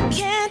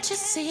 can't you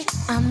see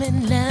I'm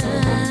in love?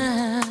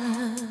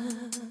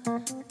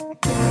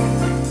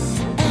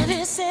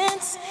 Ever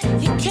since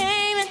you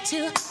came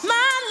into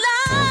my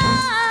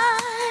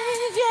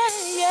life,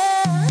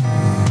 yeah.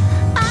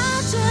 I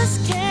just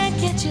can't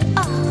get you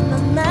off my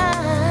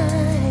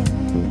mind.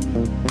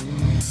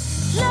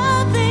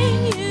 Loving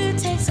you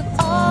takes up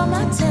all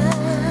my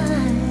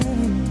time.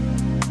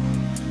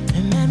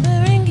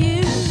 Remembering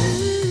you,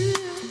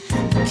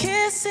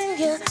 kissing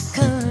your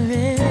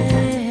caress.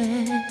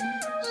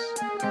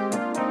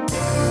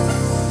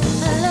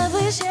 The love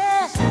we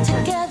shared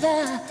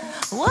together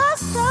was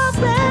the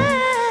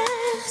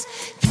best.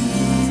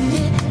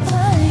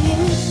 Beautiful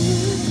you,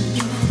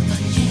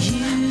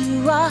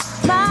 you are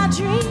my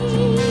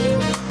dream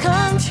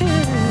come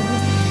true.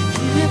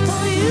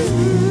 Beautiful you,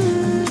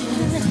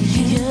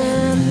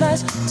 you're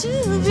much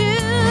too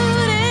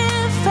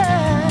beautiful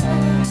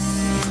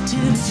to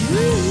be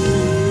true.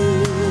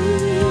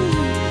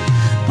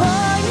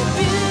 Boy, you're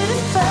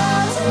beautiful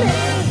to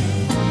me.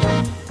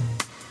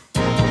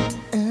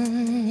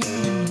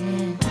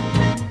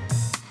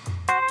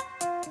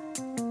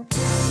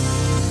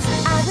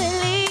 I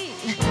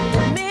believe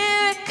that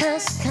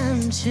miracles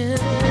come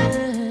true.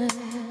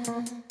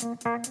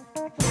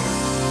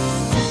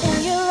 In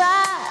your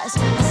eyes, I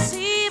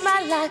see my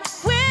life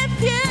with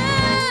you.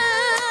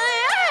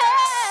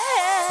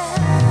 Yeah.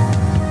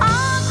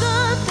 All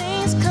good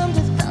things come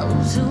to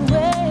those who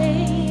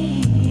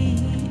wait.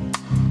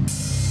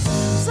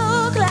 So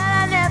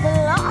glad I never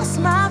lost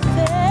my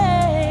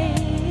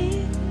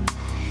faith,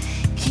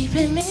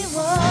 keeping me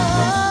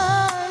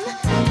warm,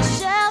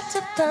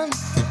 shelter from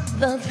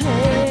the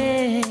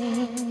pain.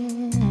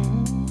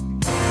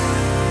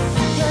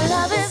 Your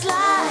love is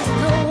like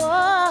a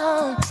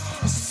warm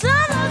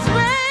summer's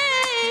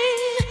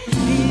rain.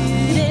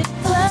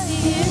 Beautiful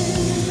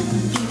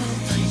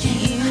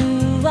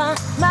you are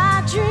my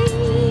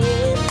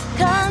dream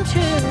come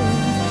true.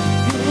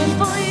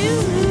 Beautiful you,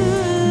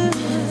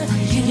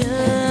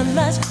 you're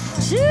much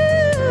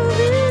too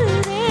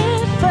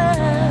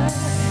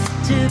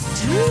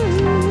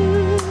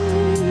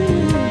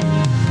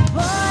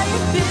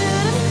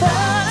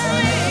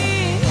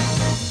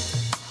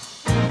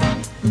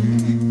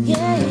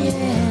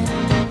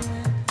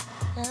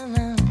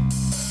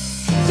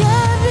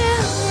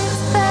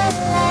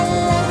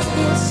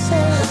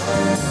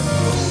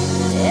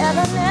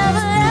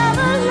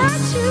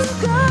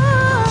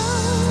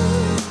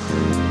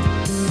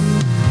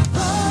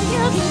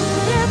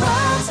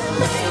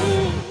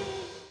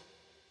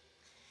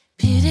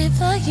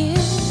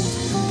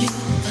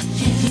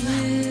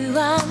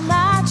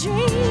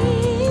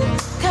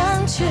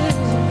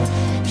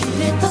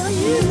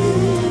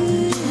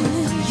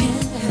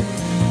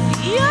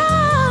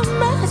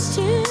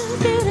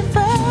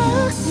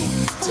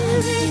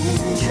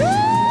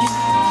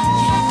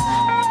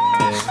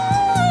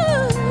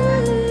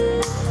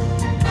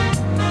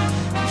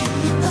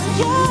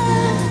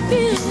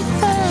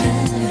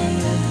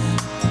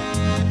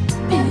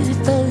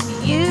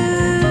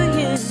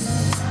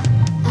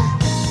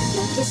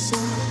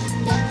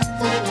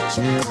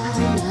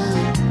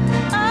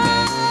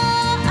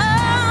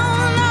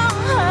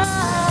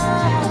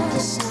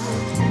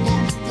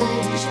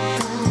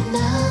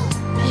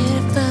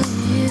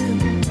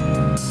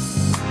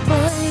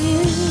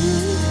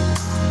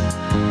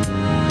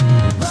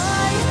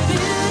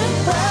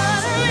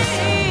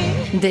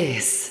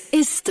This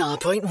is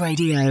Starpoint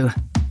Radio.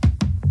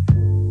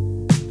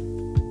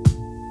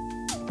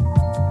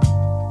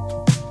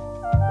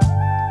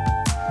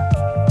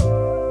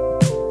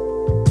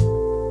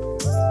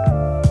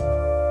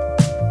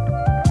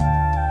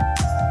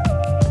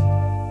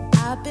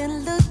 I've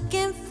been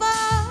looking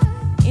far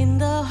in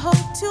the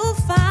hope to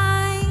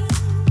find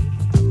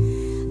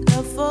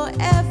love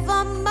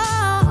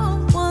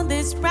forevermore, one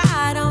that's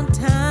right on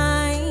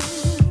time.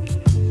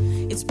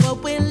 It's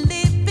what we're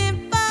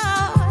living for.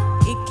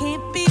 It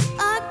can't be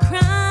a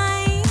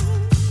crime.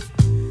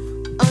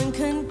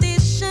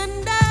 Unconditional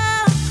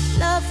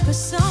love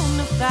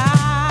personified.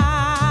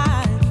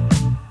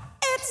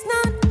 It's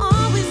not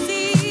always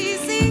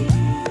easy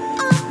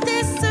on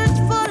this search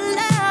for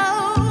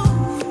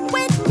love.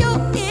 When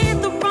you're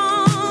in the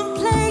wrong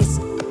place,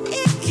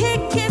 it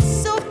can get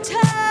so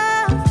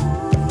tough.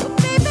 But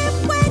baby,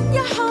 when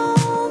you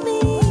hold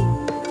me,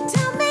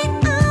 tell me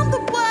I'm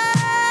the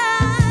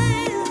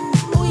one.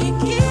 Oh, you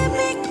give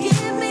me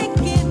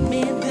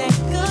that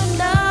good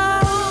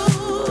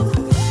love.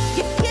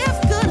 You give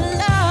good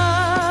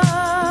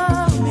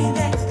love. Give me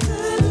that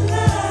good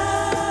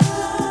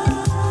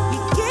love.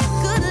 You give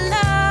good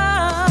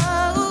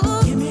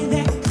love. Give me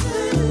that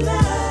good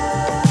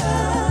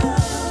love.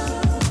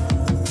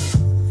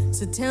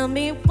 So tell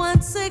me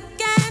once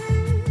again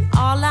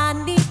all I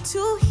need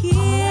to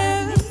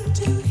hear.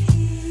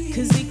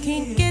 'Cause it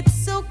can get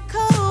so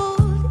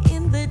cold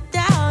in the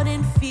doubt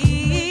and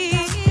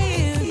fear.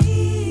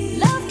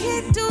 Love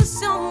can do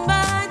so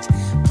much,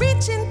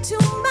 reach into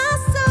my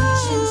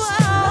soul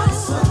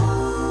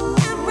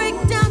and break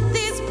down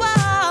these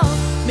walls,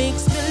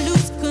 makes me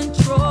lose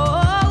control.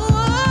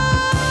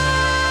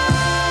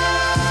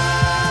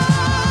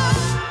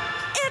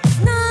 It's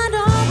not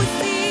always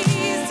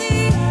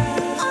easy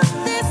on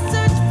this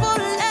search for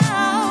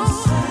love.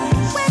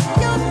 When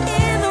you're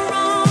in the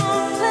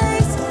wrong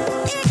place,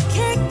 it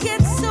can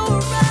get so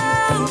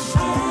rough.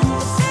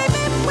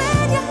 Baby,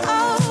 when you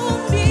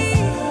hold me,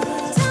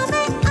 tell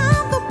me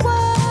I'm the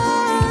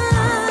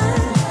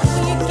one.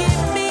 You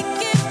give me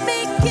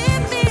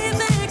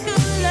that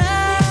good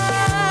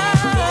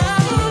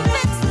love.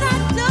 It's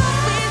not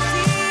always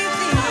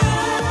easy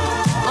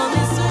on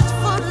this search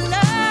for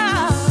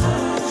love.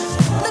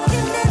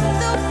 Looking in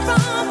the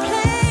wrong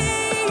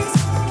place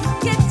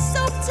can get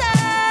so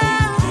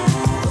tough.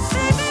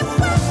 Baby,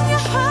 when you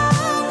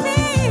hold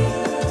me,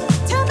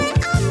 tell me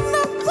I'm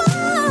the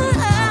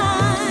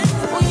one.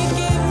 Oh, you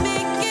give me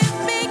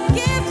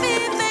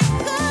that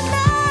good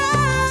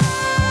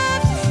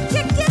love.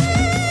 You give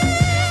good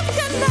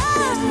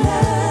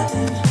love.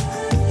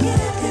 You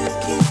give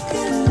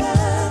good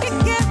love. You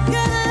give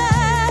good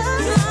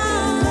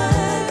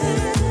love.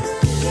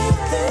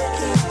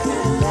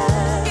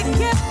 You give good love. You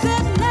give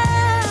good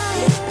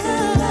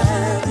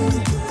love.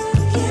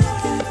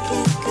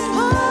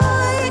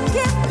 Oh, you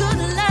give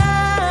good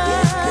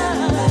love.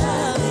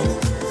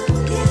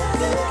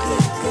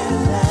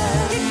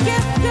 You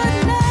give good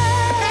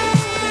love.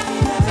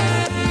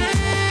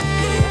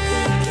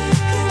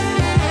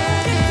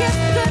 You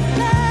give good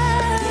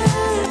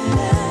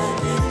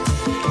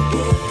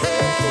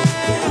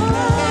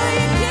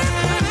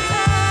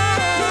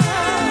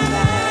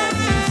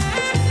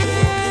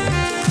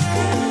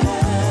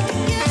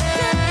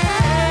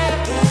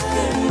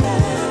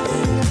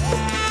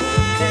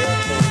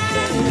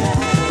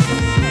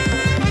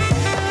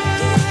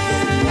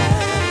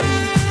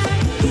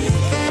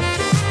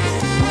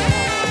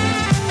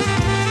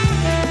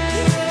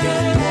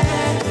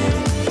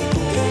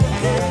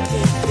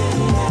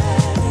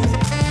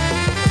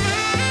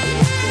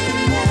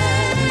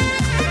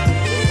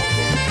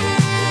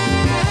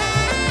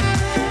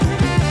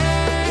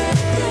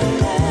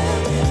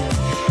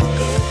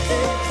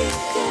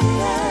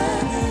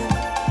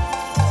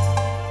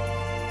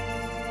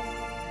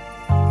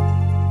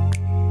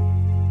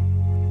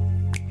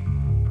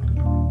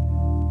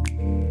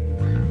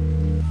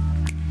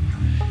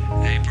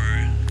Hey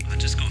bro, I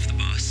just got off the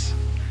bus.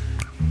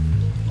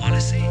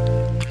 Honestly,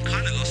 I'm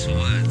kind of lost for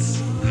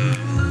words.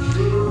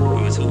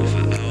 We were talking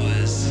for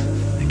hours.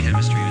 The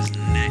chemistry was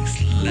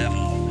next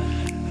level.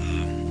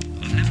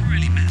 I've never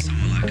really met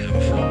someone like her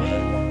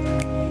before.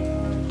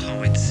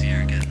 Can't wait to see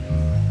her again.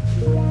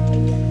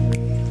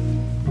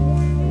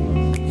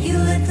 You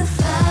lit the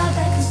fire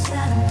back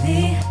inside of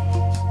me,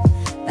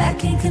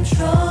 back in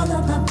control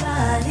of my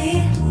body,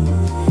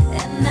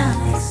 and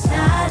I'm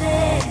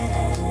excited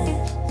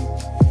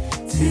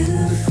to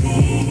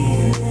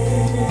feel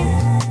it.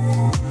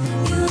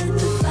 You lit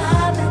the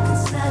fire back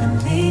inside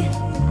of me,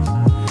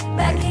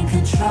 back in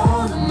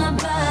control of my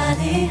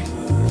body,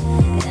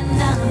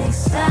 and I'm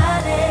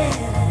excited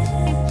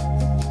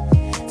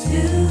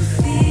to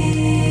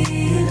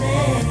feel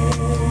it.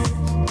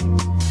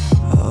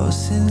 Oh,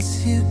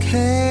 since you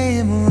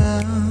came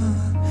around,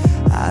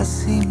 I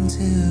seem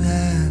to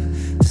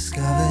have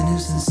discovered new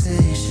sensations.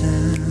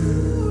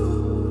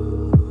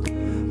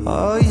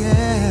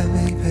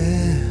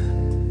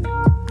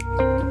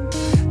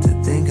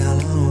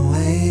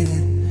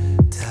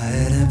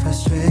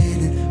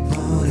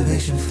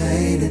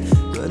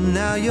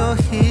 now you're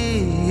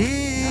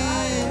here.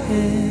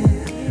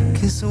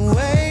 Kiss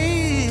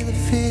away the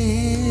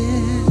fear.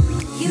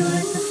 You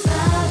lit the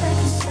fire back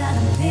inside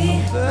of me,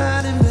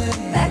 burning me,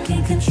 back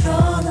in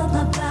control of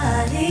my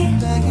body,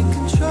 back in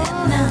control.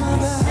 And now I'm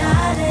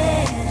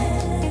excited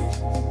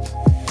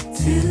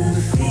to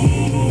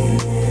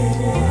feel it.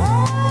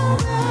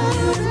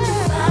 You lit the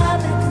fire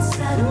back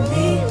inside of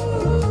me,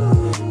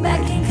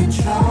 back in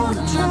control of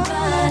my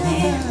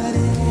body,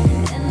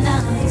 and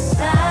now I'm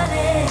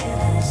excited,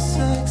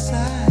 so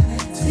excited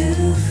to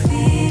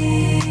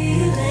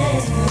feel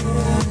it.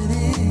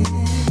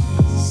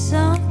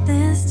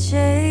 Something's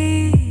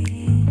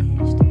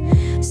changed,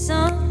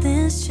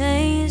 something's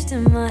changed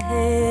in my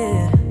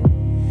head.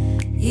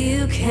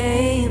 You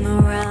came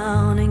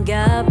around and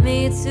got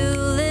me to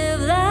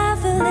live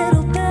life a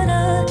little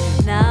better.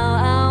 Now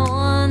I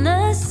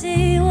wanna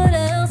see what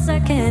else I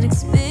can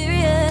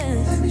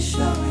experience. Let me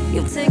show you.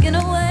 You've taken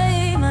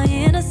away my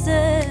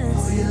innocence.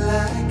 Oh, you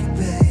like it,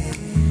 babe.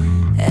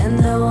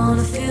 And I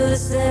wanna feel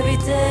this every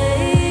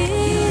day.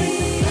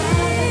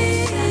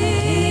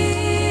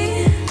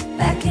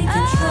 Back in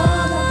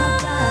control of my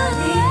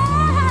body,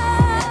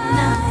 and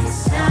now I'm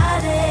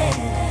excited.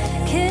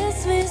 Kiss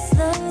me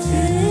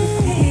slowly.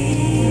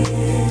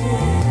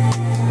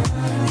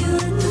 You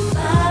lit the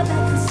fire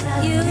back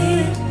inside of me.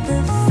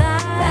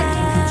 Back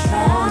in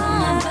control of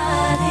my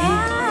body,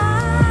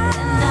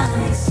 and now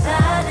I'm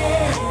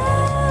excited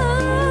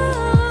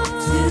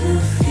to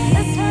feel.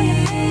 That's how you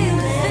feel,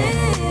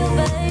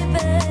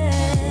 baby.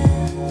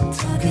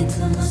 Talking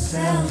to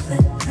myself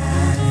at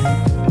night.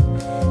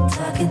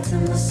 Talking to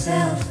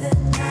myself at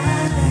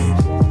night,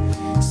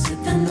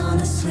 sipping on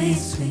a sweet,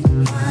 sweet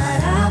wine.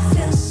 I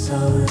feel so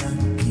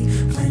lucky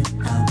when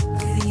I'm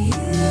with you.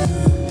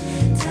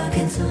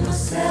 Talking to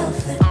myself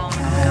at night. Oh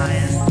my god,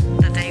 guys,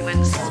 the day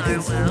went so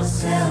well.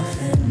 Myself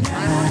at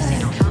I've honestly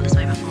not felt this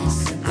way before.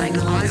 Like, I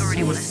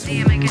already want to see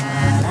him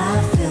again. I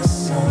feel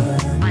so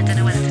lucky. I don't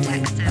know whether to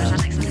text him. Should I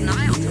text him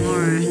tonight or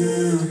tomorrow?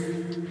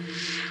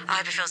 I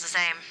hope he feels the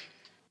same.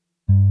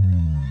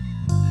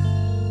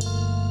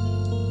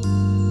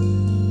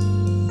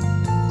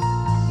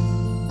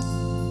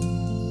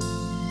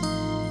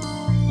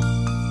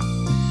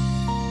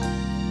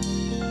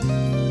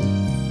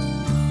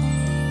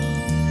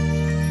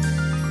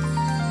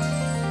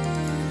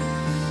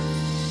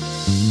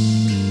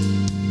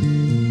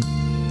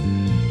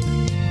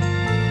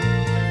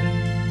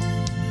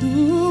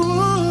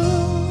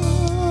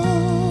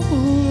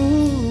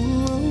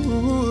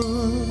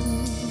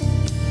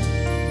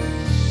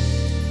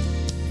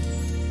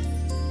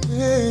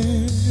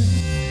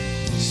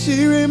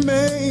 She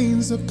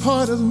remains a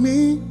part of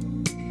me,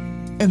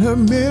 and her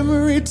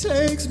memory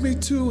takes me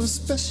to a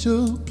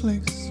special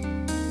place.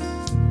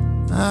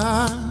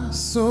 I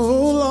so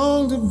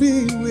long to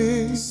be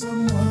with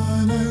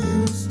someone I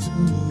used to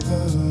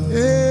love.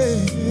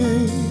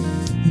 Hey,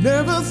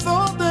 never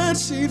thought that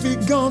she'd be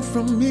gone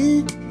from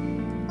me.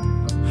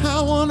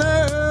 How on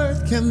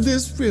earth can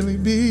this really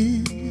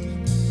be?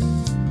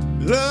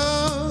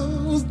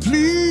 Love,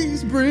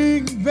 please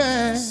bring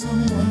back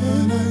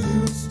someone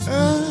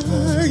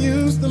I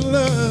used to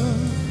love.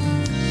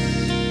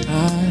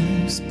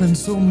 I spend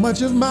so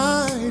much of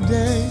my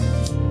day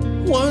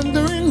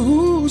wondering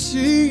who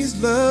she's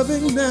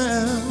loving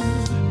now.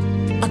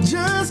 I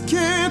just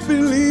can't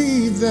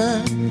believe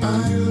that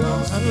I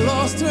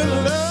lost her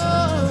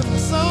love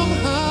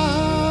somehow.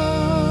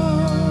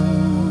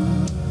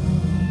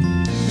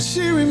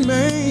 She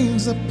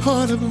remains a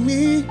part of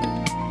me,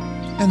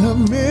 and her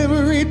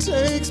memory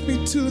takes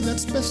me to that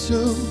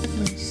special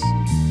place.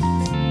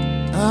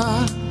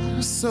 I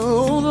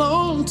so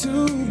long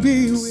to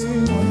be with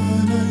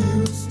someone I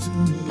used to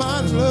my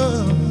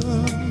love.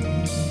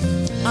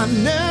 I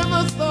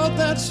never thought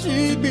that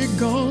she'd be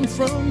gone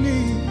from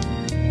me.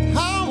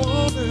 How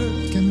on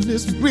earth can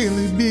this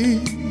really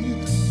be?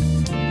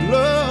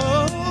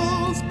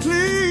 Love,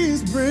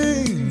 please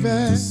bring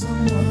back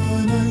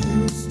someone I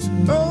used to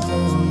know.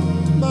 Oh,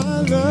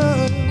 my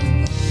love.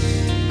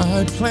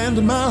 I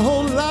planned my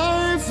whole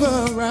life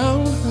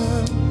around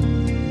her.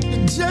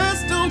 It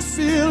just don't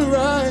feel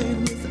right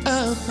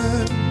without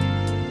her.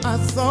 I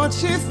thought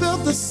she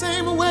felt the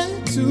same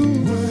way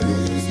too.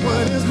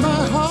 What is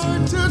my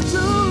heart to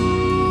do?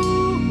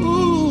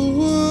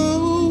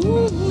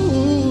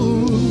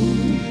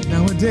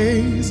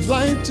 Nowadays,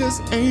 life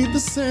just ain't the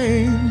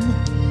same,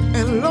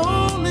 and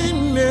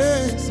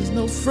loneliness is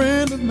no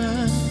friend of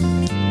mine.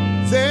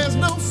 There's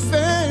no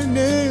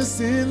fairness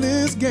in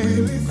this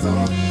game.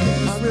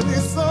 I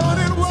really thought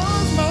it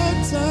was my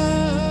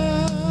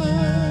time.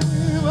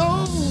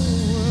 Oh,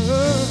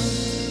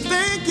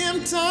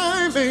 thinking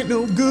time ain't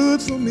no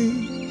good for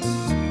me.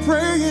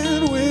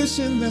 Praying,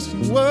 wishing that she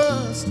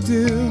was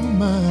still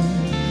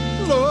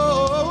mine.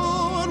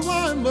 Lord,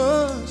 why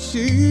must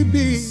she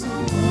be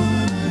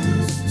someone I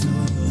used to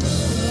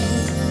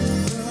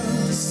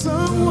love?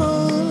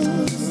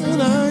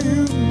 Someone I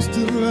used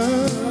to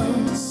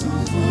love.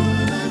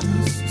 Someone I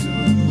used to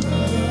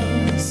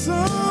love.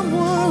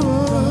 Someone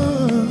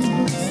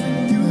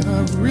that I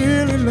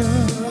really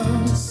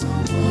love.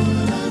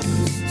 Someone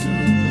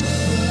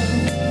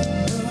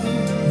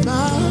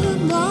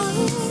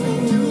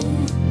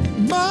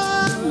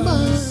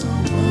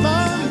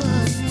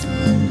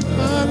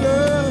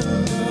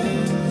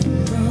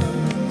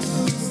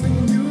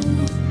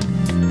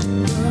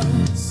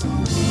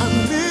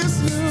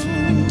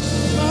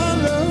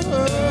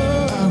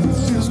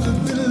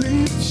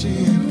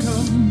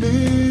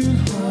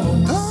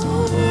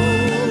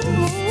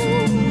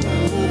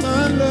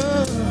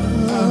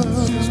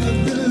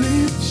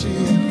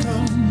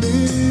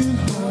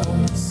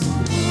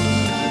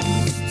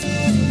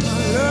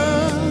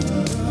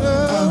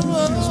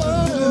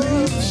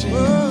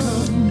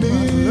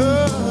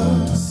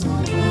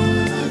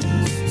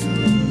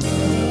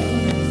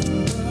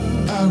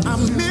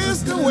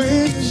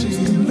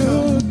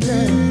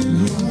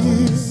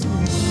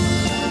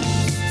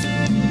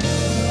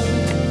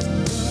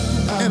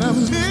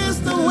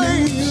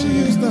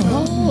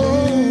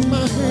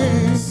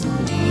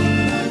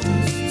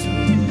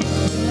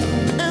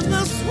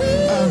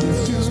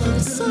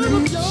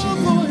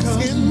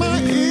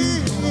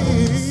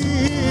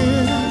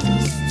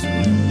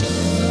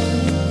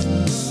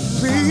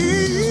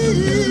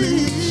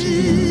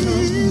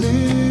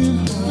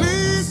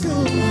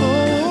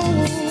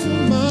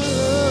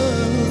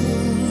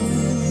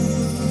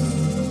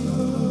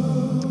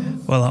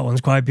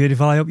Sounds quite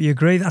beautiful. I hope you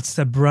agree. That's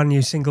the brand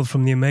new single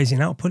from the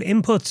amazing Output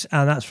Input,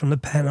 and that's from the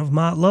pen of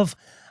Mark Love,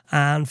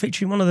 and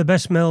featuring one of the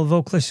best male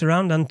vocalists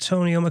around,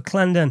 Antonio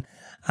McClendon,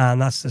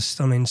 and that's the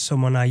stunning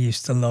Someone I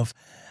Used to Love.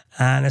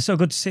 And it's so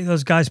good to see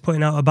those guys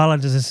putting out a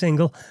ballad as a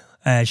single,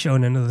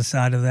 showing another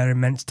side of their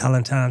immense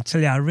talent. And I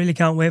tell you, I really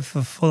can't wait for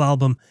the full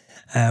album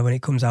when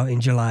it comes out in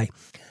July.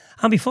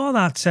 And before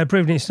that,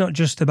 proving it's not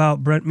just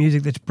about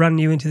music that's brand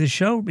new into the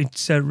show,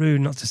 it's rude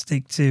not to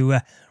stick to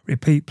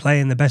repeat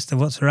playing the best of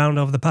what's around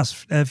over the past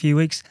few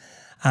weeks.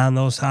 And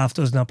those half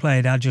dozen I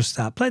played, I just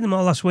played them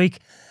all last week,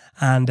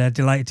 and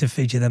delighted to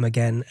feature them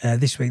again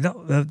this week.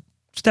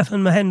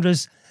 Stefan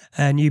Mahendra's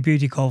new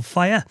beauty called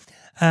Fire,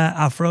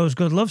 Afro's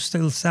Good Love,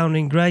 still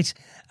sounding great,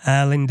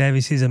 Lynn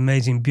Davis's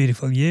amazing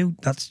Beautiful You,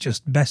 that's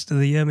just best of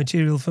the year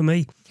material for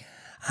me,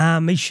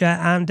 Misha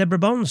and Deborah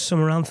Bond's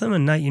Summer Anthem,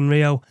 and Night in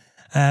Rio,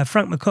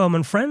 Frank McComb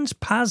and Friends,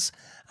 Paz,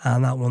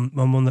 and that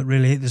one that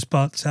really hit the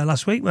spot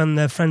last week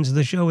when friends of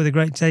the show with a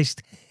great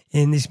taste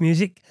in this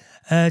music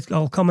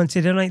all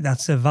commented on it.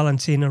 That's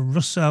Valentina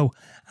Russo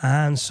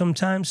and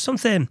Sometimes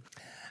Something.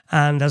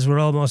 And as we're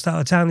almost out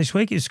of time this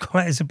week, it's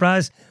quite a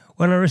surprise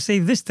when I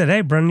received this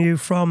today, brand new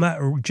from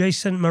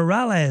Jason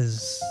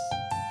Morales.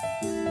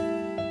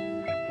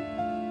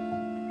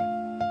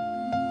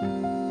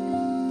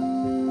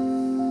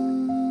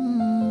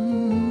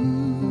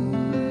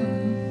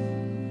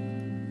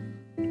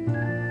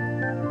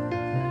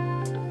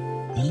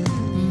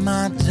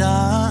 My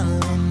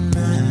darling,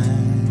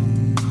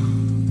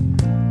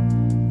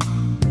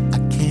 I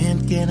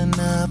can't get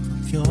enough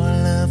of your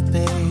love,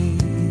 babe.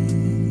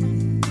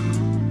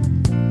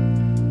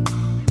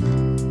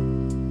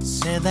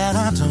 Say that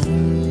I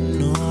don't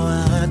know,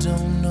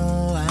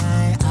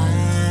 I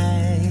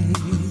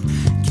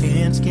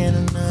can't get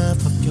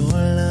enough of your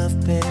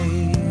love,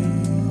 babe.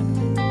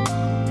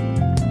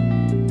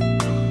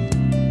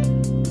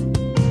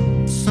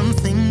 Some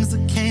things I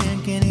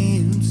can't get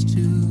used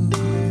to,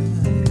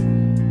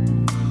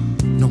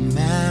 no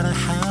matter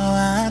how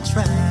I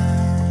try.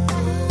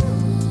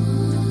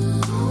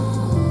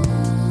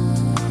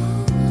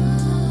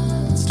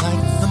 It's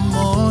like the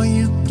more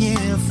you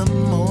give, the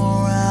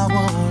more I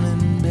want,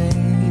 and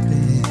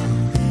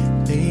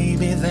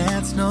baby,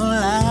 that's no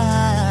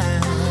lie.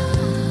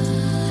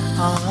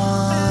 Oh,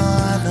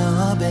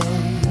 no, babe.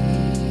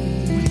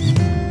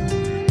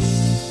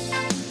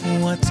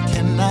 What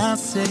can I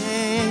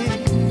say?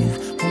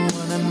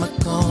 What am I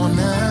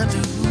gonna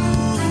do?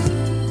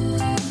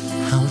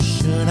 How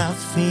should I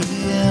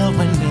feel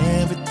when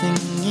everything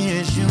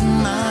is you,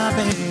 my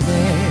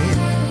baby?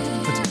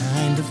 What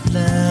kind of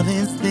love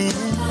is this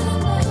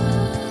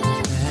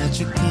that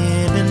you're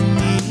giving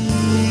me?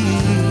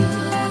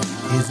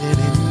 Is it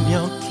in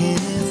your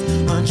kiss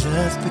or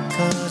just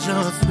because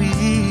you're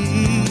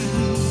sweet?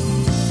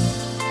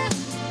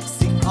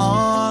 See,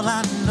 all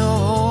I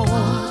know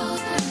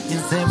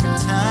is every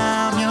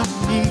time you're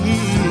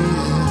near,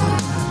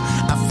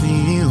 I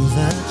feel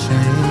the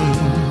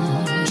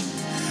change.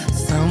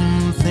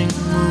 Something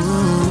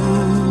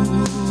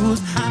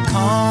moves, I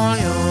call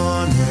your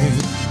name.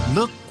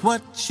 Look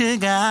what you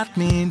got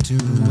me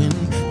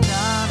doing,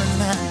 darling.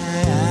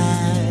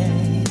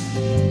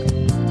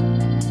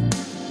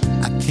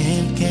 I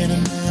can't get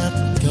enough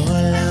of your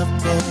love,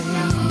 babe.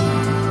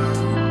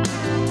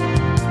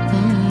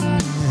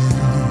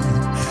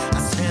 I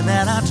say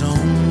that I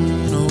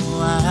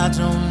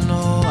don't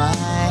know, I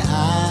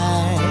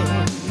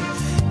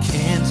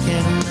can't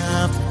get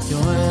enough of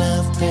your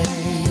love,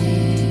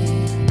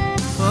 babe.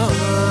 Oh.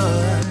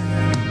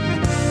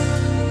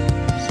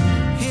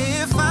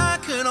 If I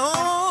could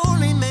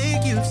only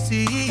make you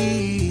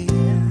see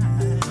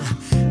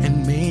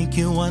and make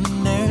you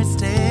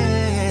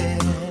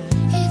understand.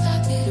 If I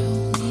could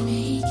only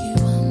make you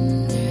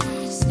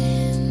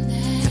understand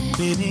that,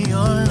 baby,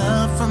 your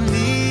love for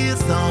me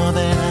is all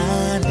that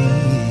I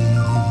need,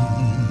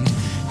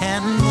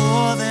 and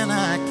more than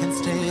I can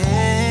stand.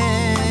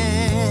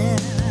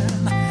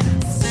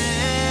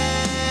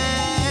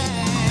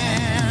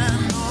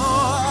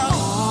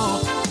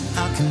 Oh,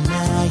 how can I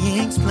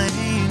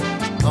explain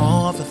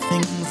all the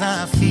things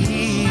I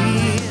feel?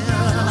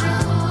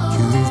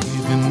 You've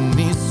given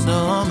me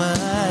so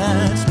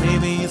much,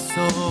 baby, you're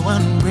so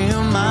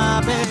unreal,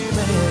 my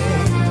baby.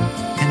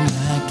 And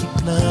I keep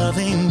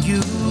loving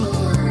you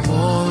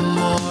more and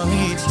more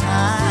each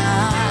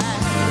time.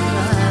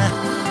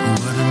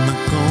 What am I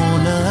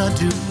gonna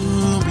do?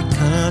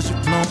 Because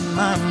you've blown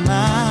my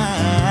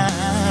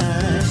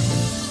mind.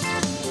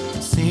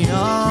 See,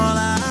 all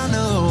I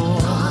know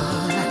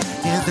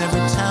is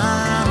every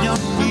time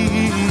you're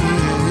near,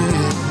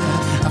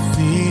 I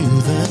feel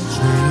the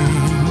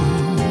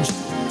change.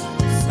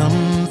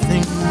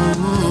 Something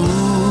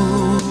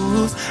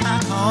moves, I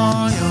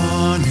call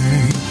your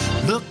name.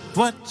 Look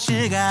what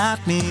you got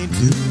me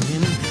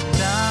doing,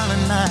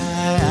 darling.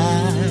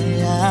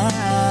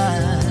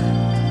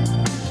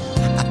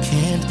 I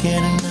can't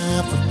get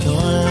enough of your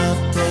love,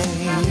 babe.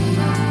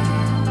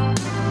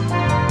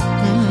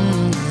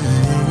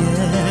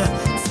 Yeah.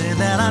 Say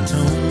that I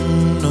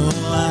don't know,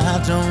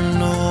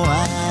 I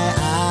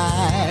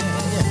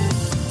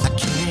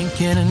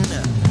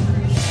enough.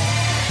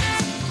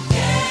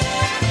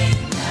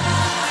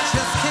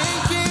 Just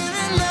can't get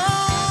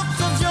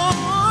enough of your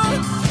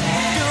love.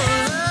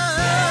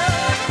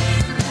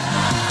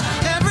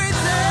 Every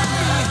day,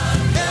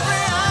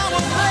 every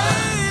hour,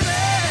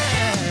 baby.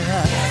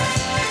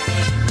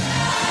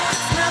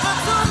 It's never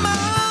too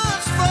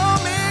much for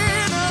me.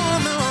 No,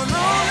 no, no,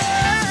 no.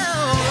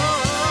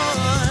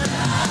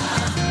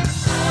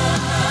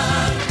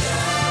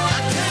 I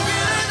can't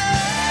get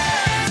enough.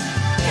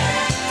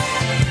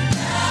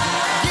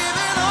 Give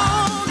it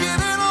all,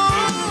 give it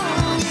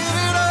all, give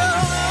it all.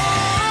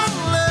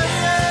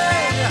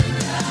 Yeah.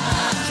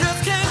 Just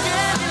can't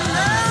get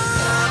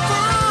enough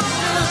of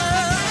your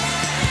love.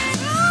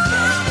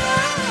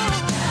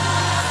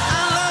 I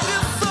love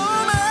you so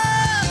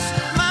much,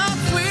 my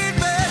sweet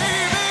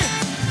baby.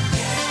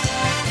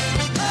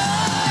 Oh,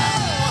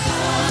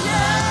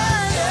 yeah,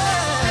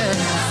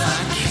 I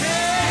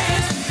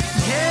can't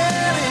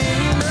get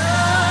enough.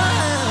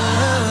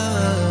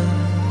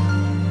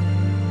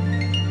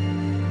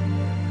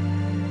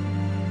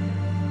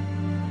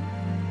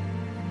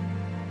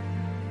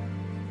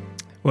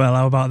 Well,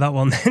 how about that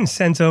one then?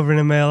 Sent over in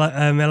a mail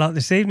out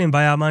this evening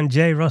by our man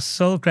J. Ross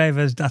Soul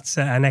Cravers. That's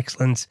an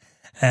excellent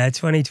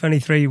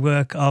 2023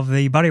 work of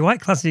the Barry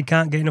White classic,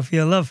 Can't Get Enough of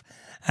Your Love.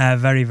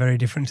 Very, very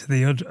different to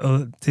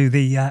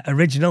the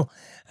original,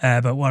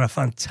 but what a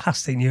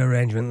fantastic new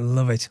arrangement.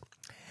 Love it.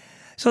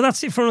 So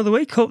that's it for another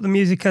week. Hope the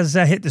music has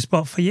hit the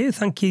spot for you.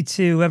 Thank you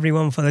to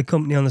everyone for the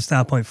company on the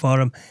Starpoint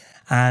Forum.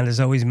 And as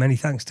always, many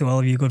thanks to all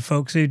of you good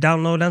folks who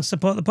download and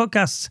support the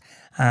podcasts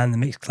and the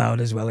Mixcloud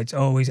as well. It's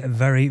always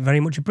very, very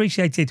much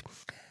appreciated.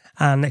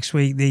 And next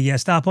week, the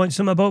Starpoint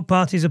Summer Boat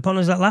Party is upon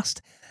us at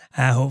last.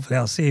 Hopefully,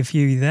 I'll see a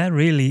few of you there.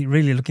 Really,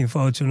 really looking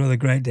forward to another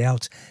great day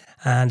out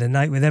and a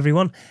night with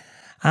everyone.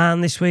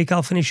 And this week,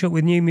 I'll finish up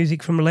with new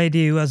music from a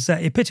lady who has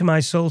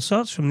epitomised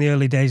Soulsorts from the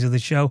early days of the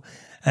show,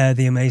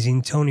 the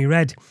amazing Tony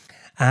Red.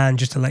 And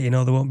just to let you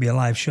know, there won't be a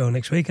live show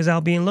next week as I'll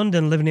be in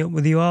London living it up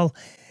with you all.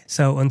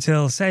 So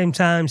until same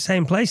time,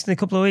 same place in a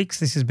couple of weeks,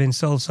 this has been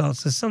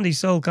Soulsorts, the Sunday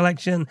Soul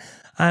Collection.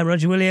 I'm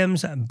Roger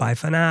Williams. Bye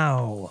for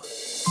now.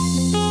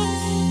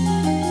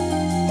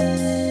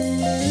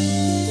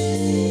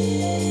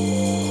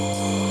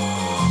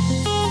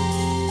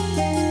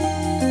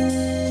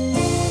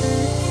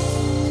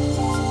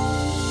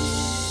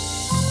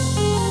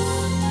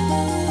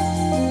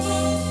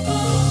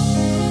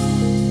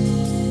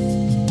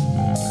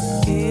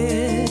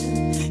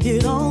 If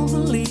you don't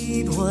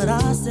believe what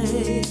I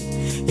say,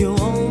 you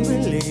won't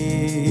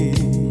believe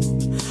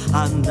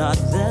I'm not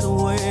that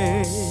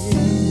way.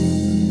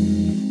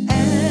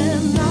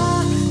 And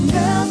I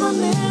never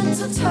meant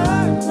to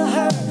turn the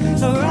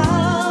hurt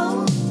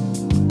around.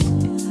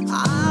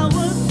 I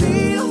would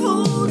be a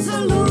fool to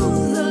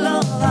lose the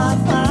love I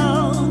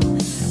found.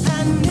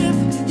 And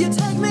if you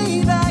take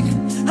me back,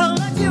 I'll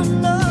let you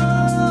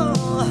know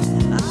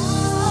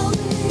I'll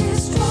be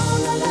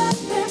stronger than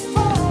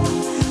before.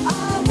 I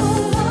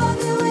will love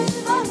you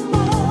even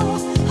more.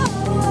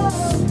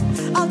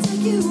 I'll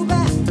take you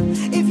back.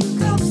 If you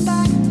come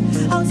back,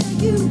 I'll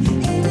take you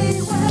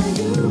anywhere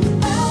you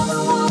ever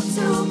want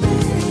to be.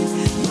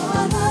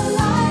 You're the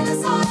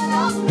lightest side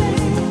of me.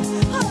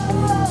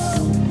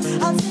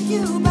 I'll take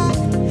you back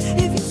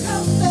if you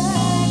come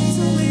back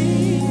to me.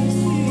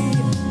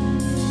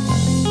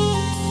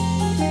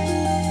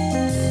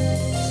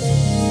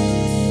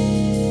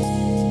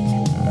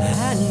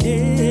 And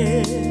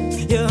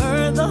if you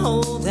heard the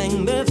whole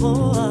thing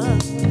before,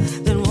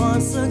 then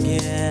once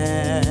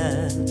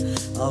again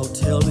I'll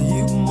tell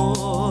you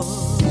more.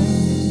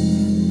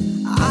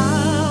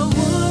 I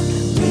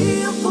would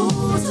be a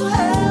fool to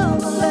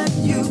ever let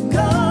you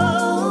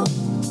go.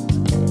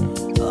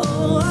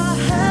 Oh, I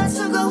had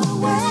to go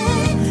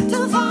away to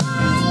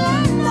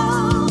finally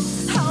know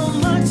how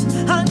much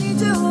I need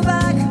you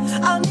back.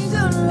 I need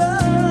your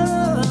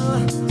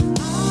love.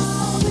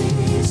 I'll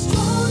be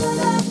stronger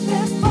than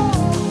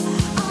before.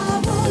 I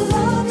will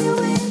love you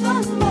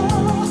even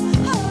more.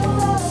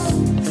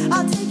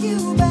 I'll take you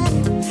back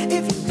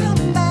if you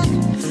come back.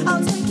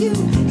 I'll take you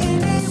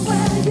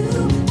anywhere you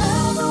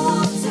ever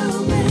want to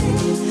be.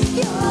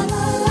 You're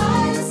the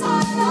lightest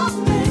side of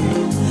me.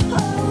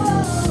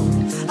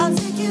 I'll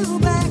take you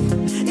back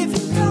if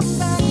you come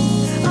back.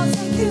 I'll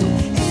take you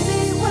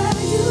anywhere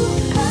you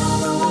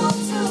ever want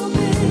to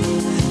be.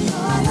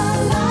 You're the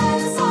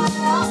lightest side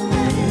of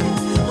me.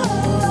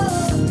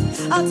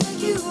 I'll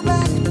take you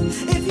back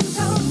if you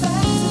come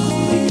back to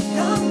me.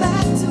 Come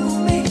back to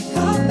me.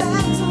 Come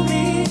back to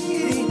me.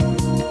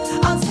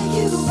 I'll take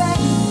you back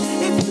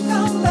if you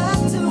come back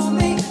to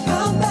me.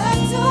 Come back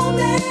to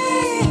me.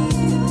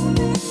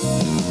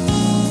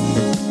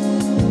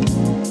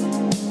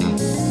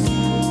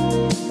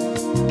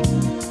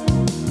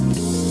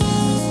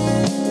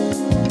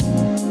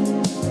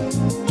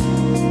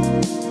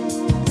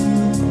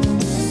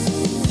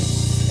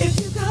 If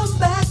you come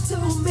back to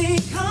me,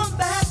 come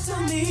back to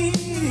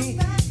me.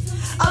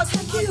 I'll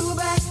take you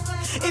back.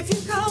 If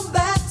you come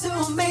back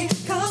to me,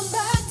 come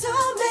back to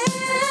me.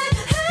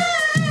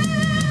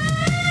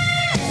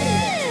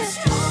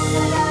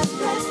 Stronger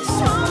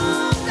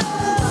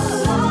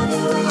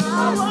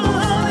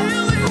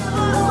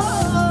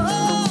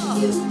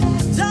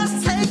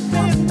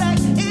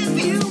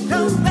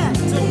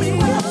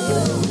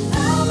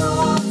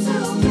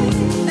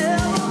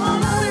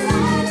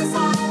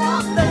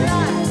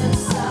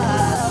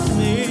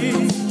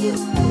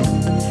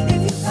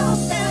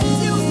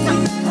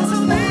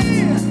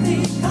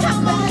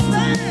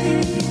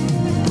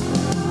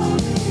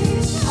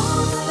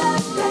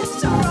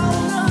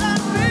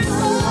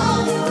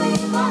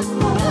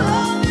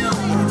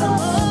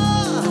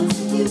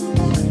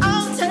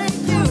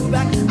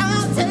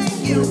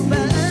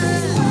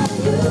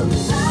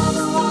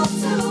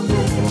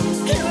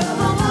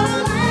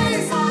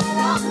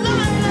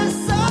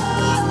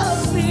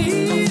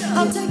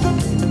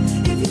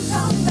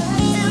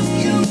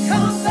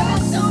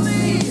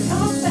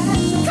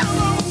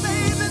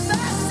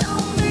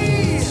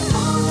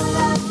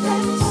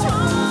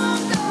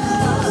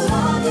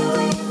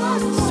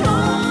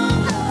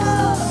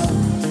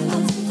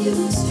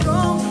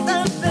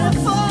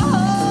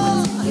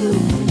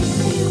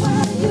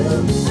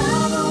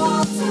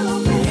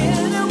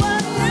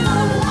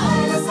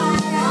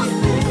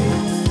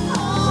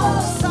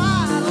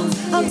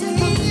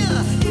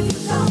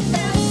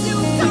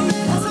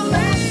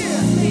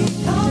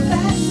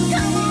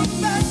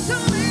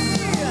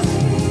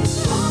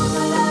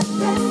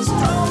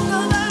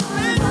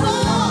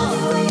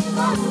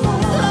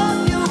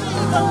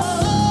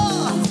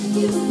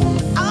you.